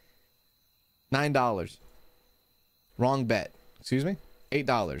 $9. Wrong bet. Excuse me?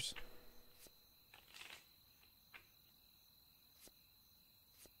 $8.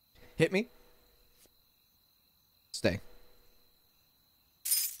 Hit me. Stay.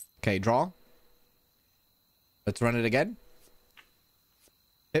 Okay, draw. Let's run it again.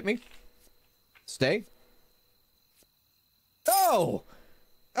 Hit me. Stay. Oh!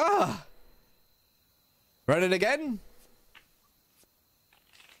 Ah! Run it again.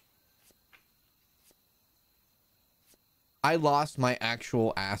 I lost my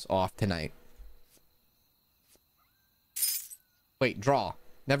actual ass off tonight. Wait, draw.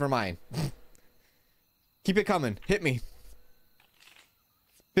 Never mind. Keep it coming. Hit me.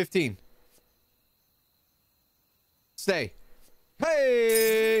 15. Stay.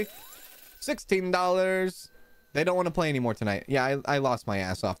 Hey! $16. They don't want to play anymore tonight. Yeah, I lost my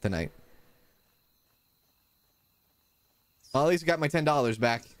ass off tonight. Well, at least I got my $10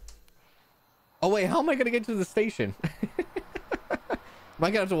 back. Oh, wait. How am I going to get to the station? Am I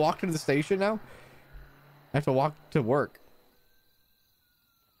going to have to walk to the station now? I have to walk to work.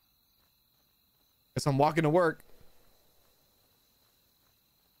 Guess I'm walking to work.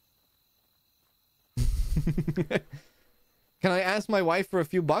 Can I ask my wife for a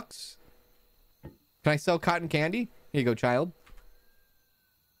few bucks? Can I sell cotton candy? Here you go, child.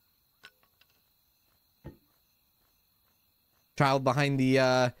 Child behind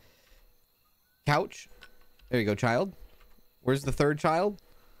the couch. There you go, child. Where's the third child?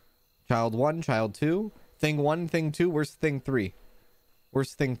 Child 1, child 2. Thing 1, thing 2. Where's thing 3?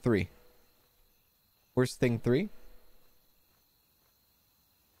 Where's thing 3? Where's thing 3?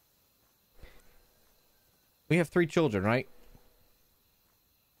 We have 3 children, right?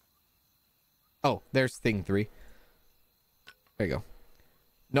 Oh, there's thing 3. There you go.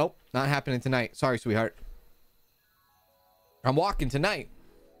 Nope, not happening tonight. Sorry, sweetheart. I'm walking tonight.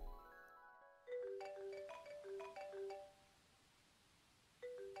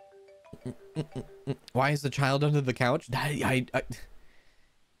 Why is the child under the couch?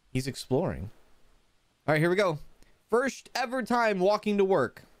 He's exploring. All right, here we go. First ever time walking to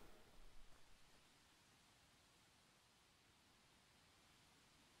work.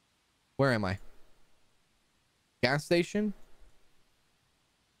 Where am I? Gas station?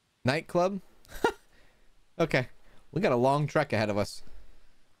 Nightclub? Okay. We got a long trek ahead of us.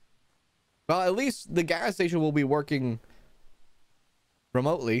 Well, at least the gas station will be working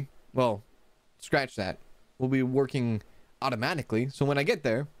remotely. Well, scratch that. We'll be working automatically. So when I get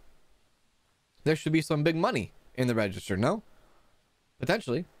there, there should be some big money in the register, no?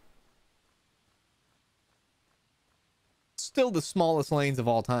 Potentially. Still the smallest lanes of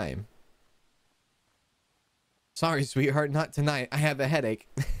all time. Sorry, sweetheart, not tonight. I have a headache.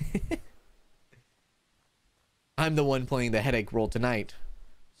 I'm the one playing the headache role tonight.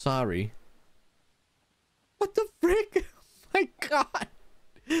 Sorry. What the frick? Oh my God.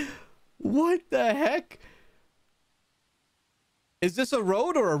 What the heck? Is this a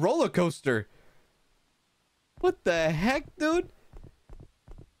road or a roller coaster? What the heck, dude?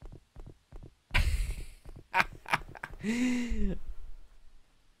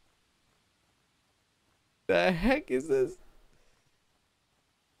 The heck is this?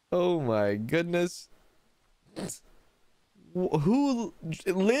 Oh my goodness. Who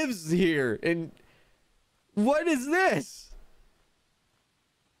lives here? And what is this?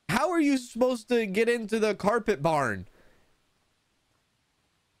 How are you supposed to get into the carpet barn?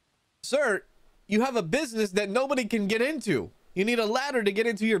 Sir, you have a business that nobody can get into. You need a ladder to get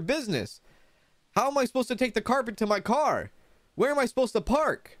into your business. How am I supposed to take the carpet to my car? Where am I supposed to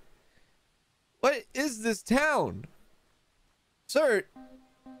park? What is this town? Sir.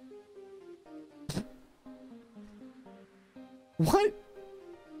 What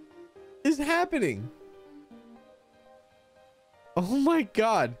is happening? Oh my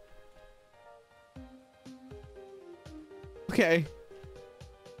god. Okay.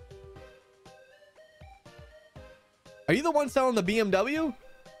 Are you the one selling the BMW?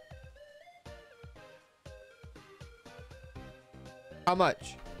 How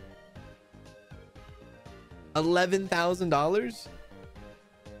much? $11,000? How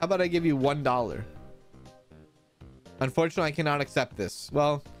about I give you $1? Unfortunately, I cannot accept this.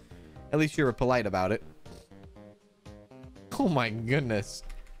 Well, at least you were polite about it. Oh my goodness.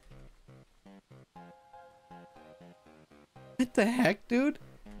 What the heck, dude?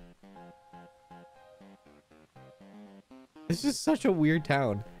 This is such a weird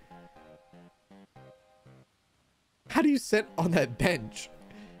town. How do you sit on that bench?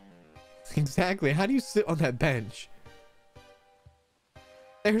 Exactly. How do you sit on that bench?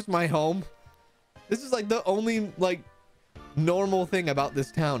 There's my home. This is like the only like normal thing about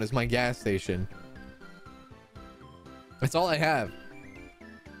this town is my gas station. That's all I have.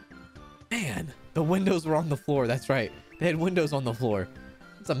 Man, the windows were on the floor. That's right. They had windows on the floor.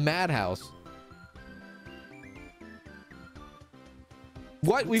 It's a madhouse.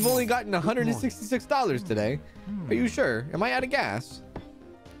 What? We've only gotten $166 today. Are you sure? Am I out of gas?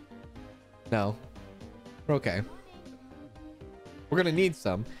 No. We're okay. We're gonna need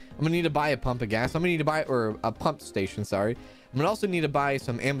some. I'm gonna need to buy a pump of gas. I'm gonna need to buy, or a pump station, sorry. I'm gonna also need to buy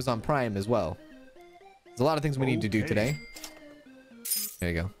some Amazon Prime as well. There's a lot of things we need to do today. There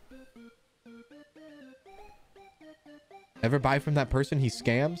you go. Ever buy from that person he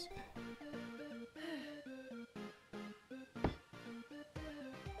scams?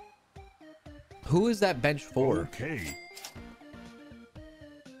 Who is that bench for? Okay.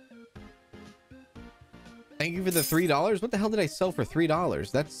 Thank you for the $3. What the hell did I sell for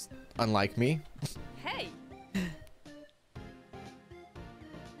 $3? That's unlike me. Hey.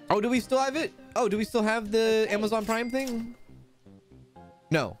 Oh, do we still have it? Oh, do we still have the Amazon Prime thing?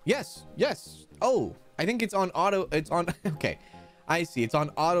 No. Yes. Yes. Oh, I think it's on auto. It's on. Okay. I see. It's on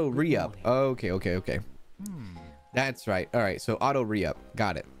auto re-up. Okay. Okay. Okay. That's right. All right. So auto re-up.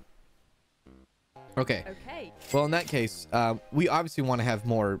 Got it. Okay. Okay. Well, in that case, we obviously want to have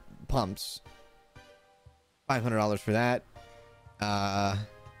more pumps. $500 for that.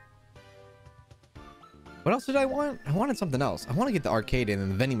 What else did I want? I wanted something else. I want to get the arcade in and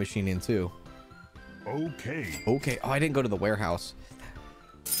the vending machine in too. Okay. Okay. Oh, I didn't go to the warehouse.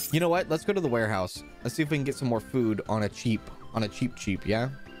 You know what? Let's go to the warehouse. Let's see if we can get some more food on a cheap, yeah?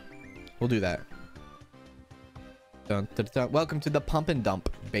 We'll do that. Dun, dun, dun. Welcome to the pump and dump,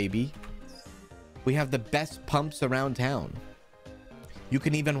 baby. We have the best pumps around town. You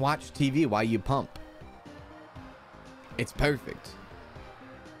can even watch TV while you pump. It's perfect.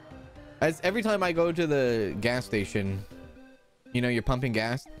 As every time I go to the gas station, you know, you're pumping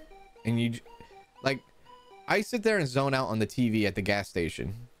gas and you like, I sit there and zone out on the TV at the gas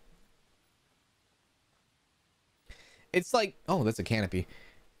station. It's like, oh, that's a canopy.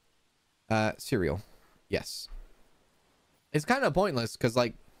 Cereal. Yes. It's kind of pointless because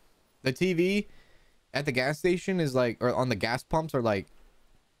like the TV at the gas station is like, or on the gas pumps are like,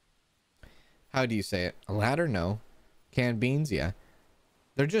 how do you say it? A ladder? No. Canned beans? Yeah.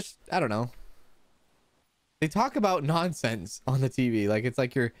 They're just, I don't know. They talk about nonsense on the TV. Like it's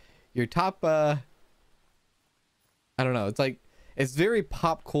like your top, I don't know. It's like, it's very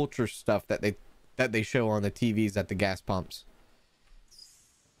pop culture stuff that they show on the TVs at the gas pumps.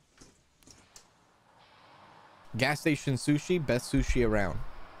 Gas station sushi, best sushi around.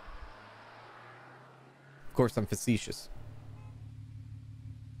 Of course, I'm facetious.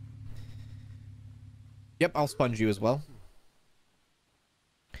 Yep, I'll sponge you as well.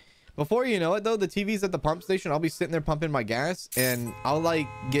 Before you know it, though, the TV's at the pump station. I'll be sitting there pumping my gas, and I'll like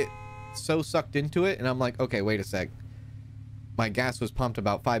get so sucked into it, and I'm like, okay, wait a sec. My gas was pumped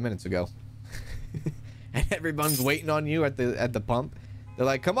about 5 minutes ago, and everyone's waiting on you at the pump. They're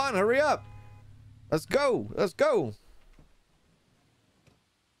like, come on, hurry up. Let's go. Let's go.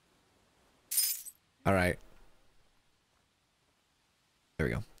 All right. There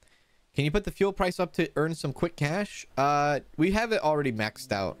we go. Can you put the fuel price up to earn some quick cash? We have it already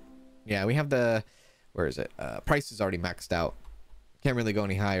maxed out. Yeah, we have the, where is it? Price is already maxed out. Can't really go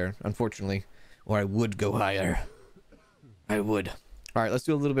any higher, unfortunately. Or I would go higher. I would. All right, let's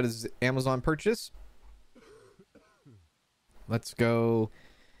do a little bit of Amazon purchase. Let's go.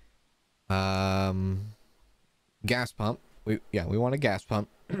 Gas pump. We want a gas pump.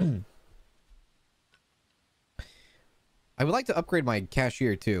 I would like to upgrade my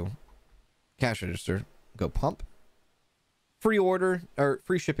cashier too. Cash register. Go pump. Free order, or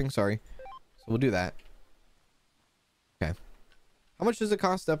free shipping, sorry. So we'll do that. Okay. How much does it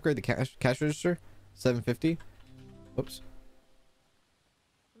cost to upgrade the cash register? $750. Whoops.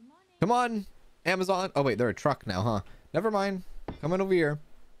 Come on, Amazon. Oh wait, they're a truck now, huh? Never mind. Coming over here.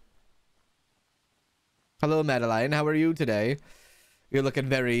 Hello, Madeline. How are you today? You're looking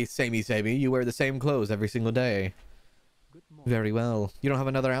very samey. You wear the same clothes every single day. Good morning. Very well. You don't have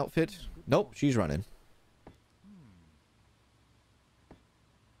another outfit? Nope, she's running.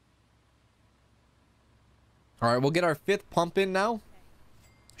 All right, we'll get our 5th pump in now.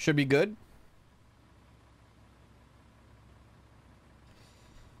 Should be good.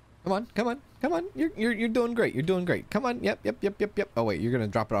 Come on, come on, come on. You're doing great. You're doing great. Come on. Yep. Oh wait, you're gonna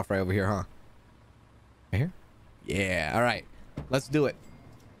drop it off right over here, huh? Right here? Yeah. All right. Let's do it.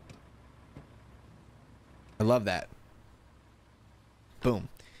 I love that. Boom.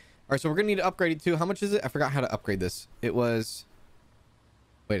 All right, so we're gonna need to upgrade it too. How much is it? I forgot how to upgrade this. It was.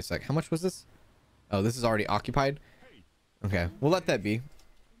 Wait a sec. How much was this? Oh, this is already occupied. Okay, we'll let that be.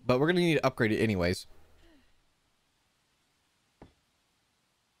 But we're gonna need to upgrade it anyways.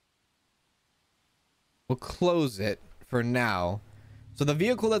 We'll close it for now. So the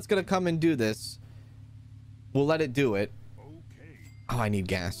vehicle that's gonna come and do this, we'll let it do it. Okay. Oh, I need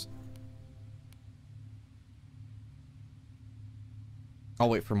gas. I'll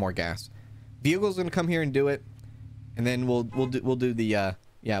wait for more gas. Vehicle's gonna come here and do it, and then we'll do the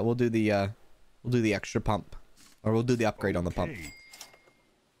extra pump, or we'll do the upgrade on the pump. Okay.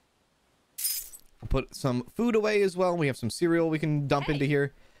 We'll put some food away as well. We have some cereal we can dump into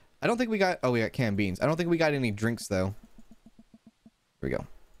here. I don't think we got... Oh, we got canned beans. I don't think we got any drinks, though. Here we go.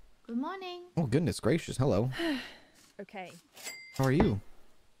 Good morning. Oh, goodness gracious. Hello. Okay. How are you?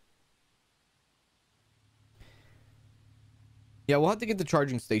 Yeah, we'll have to get the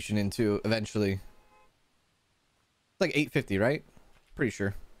charging station in, too, eventually. It's like 850, right? Pretty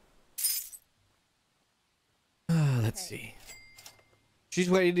sure. Let's see. She's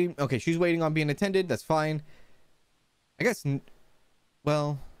waiting. Okay, she's waiting on being attended. That's fine. I guess...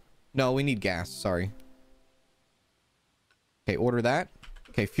 Well... No, we need gas. Sorry. Okay, order that.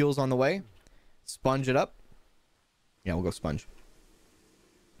 Okay, fuel's on the way. Sponge it up. Yeah, we'll go sponge.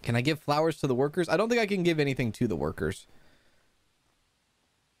 Can I give flowers to the workers? I don't think I can give anything to the workers.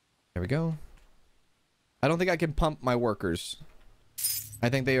 There we go. I don't think I can pump my workers. I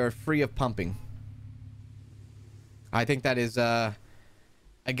think they are free of pumping. I think that is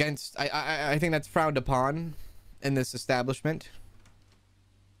against... I think that's frowned upon in this establishment.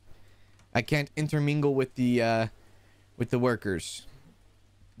 I can't intermingle with the workers.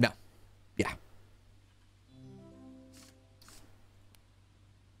 No. Yeah.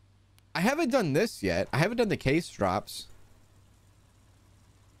 I haven't done this yet. I haven't done the case drops.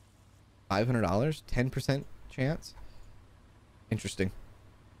 $500, 10% chance. Interesting.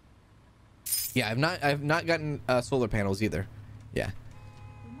 Yeah, I've not gotten solar panels either. Yeah.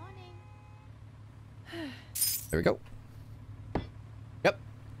 Good morning. There we go. Yep.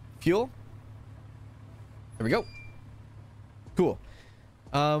 Fuel. There we go. Cool.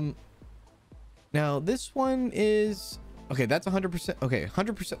 Now this one is okay. That's 100%. Okay,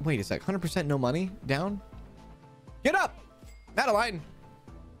 100%. Wait a sec. 100% no money down. Get up, Madeline.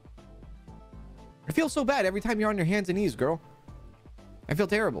 I feel so bad every time you're on your hands and knees, girl. I feel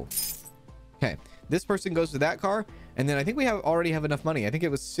terrible. Okay, this person goes to that car, and then I think we already have enough money. I think it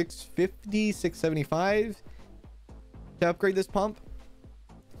was 650, 675 to upgrade this pump.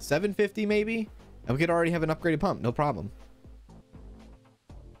 750 maybe, and we could already have an upgraded pump. No problem.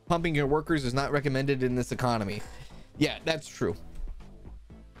 Pumping your workers is not recommended in this economy. Yeah, that's true.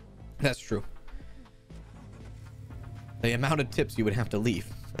 That's true. The amount of tips you would have to leave.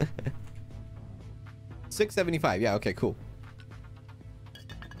 675. Yeah, okay, cool.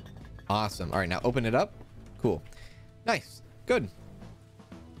 Awesome. All right, now open it up. Cool. Nice. Good.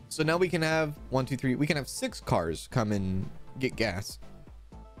 So now we can have 1, 2, 3. We can have 6 cars come and get gas.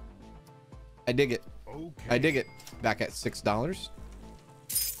 I dig it. Okay. I dig it. Back at $6.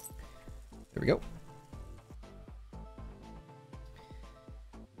 There we go.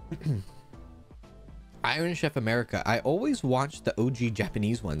 Iron Chef America. I always watched the OG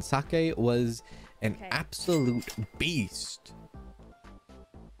Japanese one. Sake was an absolute beast.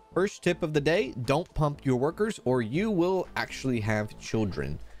 First tip of the day, don't pump your workers or you will actually have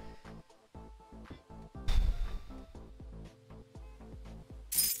children.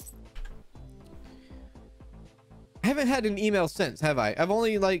 I haven't had an email since, have I? I've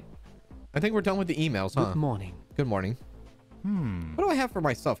only I think we're done with the emails, huh? Good morning. Good morning. What do I have for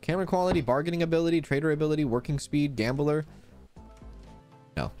myself? Camera quality, bargaining ability, trader ability, working speed, gambler.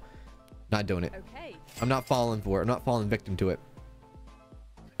 No, not doing it. Okay. I'm not falling for it. I'm not falling victim to it.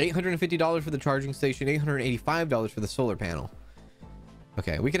 $850 for the charging station, $885 for the solar panel.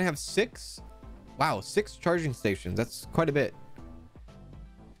 Okay, we can have 6. Wow, 6 charging stations. That's quite a bit.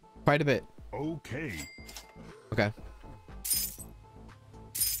 Quite a bit. Okay. Okay.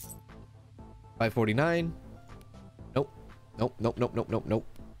 549. Nope. Nope. Nope. Nope. Nope. Nope. Nope.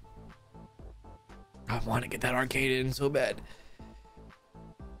 I want to get that arcade in so bad.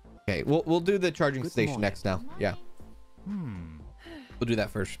 Okay, we'll do the charging Good station morning. next now. Yeah, Hmm. we'll do that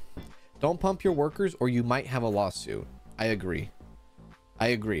first. Don't pump your workers or you might have a lawsuit. I agree. I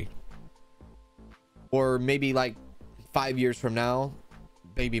agree. Or maybe like 5 years from now,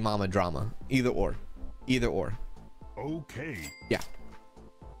 baby mama drama. Either or. Either or. Okay. Yeah.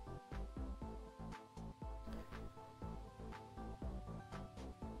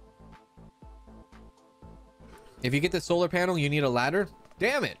 If you get the solar panel, you need a ladder.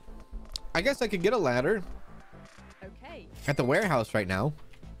 Damn it. I guess I could get a ladder Okay. at the warehouse right now.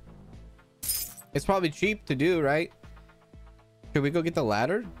 It's probably cheap to do, right? Should we go get the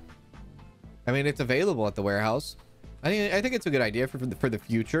ladder? I mean, it's available at the warehouse. I think it's a good idea for the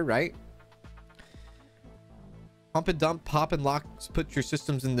future, right? Pump and dump, pop and lock, put your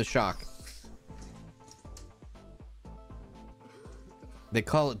systems in the shock. They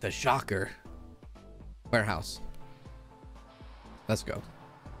call it the shocker. Warehouse. Let's go.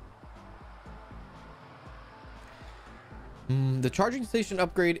 The charging station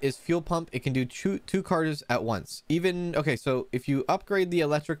upgrade is fuel pump. It can do two cars at once. Even, okay, so if you upgrade the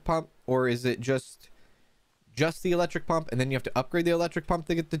electric pump, or is it just the electric pump and then you have to upgrade the electric pump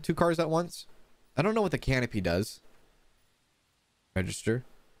to get the 2 cars at once? I don't know what the canopy does. Register.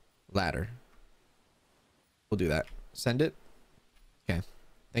 Ladder. We'll do that. Send it. Okay.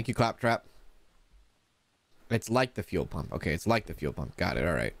 Thank you, Claptrap. It's like the fuel pump. Okay, it's like the fuel pump. Got it.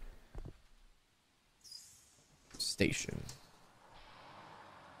 All right. Station.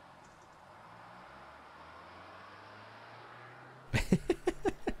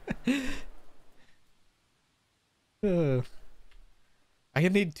 I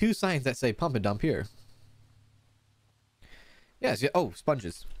need 2 signs that say pump and dump here. Yes. Yeah. Oh,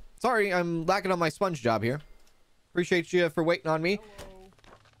 sponges. Sorry, I'm lacking on my sponge job here. Appreciate you for waiting on me.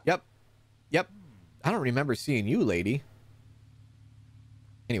 Yep. Yep. I don't remember seeing you, lady.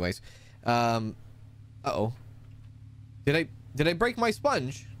 Anyways, uh-oh. Did I break my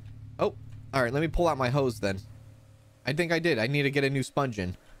sponge? Oh, all right. Let me pull out my hose then. I think I did. I need to get a new sponge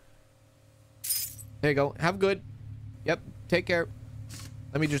in. There you go. Have good. Yep. Take care.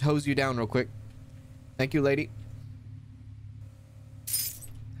 Let me just hose you down real quick. Thank you, lady.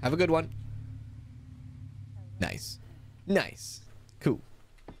 Have a good one. Nice. Nice. Cool.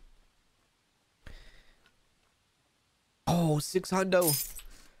 Oh, 600. All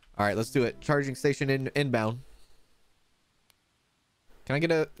right, let's do it. Charging station inbound. Can I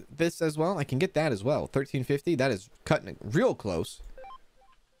get this as well? I can get that as well. 1350. That is cutting it real close.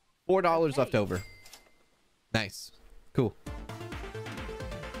 $4 left over. Nice. Cool.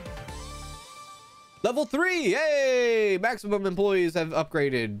 Level 3. Yay! Maximum employees have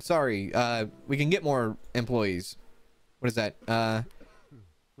upgraded. Sorry. We can get more employees. What is that?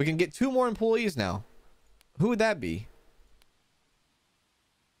 We can get 2 more employees now. Who would that be?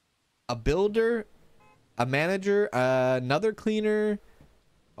 A builder, a manager, another cleaner,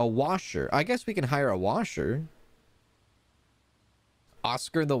 a washer. I guess we can hire a washer.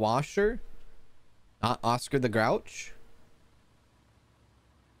 Oscar the washer? Not Oscar the Grouch?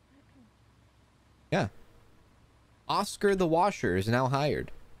 Yeah. Oscar the washer is now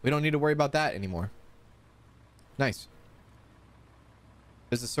hired. We don't need to worry about that anymore. Nice.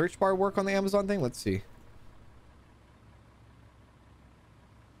 Does the search bar work on the Amazon thing? Let's see.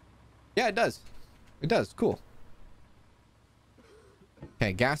 Yeah, it does. It does. Cool.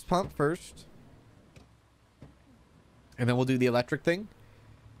 Okay, gas pump first. And then we'll do the electric thing.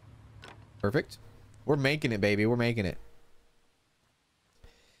 Perfect. We're making it, baby. We're making it.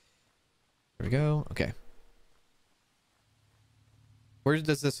 There we go. Okay. Where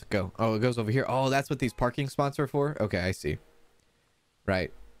does this go? Oh, it goes over here. Oh, that's what these parking spots are for? Okay, I see.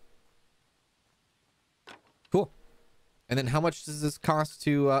 Right. Cool. And then how much does this cost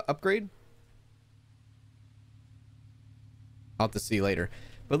to upgrade? I'll have to see later.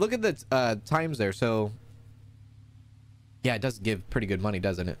 But look at the times there. So, yeah, it does give pretty good money,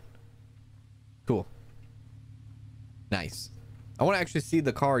 doesn't it? Cool. Nice. I want to actually see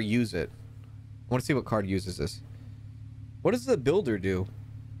the car use it. I want to see what car uses this. What does the builder do?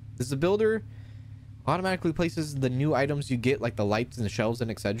 Does the builder automatically places the new items you get, like the lights and the shelves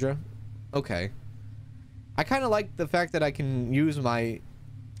and etc.? Okay. I kind of like the fact that I can use my...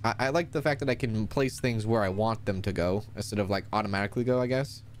 I like the fact that I can place things where I want them to go instead of like automatically go, I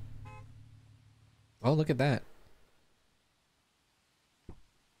guess. Oh, look at that.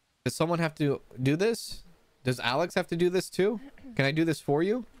 Does someone have to do this? Does Alex have to do this too? Can I do this for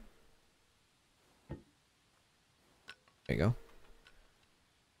you? There you go.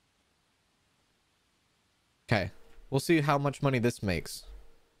 Okay. We'll see how much money this makes.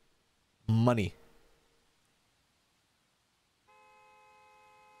 Money.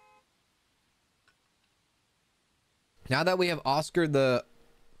 Now that we have Oscar the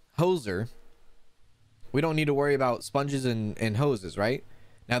hoser, we don't need to worry about sponges and hoses, right?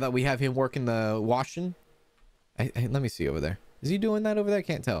 Now that we have him working the washing. Let me see over there. Is he doing that over there? I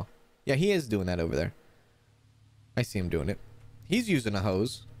can't tell. Yeah, he is doing that over there. I see him doing it. He's using a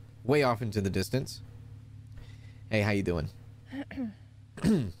hose way off into the distance. Hey, how you doing?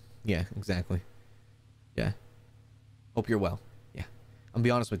 Yeah, exactly. Yeah. Hope you're well. Yeah. I'll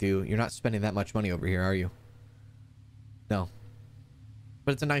be honest with you. You're not spending that much money over here, are you? No.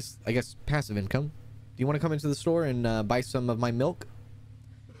 But it's a nice, I guess, passive income. Do you want to come into the store and buy some of my milk?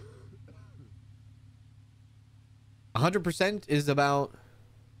 100% is about...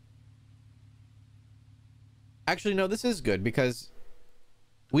 Actually, no, this is good because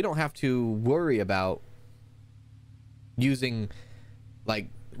we don't have to worry about using, like,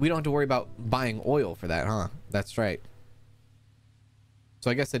 we don't have to worry about buying oil for that, huh? That's right.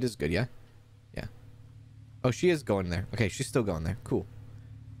 So I guess that is good, yeah? Yeah. Oh, she is going there. Okay, she's still going there. Cool.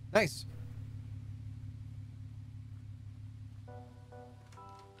 Nice.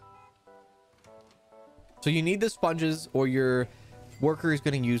 So you need the sponges or your worker is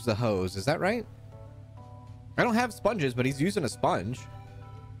going to use the hose. Is that right? I don't have sponges, but he's using a sponge.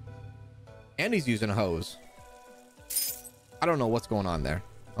 And he's using a hose. I don't know what's going on there.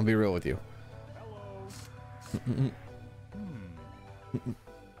 I'll be real with you.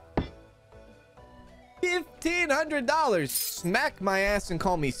 $1,500. Smack my ass and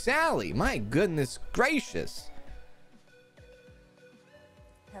call me Sally. My goodness gracious.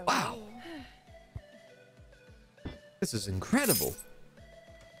 Hello. Wow. This is incredible.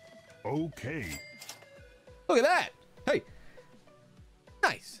 Okay. Look at that. Hey.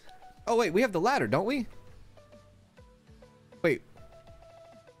 Nice. Oh, wait. We have the ladder, don't we? Wait.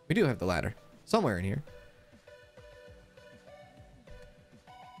 We do have the ladder. Somewhere in here.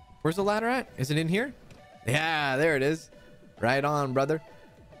 Where's the ladder at? Is it in here? Yeah, there it is. Right on, brother.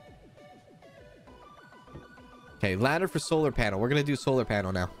 Okay, ladder for solar panel. We're going to do solar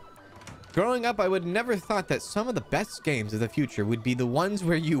panel now. Growing up, I would never thought that some of the best games of the future would be the ones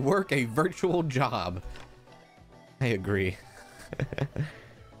where you work a virtual job. I agree.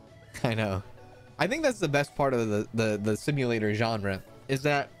 I know. I think that's the best part of the simulator genre, is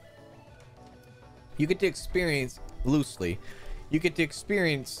that you get to experience loosely. You get to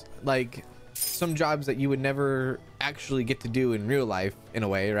experience like some jobs that you would never actually get to do in real life in a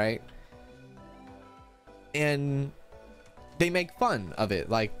way, right? And they make fun of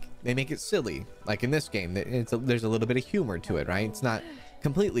it. Like they make it silly. Like in this game, there's a little bit of humor to it, right? It's not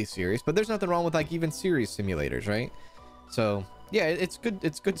completely serious, but there's nothing wrong with like even serious simulators, right? So yeah, it's good.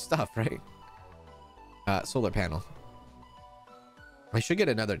 It's good stuff, right? Solar panel. I should get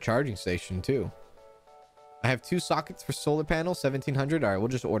another charging station too. I have 2 sockets for solar panel, 1,700. All right, we'll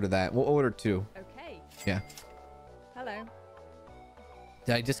just order that. We'll order 2. Okay. Yeah. Hello.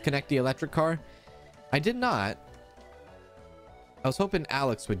 Did I disconnect the electric car? I did not. I was hoping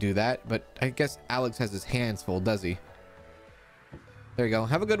Alex would do that, but I guess Alex has his hands full, does he? There you go.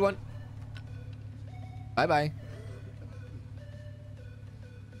 Have a good one. Bye-bye.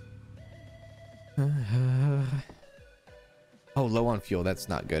 Oh, low on fuel. That's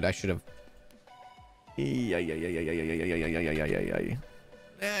not good. I should have...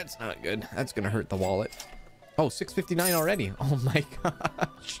 That's not good. That's gonna hurt the wallet. Oh, 659 already. Oh my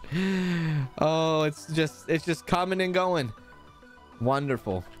gosh. Oh, it's just coming and going.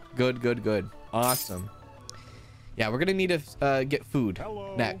 Wonderful. Good. Awesome. Yeah, we're gonna need to get food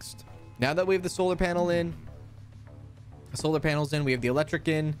next. Now that we have the solar panel in, the solar panel's in, we have the electric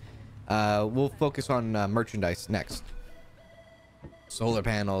in. We'll focus on merchandise next. Solar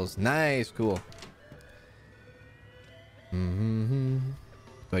panels. Nice. Cool. Do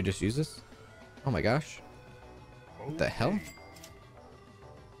I just use this? Oh my gosh. What the hell?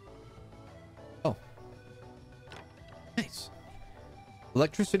 Oh. Nice.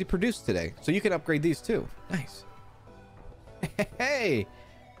 Electricity produced today. So you can upgrade these too. Nice. Hey.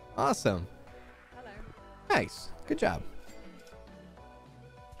 Awesome. Hello. Nice. Good job.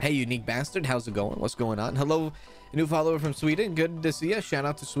 Hey, unique bastard. How's it going? What's going on? Hello, a new follower from Sweden. Good to see you. Shout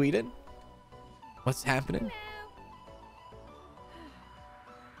out to Sweden. What's happening?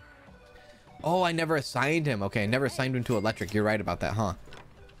 Oh, I never assigned him. Okay, I never assigned him to electric. You're right about that, huh?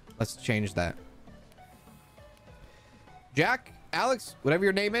 Let's change that. Jack, Alex, whatever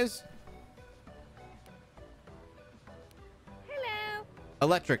your name is. Hello.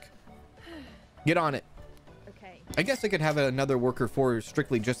 Electric. Get on it. Okay. I guess I could have another worker for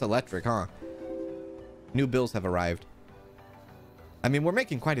strictly just electric, huh? New bills have arrived. I mean, we're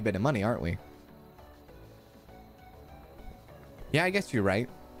making quite a bit of money, aren't we? Yeah, I guess you're right.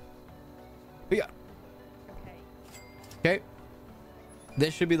 But yeah. Okay.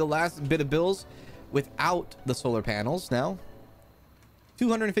 This should be the last bit of bills without the solar panels now.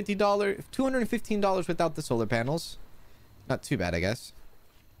 $250, $215 without the solar panels. Not too bad, I guess.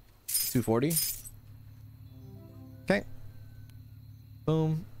 240. Okay.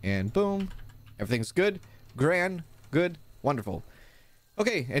 Boom and boom. Everything's good. Grand. Good. Wonderful.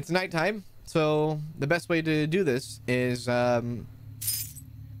 Okay, it's nighttime. So the best way to do this is grab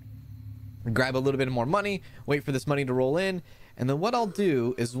a little bit more money, wait for this money to roll in, and then what I'll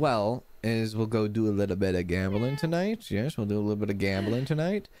do as well is we'll go do a little bit of gambling tonight. Yes, we'll do a little bit of gambling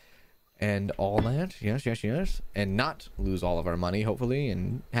tonight and all that. Yes, yes, yes. And not lose all of our money, hopefully,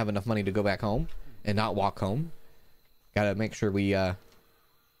 and have enough money to go back home and not walk home. Gotta make sure we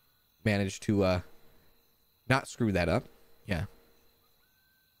manage to not screw that up. Yeah.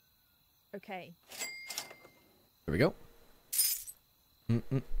 Okay. There we go.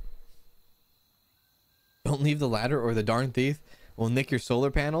 Don't leave the ladder or the darn thief will nick your solar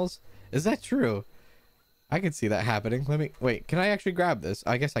panels. Is that true? I can see that happening. Let me wait. Can I actually grab this?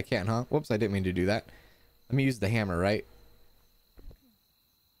 I guess I can, huh? Whoops, I didn't mean to do that. Let me use the hammer, right?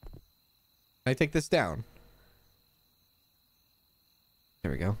 Can I take this down?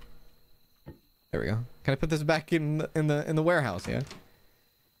 There we go. There we go. Can I put this back in the warehouse? Yeah.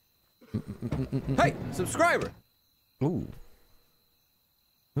 Hey, subscriber. Ooh.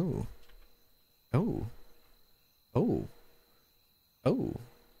 Ooh. Oh. Oh. Oh.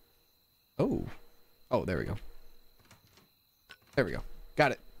 Oh. Oh, there we go. There we go.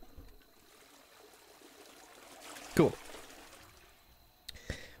 Got it. Cool.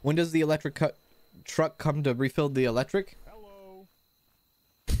 When does the electric truck come to refill the electric? Hello.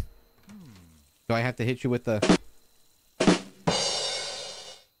 Do I have to hit you with the...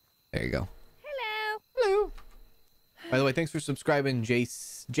 There you go. Hello. Hello. By the way, thanks for subscribing,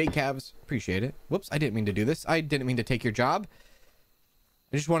 J-Cavs. Appreciate it. Whoops, I didn't mean to do this. I didn't mean to take your job.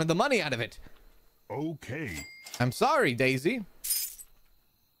 I just wanted the money out of it. Okay. I'm sorry, Daisy.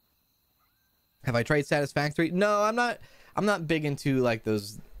 Have I tried Satisfactory? No, I'm not big into like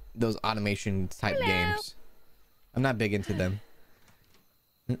those automation type games. I'm not big into them.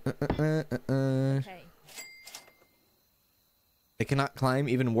 Okay. They cannot climb,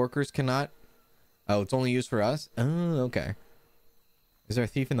 even workers cannot. Oh, it's only used for us? Oh, okay. Is there a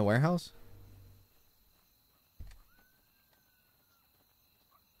thief in the warehouse?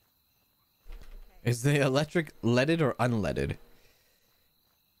 Is the electric leaded or unleaded?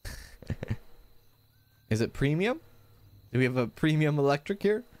 Is it premium? Do we have a premium electric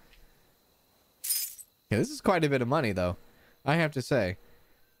here? Yeah, this is quite a bit of money, though. I have to say.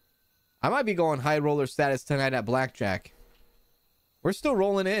 I might be going high roller status tonight at blackjack. We're still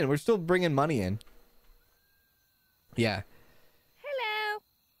rolling in. We're still bringing money in. Yeah. Hello.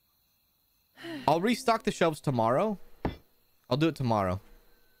 I'll restock the shelves tomorrow. I'll do it tomorrow.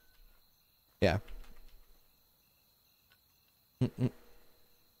 Yeah.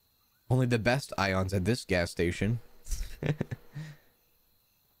 Only the best ions at this gas station.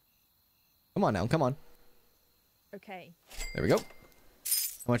 Come on now, come on. Okay. There we go.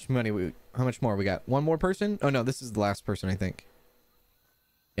 How much more we got? One more person? Oh no, this is the last person, I think.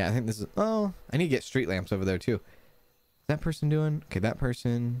 Yeah, I think this is... Oh, I need to get street lamps over there too. Is that person doing... Okay, that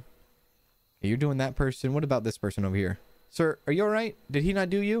person. Okay, you're doing that person. What about this person over here? Sir, are you alright? Did he not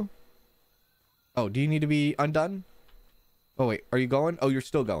do you? Oh, do you need to be undone? Oh, wait. Are you going? Oh, you're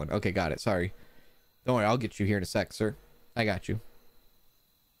still going. Okay, got it. Sorry. Don't worry. I'll get you here in a sec, sir. I got you.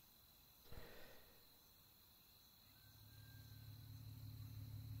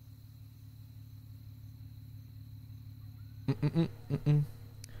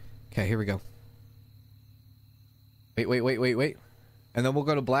 Okay, here we go. Wait. And then we'll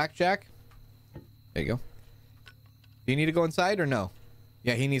go to blackjack. There you go. Do you need to go inside or no?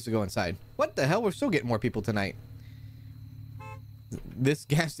 Yeah, he needs to go inside. What the hell? We're still getting more people tonight. This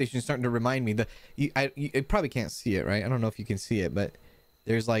gas station is starting to remind me. You probably can't see it, right? I don't know if you can see it, but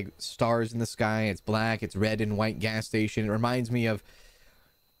there's like stars in the sky. It's black. It's red and white gas station. It reminds me of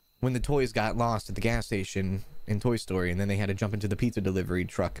when the toys got lost at the gas station in Toy Story, and then they had to jump into the pizza delivery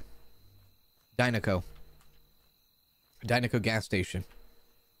truck. Dynaco gas station.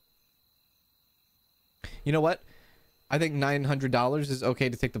 You know what? I think $900 is okay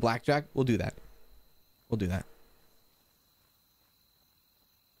to take the blackjack. We'll do that. We'll do that.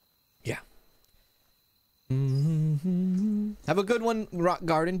 Yeah. Have a good one, Rock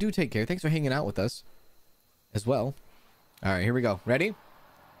Garden. Do take care. Thanks for hanging out with us. as well. All right, here we go. Ready?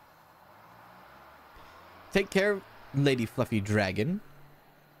 Take care, Lady Fluffy Dragon.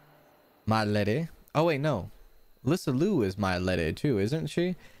 My lady. Oh, wait, no. Lissa Lou is my lady, too, isn't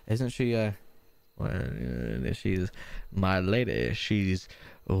she? Isn't she, well, she's my lady. She's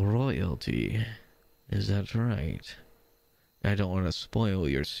royalty. Is that right? I don't want to spoil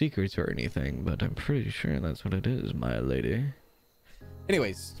your secrets or anything, but I'm pretty sure that's what it is, my lady.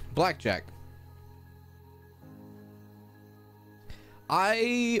 Anyways, blackjack.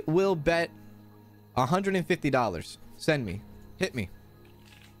 I will bet $150. Send me. Hit me.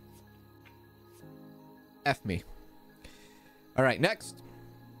 F me. All right, next.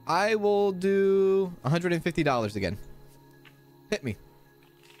 I will do $150 again. Hit me.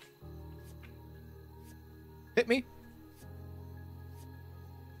 Hit me.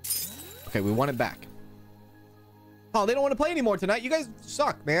 Okay, we want it back. Oh, they don't want to play anymore tonight. You guys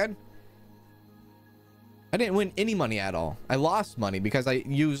suck, man. I didn't win any money at all. I lost money because I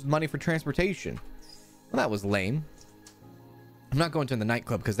used money for transportation. Well, that was lame. I'm not going to the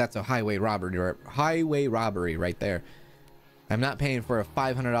nightclub because that's a highway robbery right there. I'm not paying for a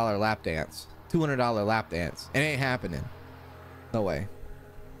 $500 lap dance, $200 lap dance. It ain't happening. No way.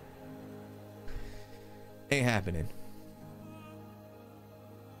 Ain't happening.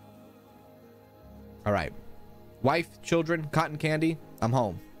 All right. Wife, children, cotton candy. I'm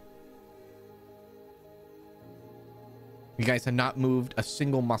home. You guys have not moved a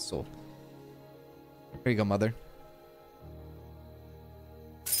single muscle. There you go, mother.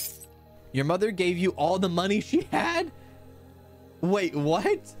 Your mother gave you all the money she had? Wait,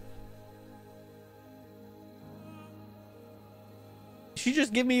 what? She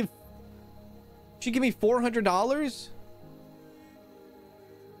just give me... She give me $400?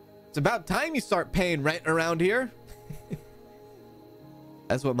 It's about time you start paying rent around here.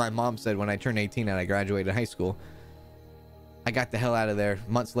 That's what my mom said when I turned 18 and I graduated high school. I got the hell out of there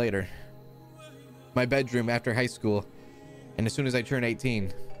months later. My bedroom after high school. And as soon as I turned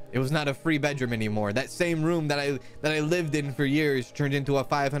 18, it was not a free bedroom anymore. That same room that I lived in for years turned into a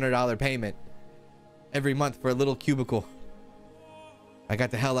 $500 payment every month for a little cubicle. I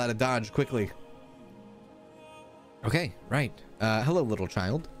got the hell out of Dodge quickly. Okay, right. Hello, little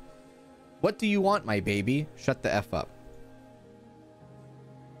child. What do you want, my baby? Shut the F up.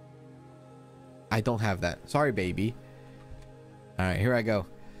 I don't have that. Sorry, baby. All right, here I go.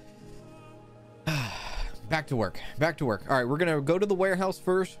 Back to work. Back to work. All right, we're going to go to the warehouse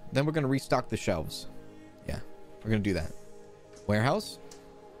first. Then we're going to restock the shelves. Yeah, we're going to do that. Warehouse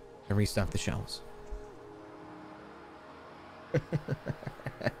and restock the shelves.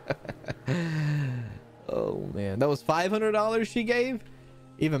 Oh, man. That was $500 she gave?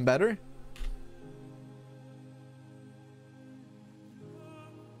 Even better.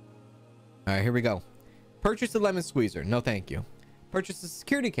 All right, here we go. Purchase the lemon squeezer. No, thank you. Purchase the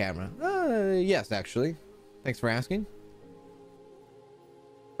security camera. Yes, actually. Thanks for asking.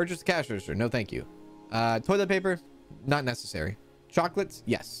 Purchase the cash register. No, thank you. Toilet paper. Not necessary. Chocolates.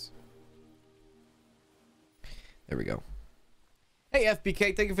 Yes. There we go. Hey,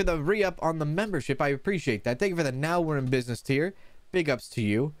 FBK. Thank you for the re-up on the membership. I appreciate that. Thank you for the now we're in business tier. Big ups to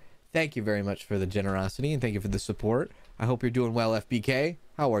you. Thank you very much for the generosity and thank you for the support. I hope you're doing well, FBK.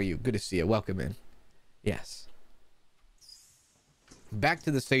 How are you? Good to see you. Welcome in. Yes. Back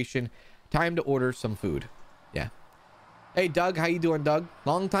to the station. Time to order some food. Yeah. Hey, Doug. How you doing, Doug?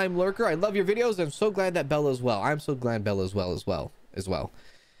 Long time lurker. I love your videos. I'm so glad that Bella's well. I'm so glad Bella's well as well.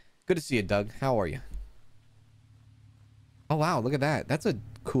 Good to see you, Doug. How are you? Oh, wow. Look at that. That's a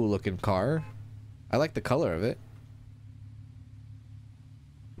cool looking car. I like the color of it.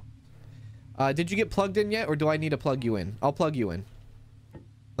 Did you get plugged in yet or do I need to plug you in? I'll plug you in.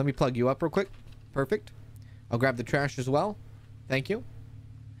 Let me plug you up real quick. Perfect. I'll grab the trash as well. Thank you.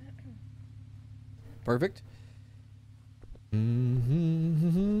 Perfect. There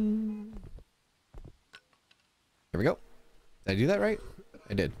we go. Did I do that right?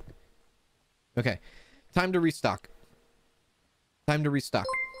 I did. Okay. Time to restock. Time to restock.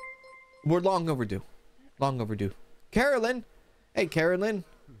 We're long overdue. Long overdue. Carolyn. Hey, Carolyn.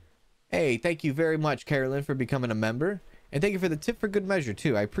 Hey, thank you very much, Carolyn, for becoming a member. And thank you for the tip for good measure,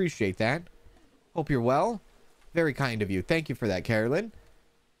 too. I appreciate that. Hope you're well. Very kind of you. Thank you for that, Carolyn.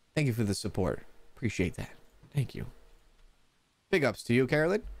 Thank you for the support. Appreciate that. Thank you. Big ups to you,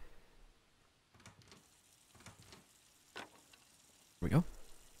 Carolyn. Here we go.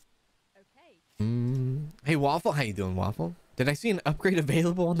 Okay. Hey, Waffle. How you doing, Waffle? Did I see an upgrade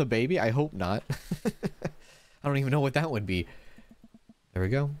available on the baby? I hope not. I don't even know what that would be. There we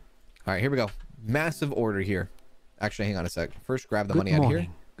go. All right, here we go. Massive order here. Actually, hang on a sec. First, grab the money out of here.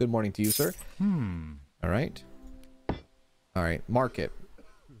 Good morning to you, sir. All right. All right. Market.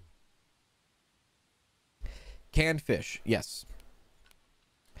 Canned fish. Yes.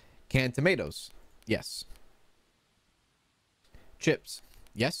 Canned tomatoes. Yes. Chips.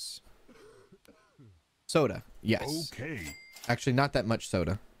 Yes. Soda. Yes. Okay. Actually, not that much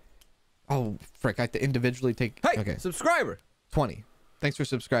soda. Oh, frick. I have to individually take... Hey, okay. subscriber. 20. Thanks for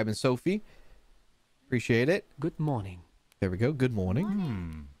subscribing, Sophie. Appreciate it. Good morning. There we go. Good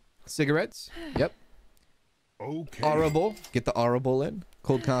morning. Cigarettes. Yep. Okay. Audible. Get the Audible in.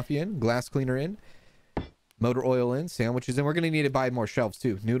 Cold coffee in. Glass cleaner in. Motor oil in. Sandwiches in. We're going to need to buy more shelves,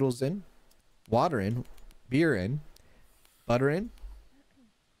 too. Noodles in. Water in. Beer in. Butter in.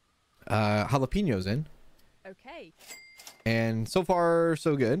 Jalapenos in. Okay. And so far,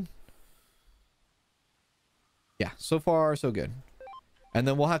 so good. Yeah, so far, so good. And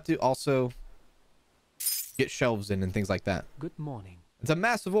then we'll have to also get shelves in and things like that. Good morning. It's a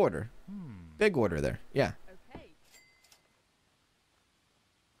massive order. Big order there. Yeah. Okay.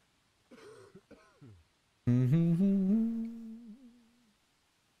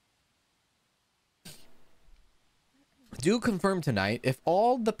 Do confirm tonight if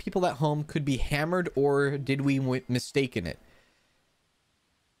all the people at home could be hammered or did we mistaken it?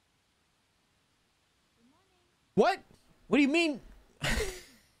 What? What do you mean?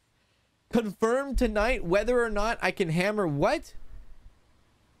 Confirm tonight whether or not I can hammer what?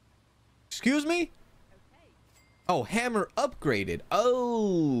 Excuse me? Oh, hammer upgraded.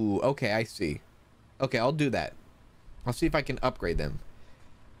 Oh, okay, I see. Okay, I'll do that. I'll see if I can upgrade them.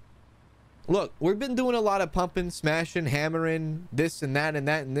 Look, we've been doing a lot of pumping, smashing, hammering, this and that and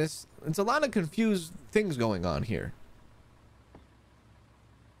that and this. It's a lot of confused things going on here.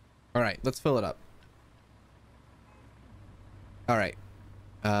 All right, let's fill it up. All right.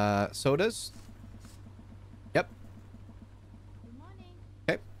 Sodas. Yep. Good morning.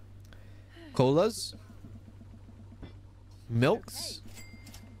 Okay. Colas. Milks.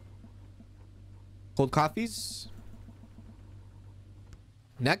 Cold coffees.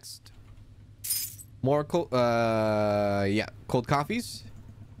 Next. More cold, yeah, cold coffees.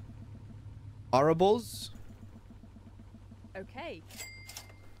 Audibles. Okay.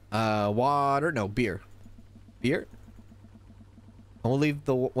 Water, no, beer. Beer. And we'll leave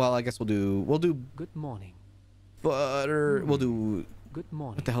the, well, I guess we'll do Good morning. butter. We'll do, Good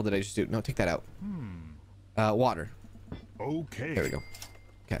morning. what the hell did I just do? No, take that out. Water. Okay. There we go.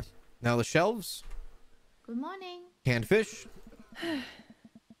 Okay. Now the shelves. Good morning. Canned fish.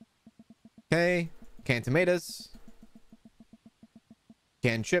 Okay. Canned tomatoes.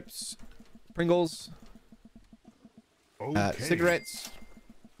 Canned chips. Pringles. Okay. Cigarettes.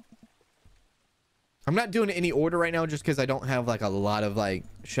 I'm not doing it any order right now just because I don't have like a lot of like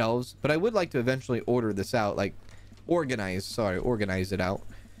shelves, but I would like to eventually order this out, like organize it out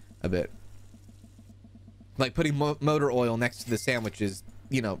a bit. Like putting motor oil next to the sandwich is,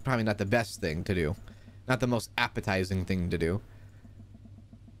 you know, probably not the best thing to do. Not the most appetizing thing to do.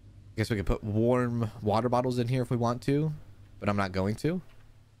 I guess we could put warm water bottles in here if we want to, but I'm not going to.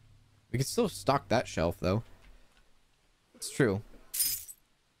 We can still stock that shelf though. It's true.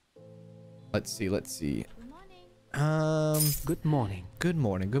 Let's see. Good morning. Good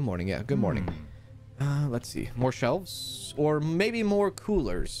morning. Good morning. Yeah, good morning. Let's see. More shelves or maybe more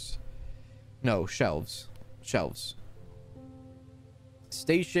coolers. No, shelves.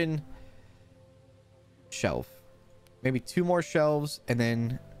 Station. Shelf. Maybe 2 more shelves and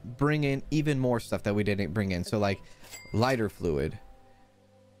then bring in even more stuff that we didn't bring in. So like lighter fluid.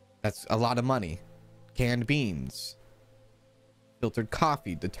 That's a lot of money. Canned beans. Filtered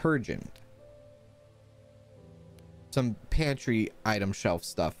coffee, detergent. Some pantry item shelf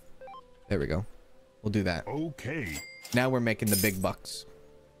stuff. There we go. We'll do that. Okay. Now we're making the big bucks.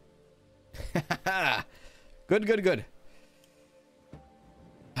 Good.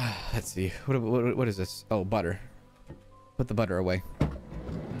 Let's see. What is this? Oh, butter. Put the butter away.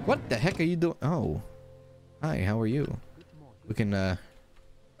 What the heck are you doing? Oh. Hi, how are you? We can, what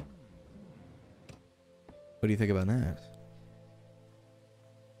do you think about that?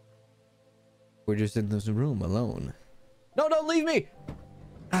 We're just in this room alone. No, don't leave me!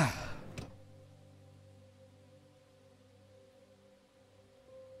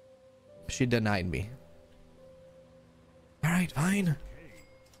 She denied me. Alright, fine.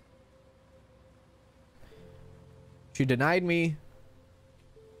 She denied me.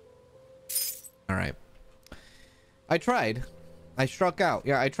 Alright. I tried. I struck out.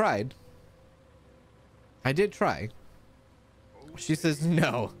 Yeah, I tried. I did try. She says,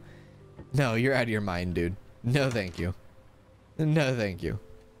 no. No, you're out of your mind, dude. No, thank you. No, thank you.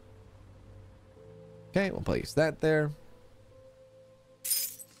 Okay, we'll place that there.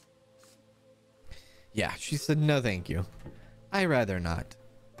 Yeah, she said no thank you. I rather not.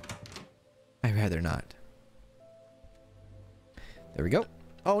 I rather not. There we go.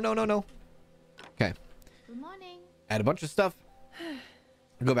 Oh, no, no, no. Okay. Good morning. Add a bunch of stuff.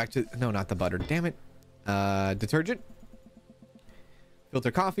 Go back to... No, not the butter. Damn it. Detergent.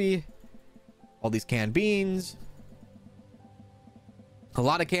 Filter coffee. All these canned beans. A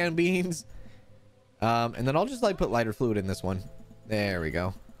lot of canned beans. And then I'll just like put lighter fluid in this one. There we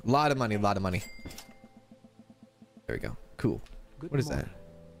go. A lot of money, a lot of money. There we go. Cool. What is that?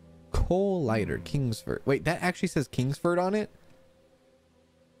 Coal lighter, Kingsford. Wait, that actually says Kingsford on it?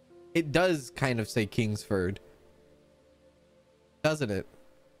 It does kind of say Kingsford. Doesn't it?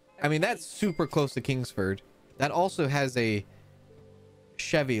 I mean, that's super close to Kingsford. That also has a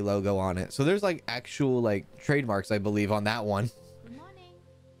Chevy logo on it. So there's like actual like trademarks, I believe, on that one. Good morning.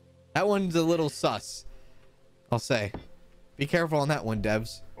 That one's a little sus, I'll say. Be careful on that one,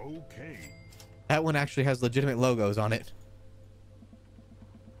 devs. Okay. That one actually has legitimate logos on it.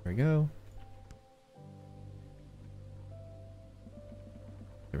 There we go.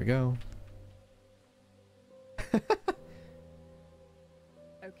 There we go.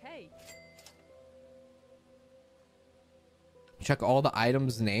 Okay. Check all the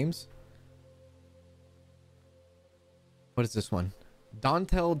items' names. What is this one?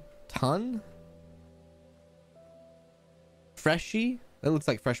 Dontel Ton? Freshie? That looks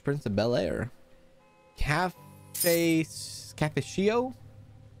like Fresh Prince of Bel-Air. Cafeccio?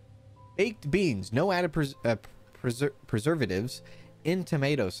 Baked beans. No added preservatives in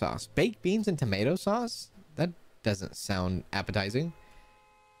tomato sauce. Baked beans and tomato sauce? That doesn't sound appetizing.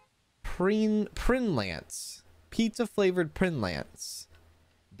 Prinlance. Pizza flavored Prinlance.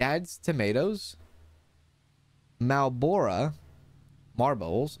 Dad's tomatoes. Marlboro.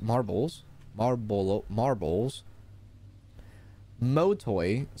 Marbles.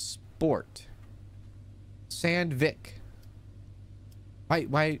 Motoy Sport. Sand Vic.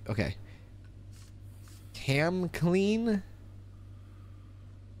 Why? Okay. Cam Clean.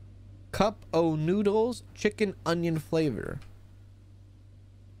 Cup o' noodles. Chicken onion flavor.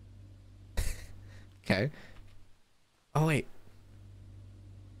 Okay. Oh, wait.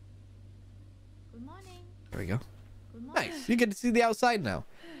 Good morning. There we go. Good morning. Nice. You get to see the outside now.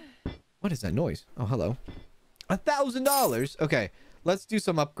 What is that noise? Oh, hello. $1,000. Okay. Let's do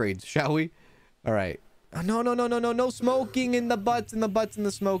some upgrades, shall we? All right. Oh, no. No smoking in the butts and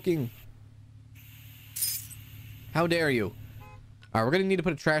the smoking. How dare you? All right. We're going to need to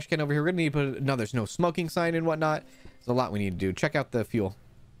put a trash can over here. We're going to need to put another no smoking sign and whatnot. There's a lot we need to do. Check out the fuel.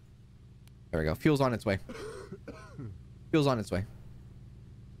 There we go. Fuel's on its way. Fuel's on its way.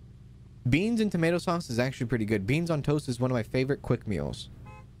 Beans and tomato sauce is actually pretty good. Beans on toast is one of my favorite quick meals.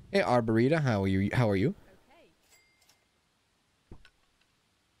 Hey, Arborita, how are you? How are you? Okay.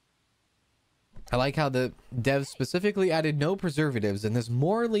 I like how the devs specifically added no preservatives in this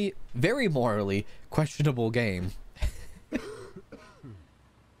very morally questionable game.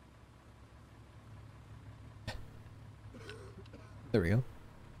 There we go.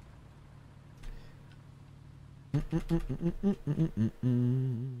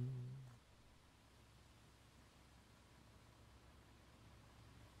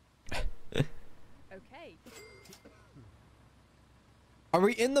 Okay. Are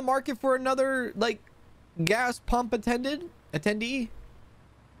we in the market for another like gas pump attendant?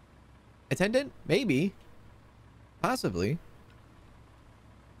 Maybe. Possibly.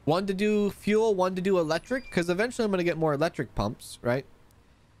 One to do fuel, one to do electric, because eventually I'm going to get more electric pumps, right?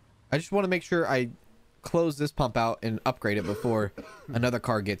 I just want to make sure I close this pump out and upgrade it before another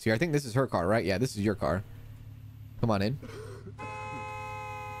car gets here. I think this is her car, right? Yeah, this is your car. Come on in.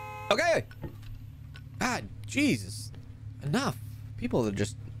 Okay. God, Jesus. Enough. People are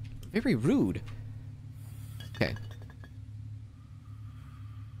just very rude. Okay.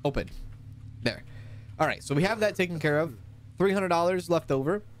 Open. There. All right, so we have that taken care of. $300 left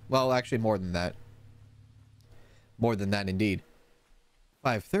over. Well, actually more than that. More than that, indeed.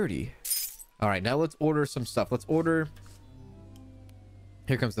 530. All right, now let's order some stuff. Let's order.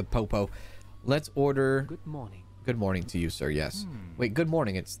 Here comes the popo. Let's order. Good morning. Good morning to you, sir. Yes. Wait, good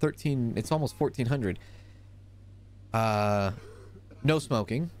morning. It's 13. It's almost 1400. No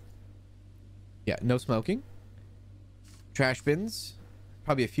smoking. Yeah, no smoking. Trash bins.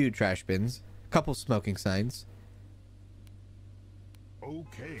 Probably a few trash bins. Couple smoking signs.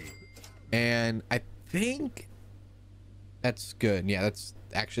 Okay. And I think that's good. Yeah, that's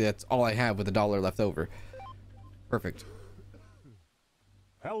all I have with $1 left over. Perfect.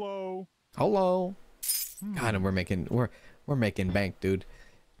 Hello. Hello. God, and we're making bank, dude.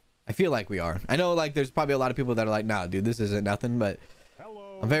 I feel like we are. I know, like, there's probably a lot of people that are like, nah, dude, this isn't nothing, but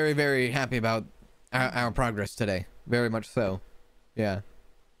Hello. I'm very, very happy about our progress today. Very much so. Yeah.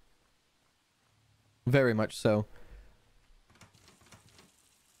 Very much so.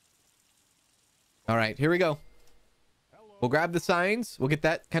 All right, here we go. We'll grab the signs. We'll get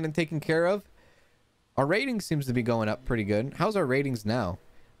that kind of taken care of. Our rating seems to be going up pretty good. How's our ratings now?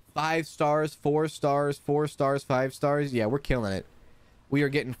 5 stars, 4 stars, 4 stars, 5 stars. Yeah, we're killing it. We are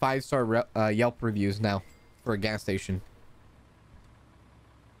getting 5-star Yelp reviews now for a gas station.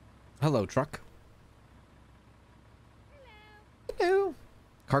 Hello, truck. Hello.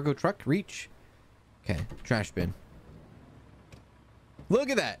 Cargo truck, reach. Okay, trash bin. Look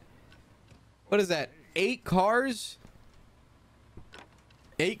at that. What is that? 8 cars?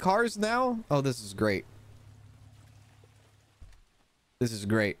 8 cars now? Oh, this is great. This is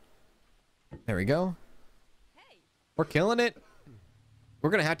great. There we go. We're killing it. We're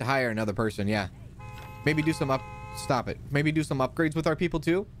gonna have to hire another person, yeah. Maybe do some stop it. Maybe do some upgrades with our people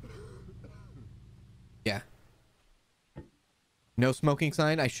too. Yeah. No smoking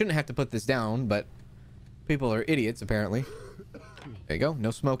sign. I shouldn't have to put this down, but people are idiots apparently. There you go.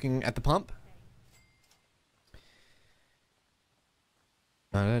 No smoking at the pump.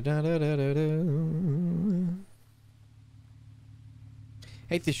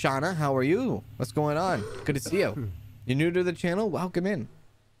 Hey Tishana, how are you? What's going on? Good to see you. You're new to the channel? Welcome in.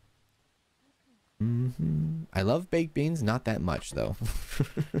 I love baked beans, not that much though.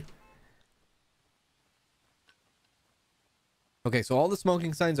 Okay, so all the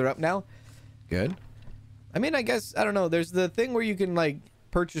smoking signs are up now. Good. I mean, I guess, I don't know. There's the thing where you can like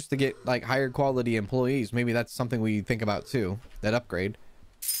purchase to get like higher quality employees. Maybe that's something we think about too. That upgrade.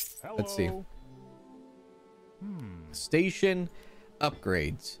 Hello. Let's see. Station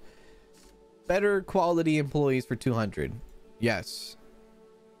upgrades. Better quality employees for 200. Yes.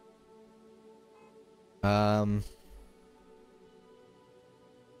 Browse.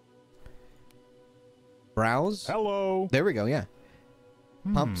 Hello. There we go. Yeah.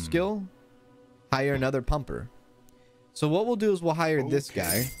 Pump skill. Hire another pumper. So what we'll do is we'll hire this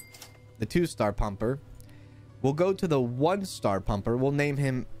guy, the 2-star pumper. We'll go to the 1-star pumper. We'll name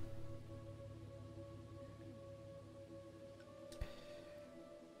him.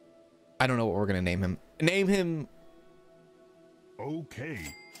 I don't know what we're gonna name him. Name him. Okay.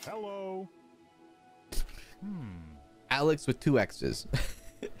 Hello. Alex with 2 X's.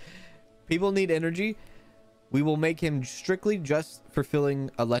 People need energy. We will make him strictly just for filling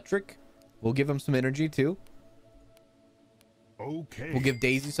electric. We'll give him some energy too. Okay. We'll give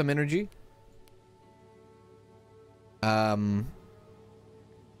Daisy some energy. Yeah,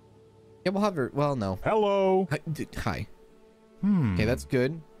 we'll have her. Well, no. Hello. Hi. Okay, that's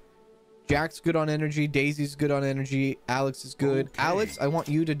good. Jack's good on energy. Daisy's good on energy. Alex is good. Okay. Alex, I want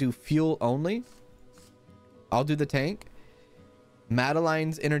you to do fuel only. I'll do the tank.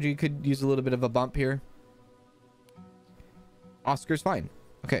 Madeline's energy could use a little bit of a bump here. Oscar's fine.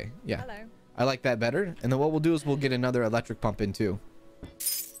 Okay, yeah. Hello. I like that better. And then what we'll do is we'll get another electric pump in too.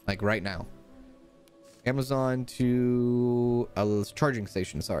 Like right now. Amazon to a charging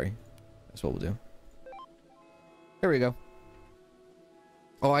station, sorry. That's what we'll do. There we go.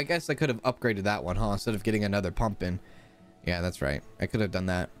 Oh, I guess I could have upgraded that one, huh? Instead of getting another pump in. Yeah, that's right. I could have done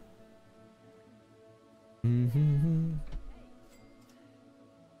that.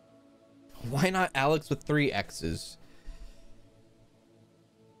 Why not Alex with 3 X's?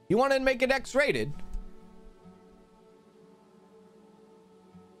 You want to make it X-rated?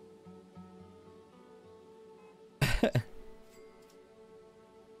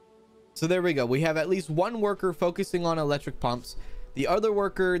 So there we go. We have at least one worker focusing on electric pumps. The other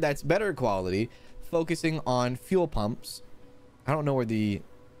worker that's better quality focusing on fuel pumps. I don't know where the...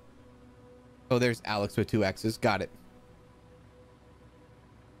 Oh, there's Alex with 2 X's. Got it.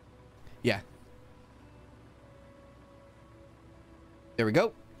 Yeah. There we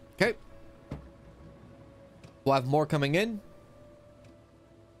go. Okay. We'll have more coming in.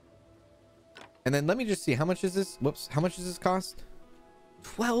 And then let me just see. How much is this? Whoops. How much does this cost?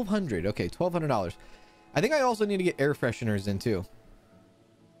 $1,200. Okay, $1,200. I think I also need to get air fresheners in too.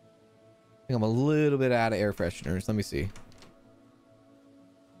 I think I'm a little bit out of air fresheners. Let me see.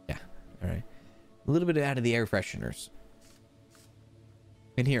 Yeah. All right. A little bit out of the air fresheners.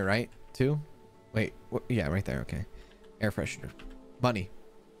 In here, right? Too? Wait. Yeah, right there. Okay. Air freshener. Money.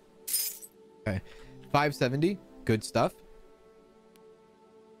 Okay. 570. Good stuff.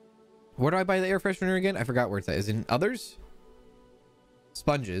 Where do I buy the air freshener again? I forgot where it's at. Is it in others?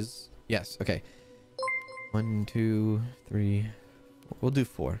 Sponges. Yes. Okay. 1, 2, 3. We'll do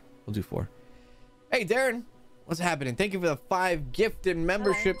 4. We'll do 4. Hey, Darren. What's happening? Thank you for the 5 gifted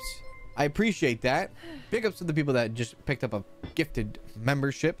memberships. Hello. I appreciate that. Big ups to the people that just picked up a gifted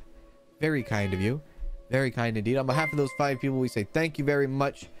membership. Very kind of you. Very kind indeed. On behalf of those 5 people, we say thank you very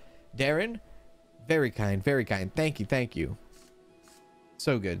much, Darren. Very kind. Very kind. Thank you. Thank you.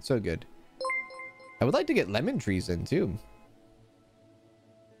 So good. So good. I would like to get lemon trees in too.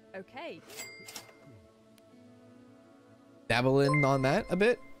 Okay. Dabble in on that a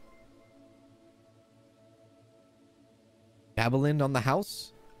bit. Dabble in on the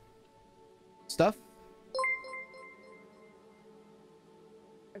house stuff.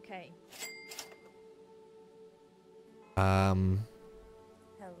 Okay. Hello.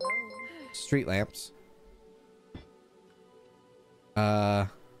 Street lamps.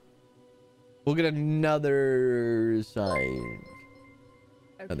 We'll get another sign.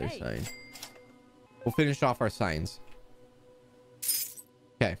 Another Okay. sign. We'll finish off our signs.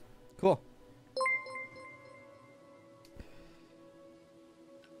 Okay, cool.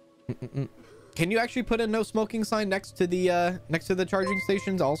 Can you actually put a no smoking sign next to the charging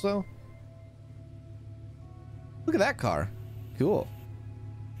stations also? Look at that car. Cool.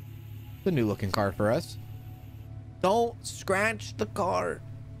 It's a new looking car for us. Don't scratch the car.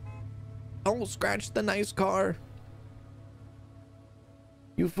 Don't scratch the nice car.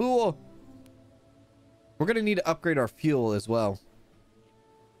 You fool. We're gonna need to upgrade our fuel as well.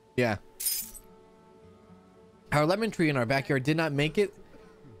 Yeah. Our lemon tree in our backyard did not make it.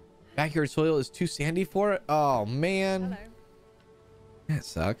 Backyard soil is too sandy for it. Oh, man. Hello. That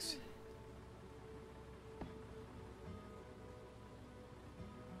sucks.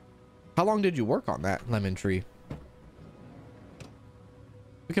 How long did you work on that lemon tree?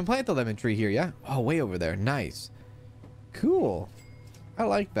 We can plant the lemon tree here, yeah? Oh, way over there. Nice. Cool. I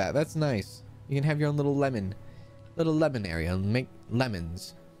like that. That's nice. You can have your own little lemon area and make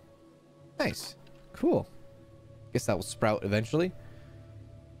lemons. Nice. Cool. Guess that will sprout eventually.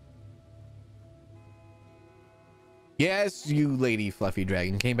 Yes, you lady fluffy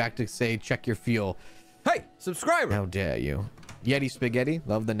dragon came back to say check your fuel. Hey, subscriber! How dare you? Yeti Spaghetti,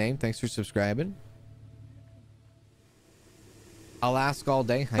 love the name. Thanks for subscribing. I'll ask all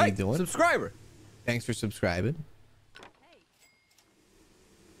day. How you doing? Subscriber. Thanks for subscribing.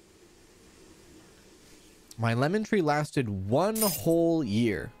 My lemon tree lasted 1 whole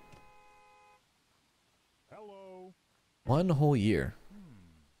year. Hello. 1 whole year.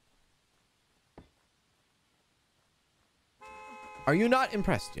 Are you not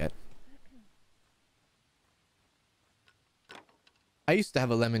impressed yet? I used to have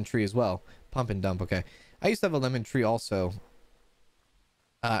a lemon tree as well. Pump and dump, okay. I used to have a lemon tree also.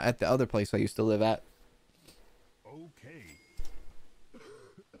 At the other place I used to live at. Okay.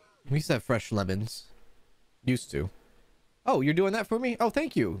 We used to have fresh lemons. Used to. Oh, you're doing that for me? Oh,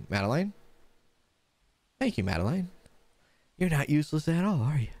 thank you, Madeline. Thank you, Madeline. You're not useless at all,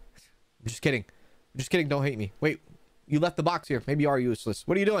 are you? I'm just kidding. I'm just kidding. Don't hate me. Wait, you left the box here. Maybe you are useless.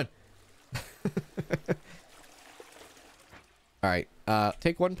 What are you doing? All right.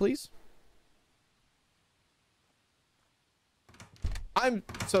 Take one, please. I'm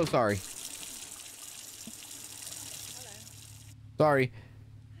so sorry. Sorry.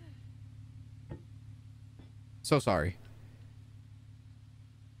 So sorry.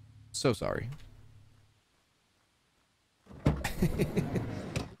 So sorry.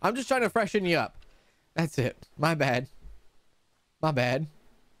 I'm just trying to freshen you up. That's it. My bad. My bad.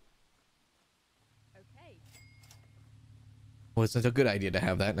 Okay. Wasn't a good idea to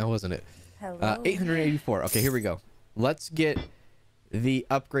have that now, wasn't it? Hello. 884. Okay, here we go. Let's get the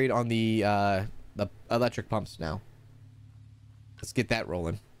upgrade on the electric pumps now. Let's get that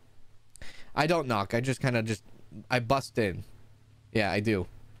rolling. I don't knock. I just kind of I bust in. Yeah, I do.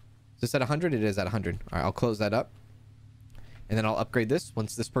 Is this at 100? It is at 100. All right, I'll close that up. And then I'll upgrade this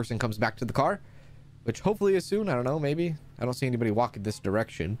once this person comes back to the car. Which hopefully is soon. I don't know, maybe. I don't see anybody walking this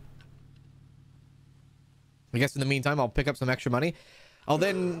direction. I guess in the meantime, I'll pick up some extra money. I'll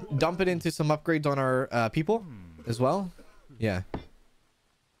then dump it into some upgrades on our people as well. Yeah.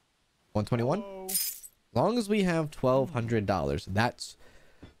 121. Hello. As long as we have $1,200, that's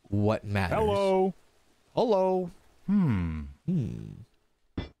what matters. Hello. Hello. I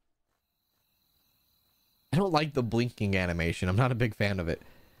don't like the blinking animation. I'm not a big fan of it.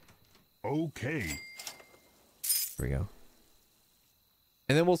 Okay. Here we go.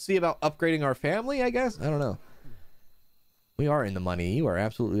 And then we'll see about upgrading our family, I guess. I don't know. We are in the money. You are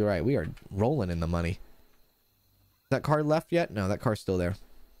absolutely right. We are rolling in the money. Is that car left yet? No, that car's still there.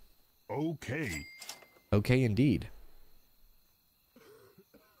 Okay. Okay, indeed.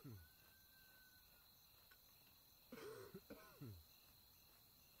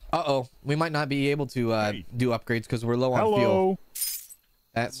 Uh-oh. We might not be able to do upgrades because we're low on fuel. Hello.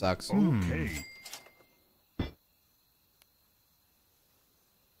 That sucks. Okay.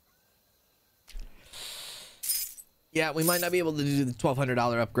 Yeah, we might not be able to do the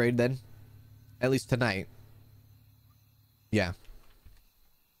 $1,200 upgrade then. At least tonight. Yeah.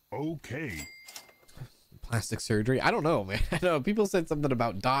 Okay. Plastic surgery. I don't know, man. I know people said something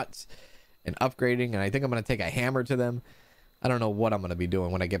about dots and upgrading, and I think I'm going to take a hammer to them. I don't know what I'm going to be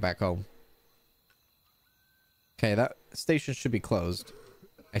doing when I get back home. Okay, that station should be closed.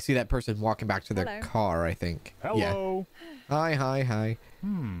 I see that person walking back to their Hello. car, I think. Hello. Yeah. Hi, hi, hi.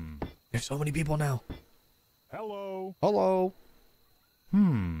 Hmm. There's so many people now. Hello. Hello.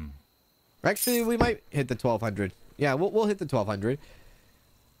 Hmm. Actually, we might hit the 1,200. Yeah, we'll hit the 1,200.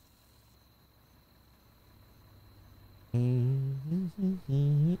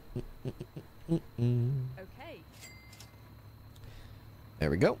 Okay. There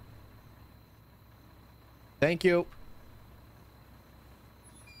we go. Thank you.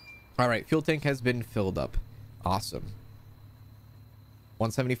 All right, fuel tank has been filled up. Awesome.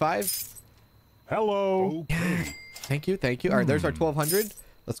 175. Hello. Okay. Thank you, thank you. All right, there's our 1,200.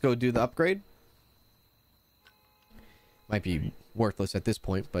 Let's go do the upgrade. Might be worthless at this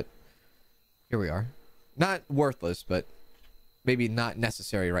point, but here we are. Not worthless, but maybe not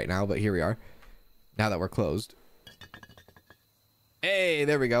necessary right now, but here we are. Now that we're closed. Hey,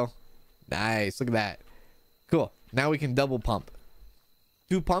 there we go. Nice, look at that. Cool. Now we can double pump.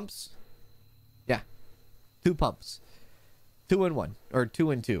 2 pumps. Yeah, 2 pumps. 2 and 1, or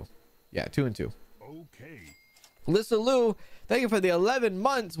 2 and 2. Yeah, 2 and 2. Okay. Lissa Lou, thank you for the 11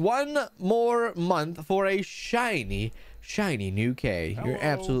 months. 1 more month for a shiny new K. You're Hello.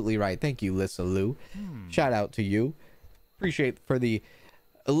 absolutely right. Thank you, Lissa Lou. Shout out to you. Appreciate for the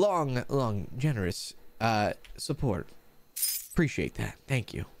long, generous support. Appreciate that.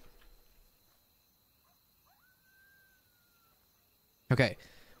 Thank you. Okay,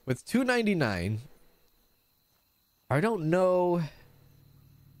 with $299, I don't know.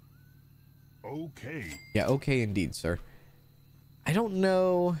 Okay. Yeah, okay indeed, sir. I don't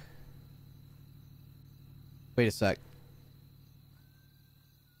know. Wait a sec.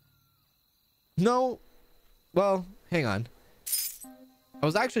 No. Well, hang on. I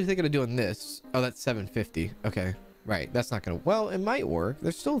was actually thinking of doing this. Oh, that's 750. Okay. Right. That's not gonna. Well, it might work.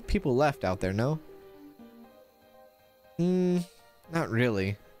 There's still people left out there, no? Not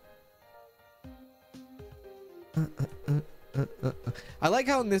really. I like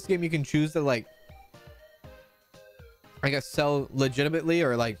how in this game you can choose to, like, I guess sell legitimately,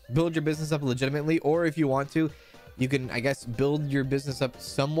 or like build your business up legitimately, or if you want to, you can, I guess, build your business up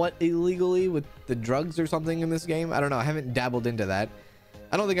somewhat illegally with the drugs or something in this game. I don't know. I haven't dabbled into that.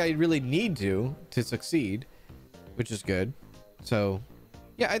 I don't think I really need to succeed, which is good. So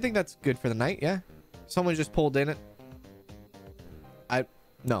yeah, I think that's good for the night. Yeah, someone just pulled in it.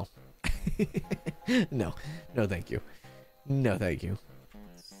 No. No, thank you. No, thank you.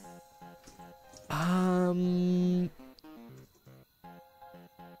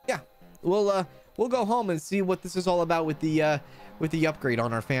 Yeah, we'll go home and see what this is all about with the upgrade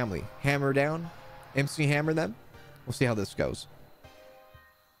on our family. Hammer down, MC hammer them. We'll see how this goes.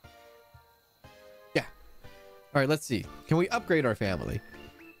 Yeah. All right, let's see. Can we upgrade our family?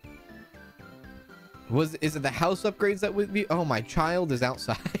 Is it the house upgrades that would be? Oh, my child is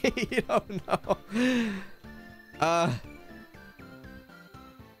outside. Oh no.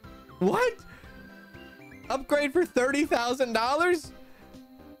 What? Upgrade for $30,000?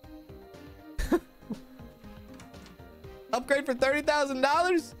 Upgrade for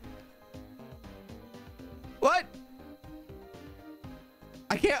 $30,000? What?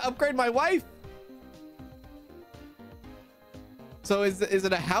 I can't upgrade my wife? So is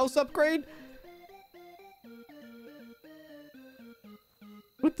it a house upgrade?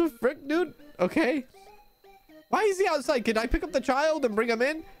 What the frick, dude? Okay. Why is he outside? Can I pick up the child and bring him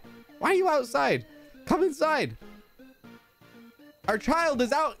in? Why are you outside? Come inside. Our child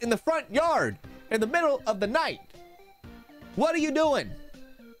is out in the front yard in the middle of the night. What are you doing?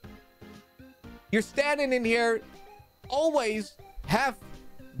 You're standing in here always half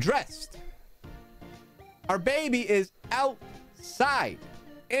dressed. Our baby is outside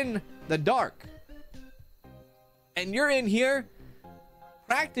in the dark. And you're in here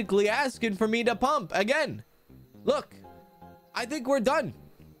practically asking for me to pump again. Look, I think we're done.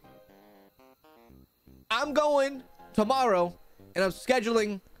 I'm going tomorrow and I'm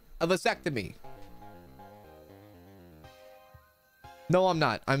scheduling a vasectomy. No, I'm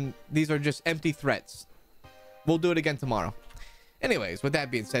not. These are just empty threats. We'll do it again tomorrow. Anyways, with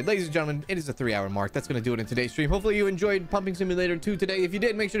that being said, ladies and gentlemen, it is a 3-hour mark. That's going to do it in today's stream. Hopefully you enjoyed Pumping Simulator 2 today. If you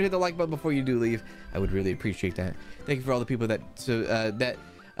did, make sure to hit the like button before you do leave. I would really appreciate that. Thank you for all the people that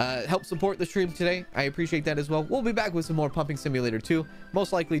help support the stream today. I appreciate that as well. We'll be back with some more Pumping Simulator 2,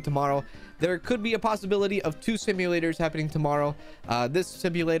 most likely tomorrow. There could be a possibility of 2 simulators happening tomorrow. This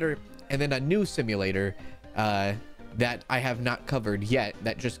simulator and then a new simulator that I have not covered yet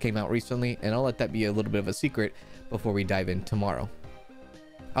that just came out recently, and I'll let that be a little bit of a secret before we dive in tomorrow.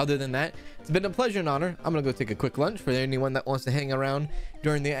 Other than that, it's been a pleasure and honor. I'm gonna go take a quick lunch. For anyone that wants to hang around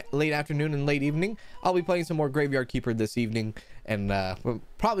during the late afternoon and late evening, I'll be playing some more Graveyard Keeper this evening, and we'll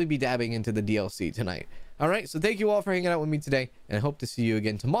probably be dabbing into the DLC tonight. All right, so thank you all for hanging out with me today, and I hope to see you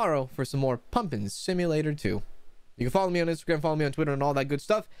again tomorrow for some more Pumpin' Simulator 2. You can follow me on Instagram, follow me on Twitter, and all that good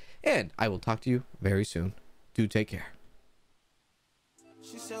stuff, and I will talk to you very soon. Do take care.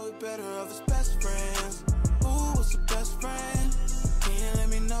 She said we better off as best friends. Ooh, what's a best friend? Can you let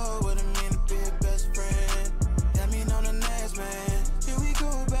me know what it mean to be a best friend? Let me know the next man. Here we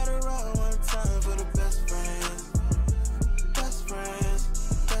go, better off one time for the best friends. Best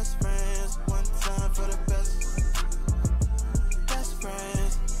friends, one time for the best. Best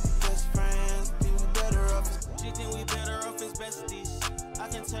friends, we better off. She think we better off as besties. I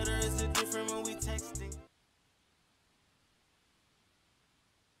can tell her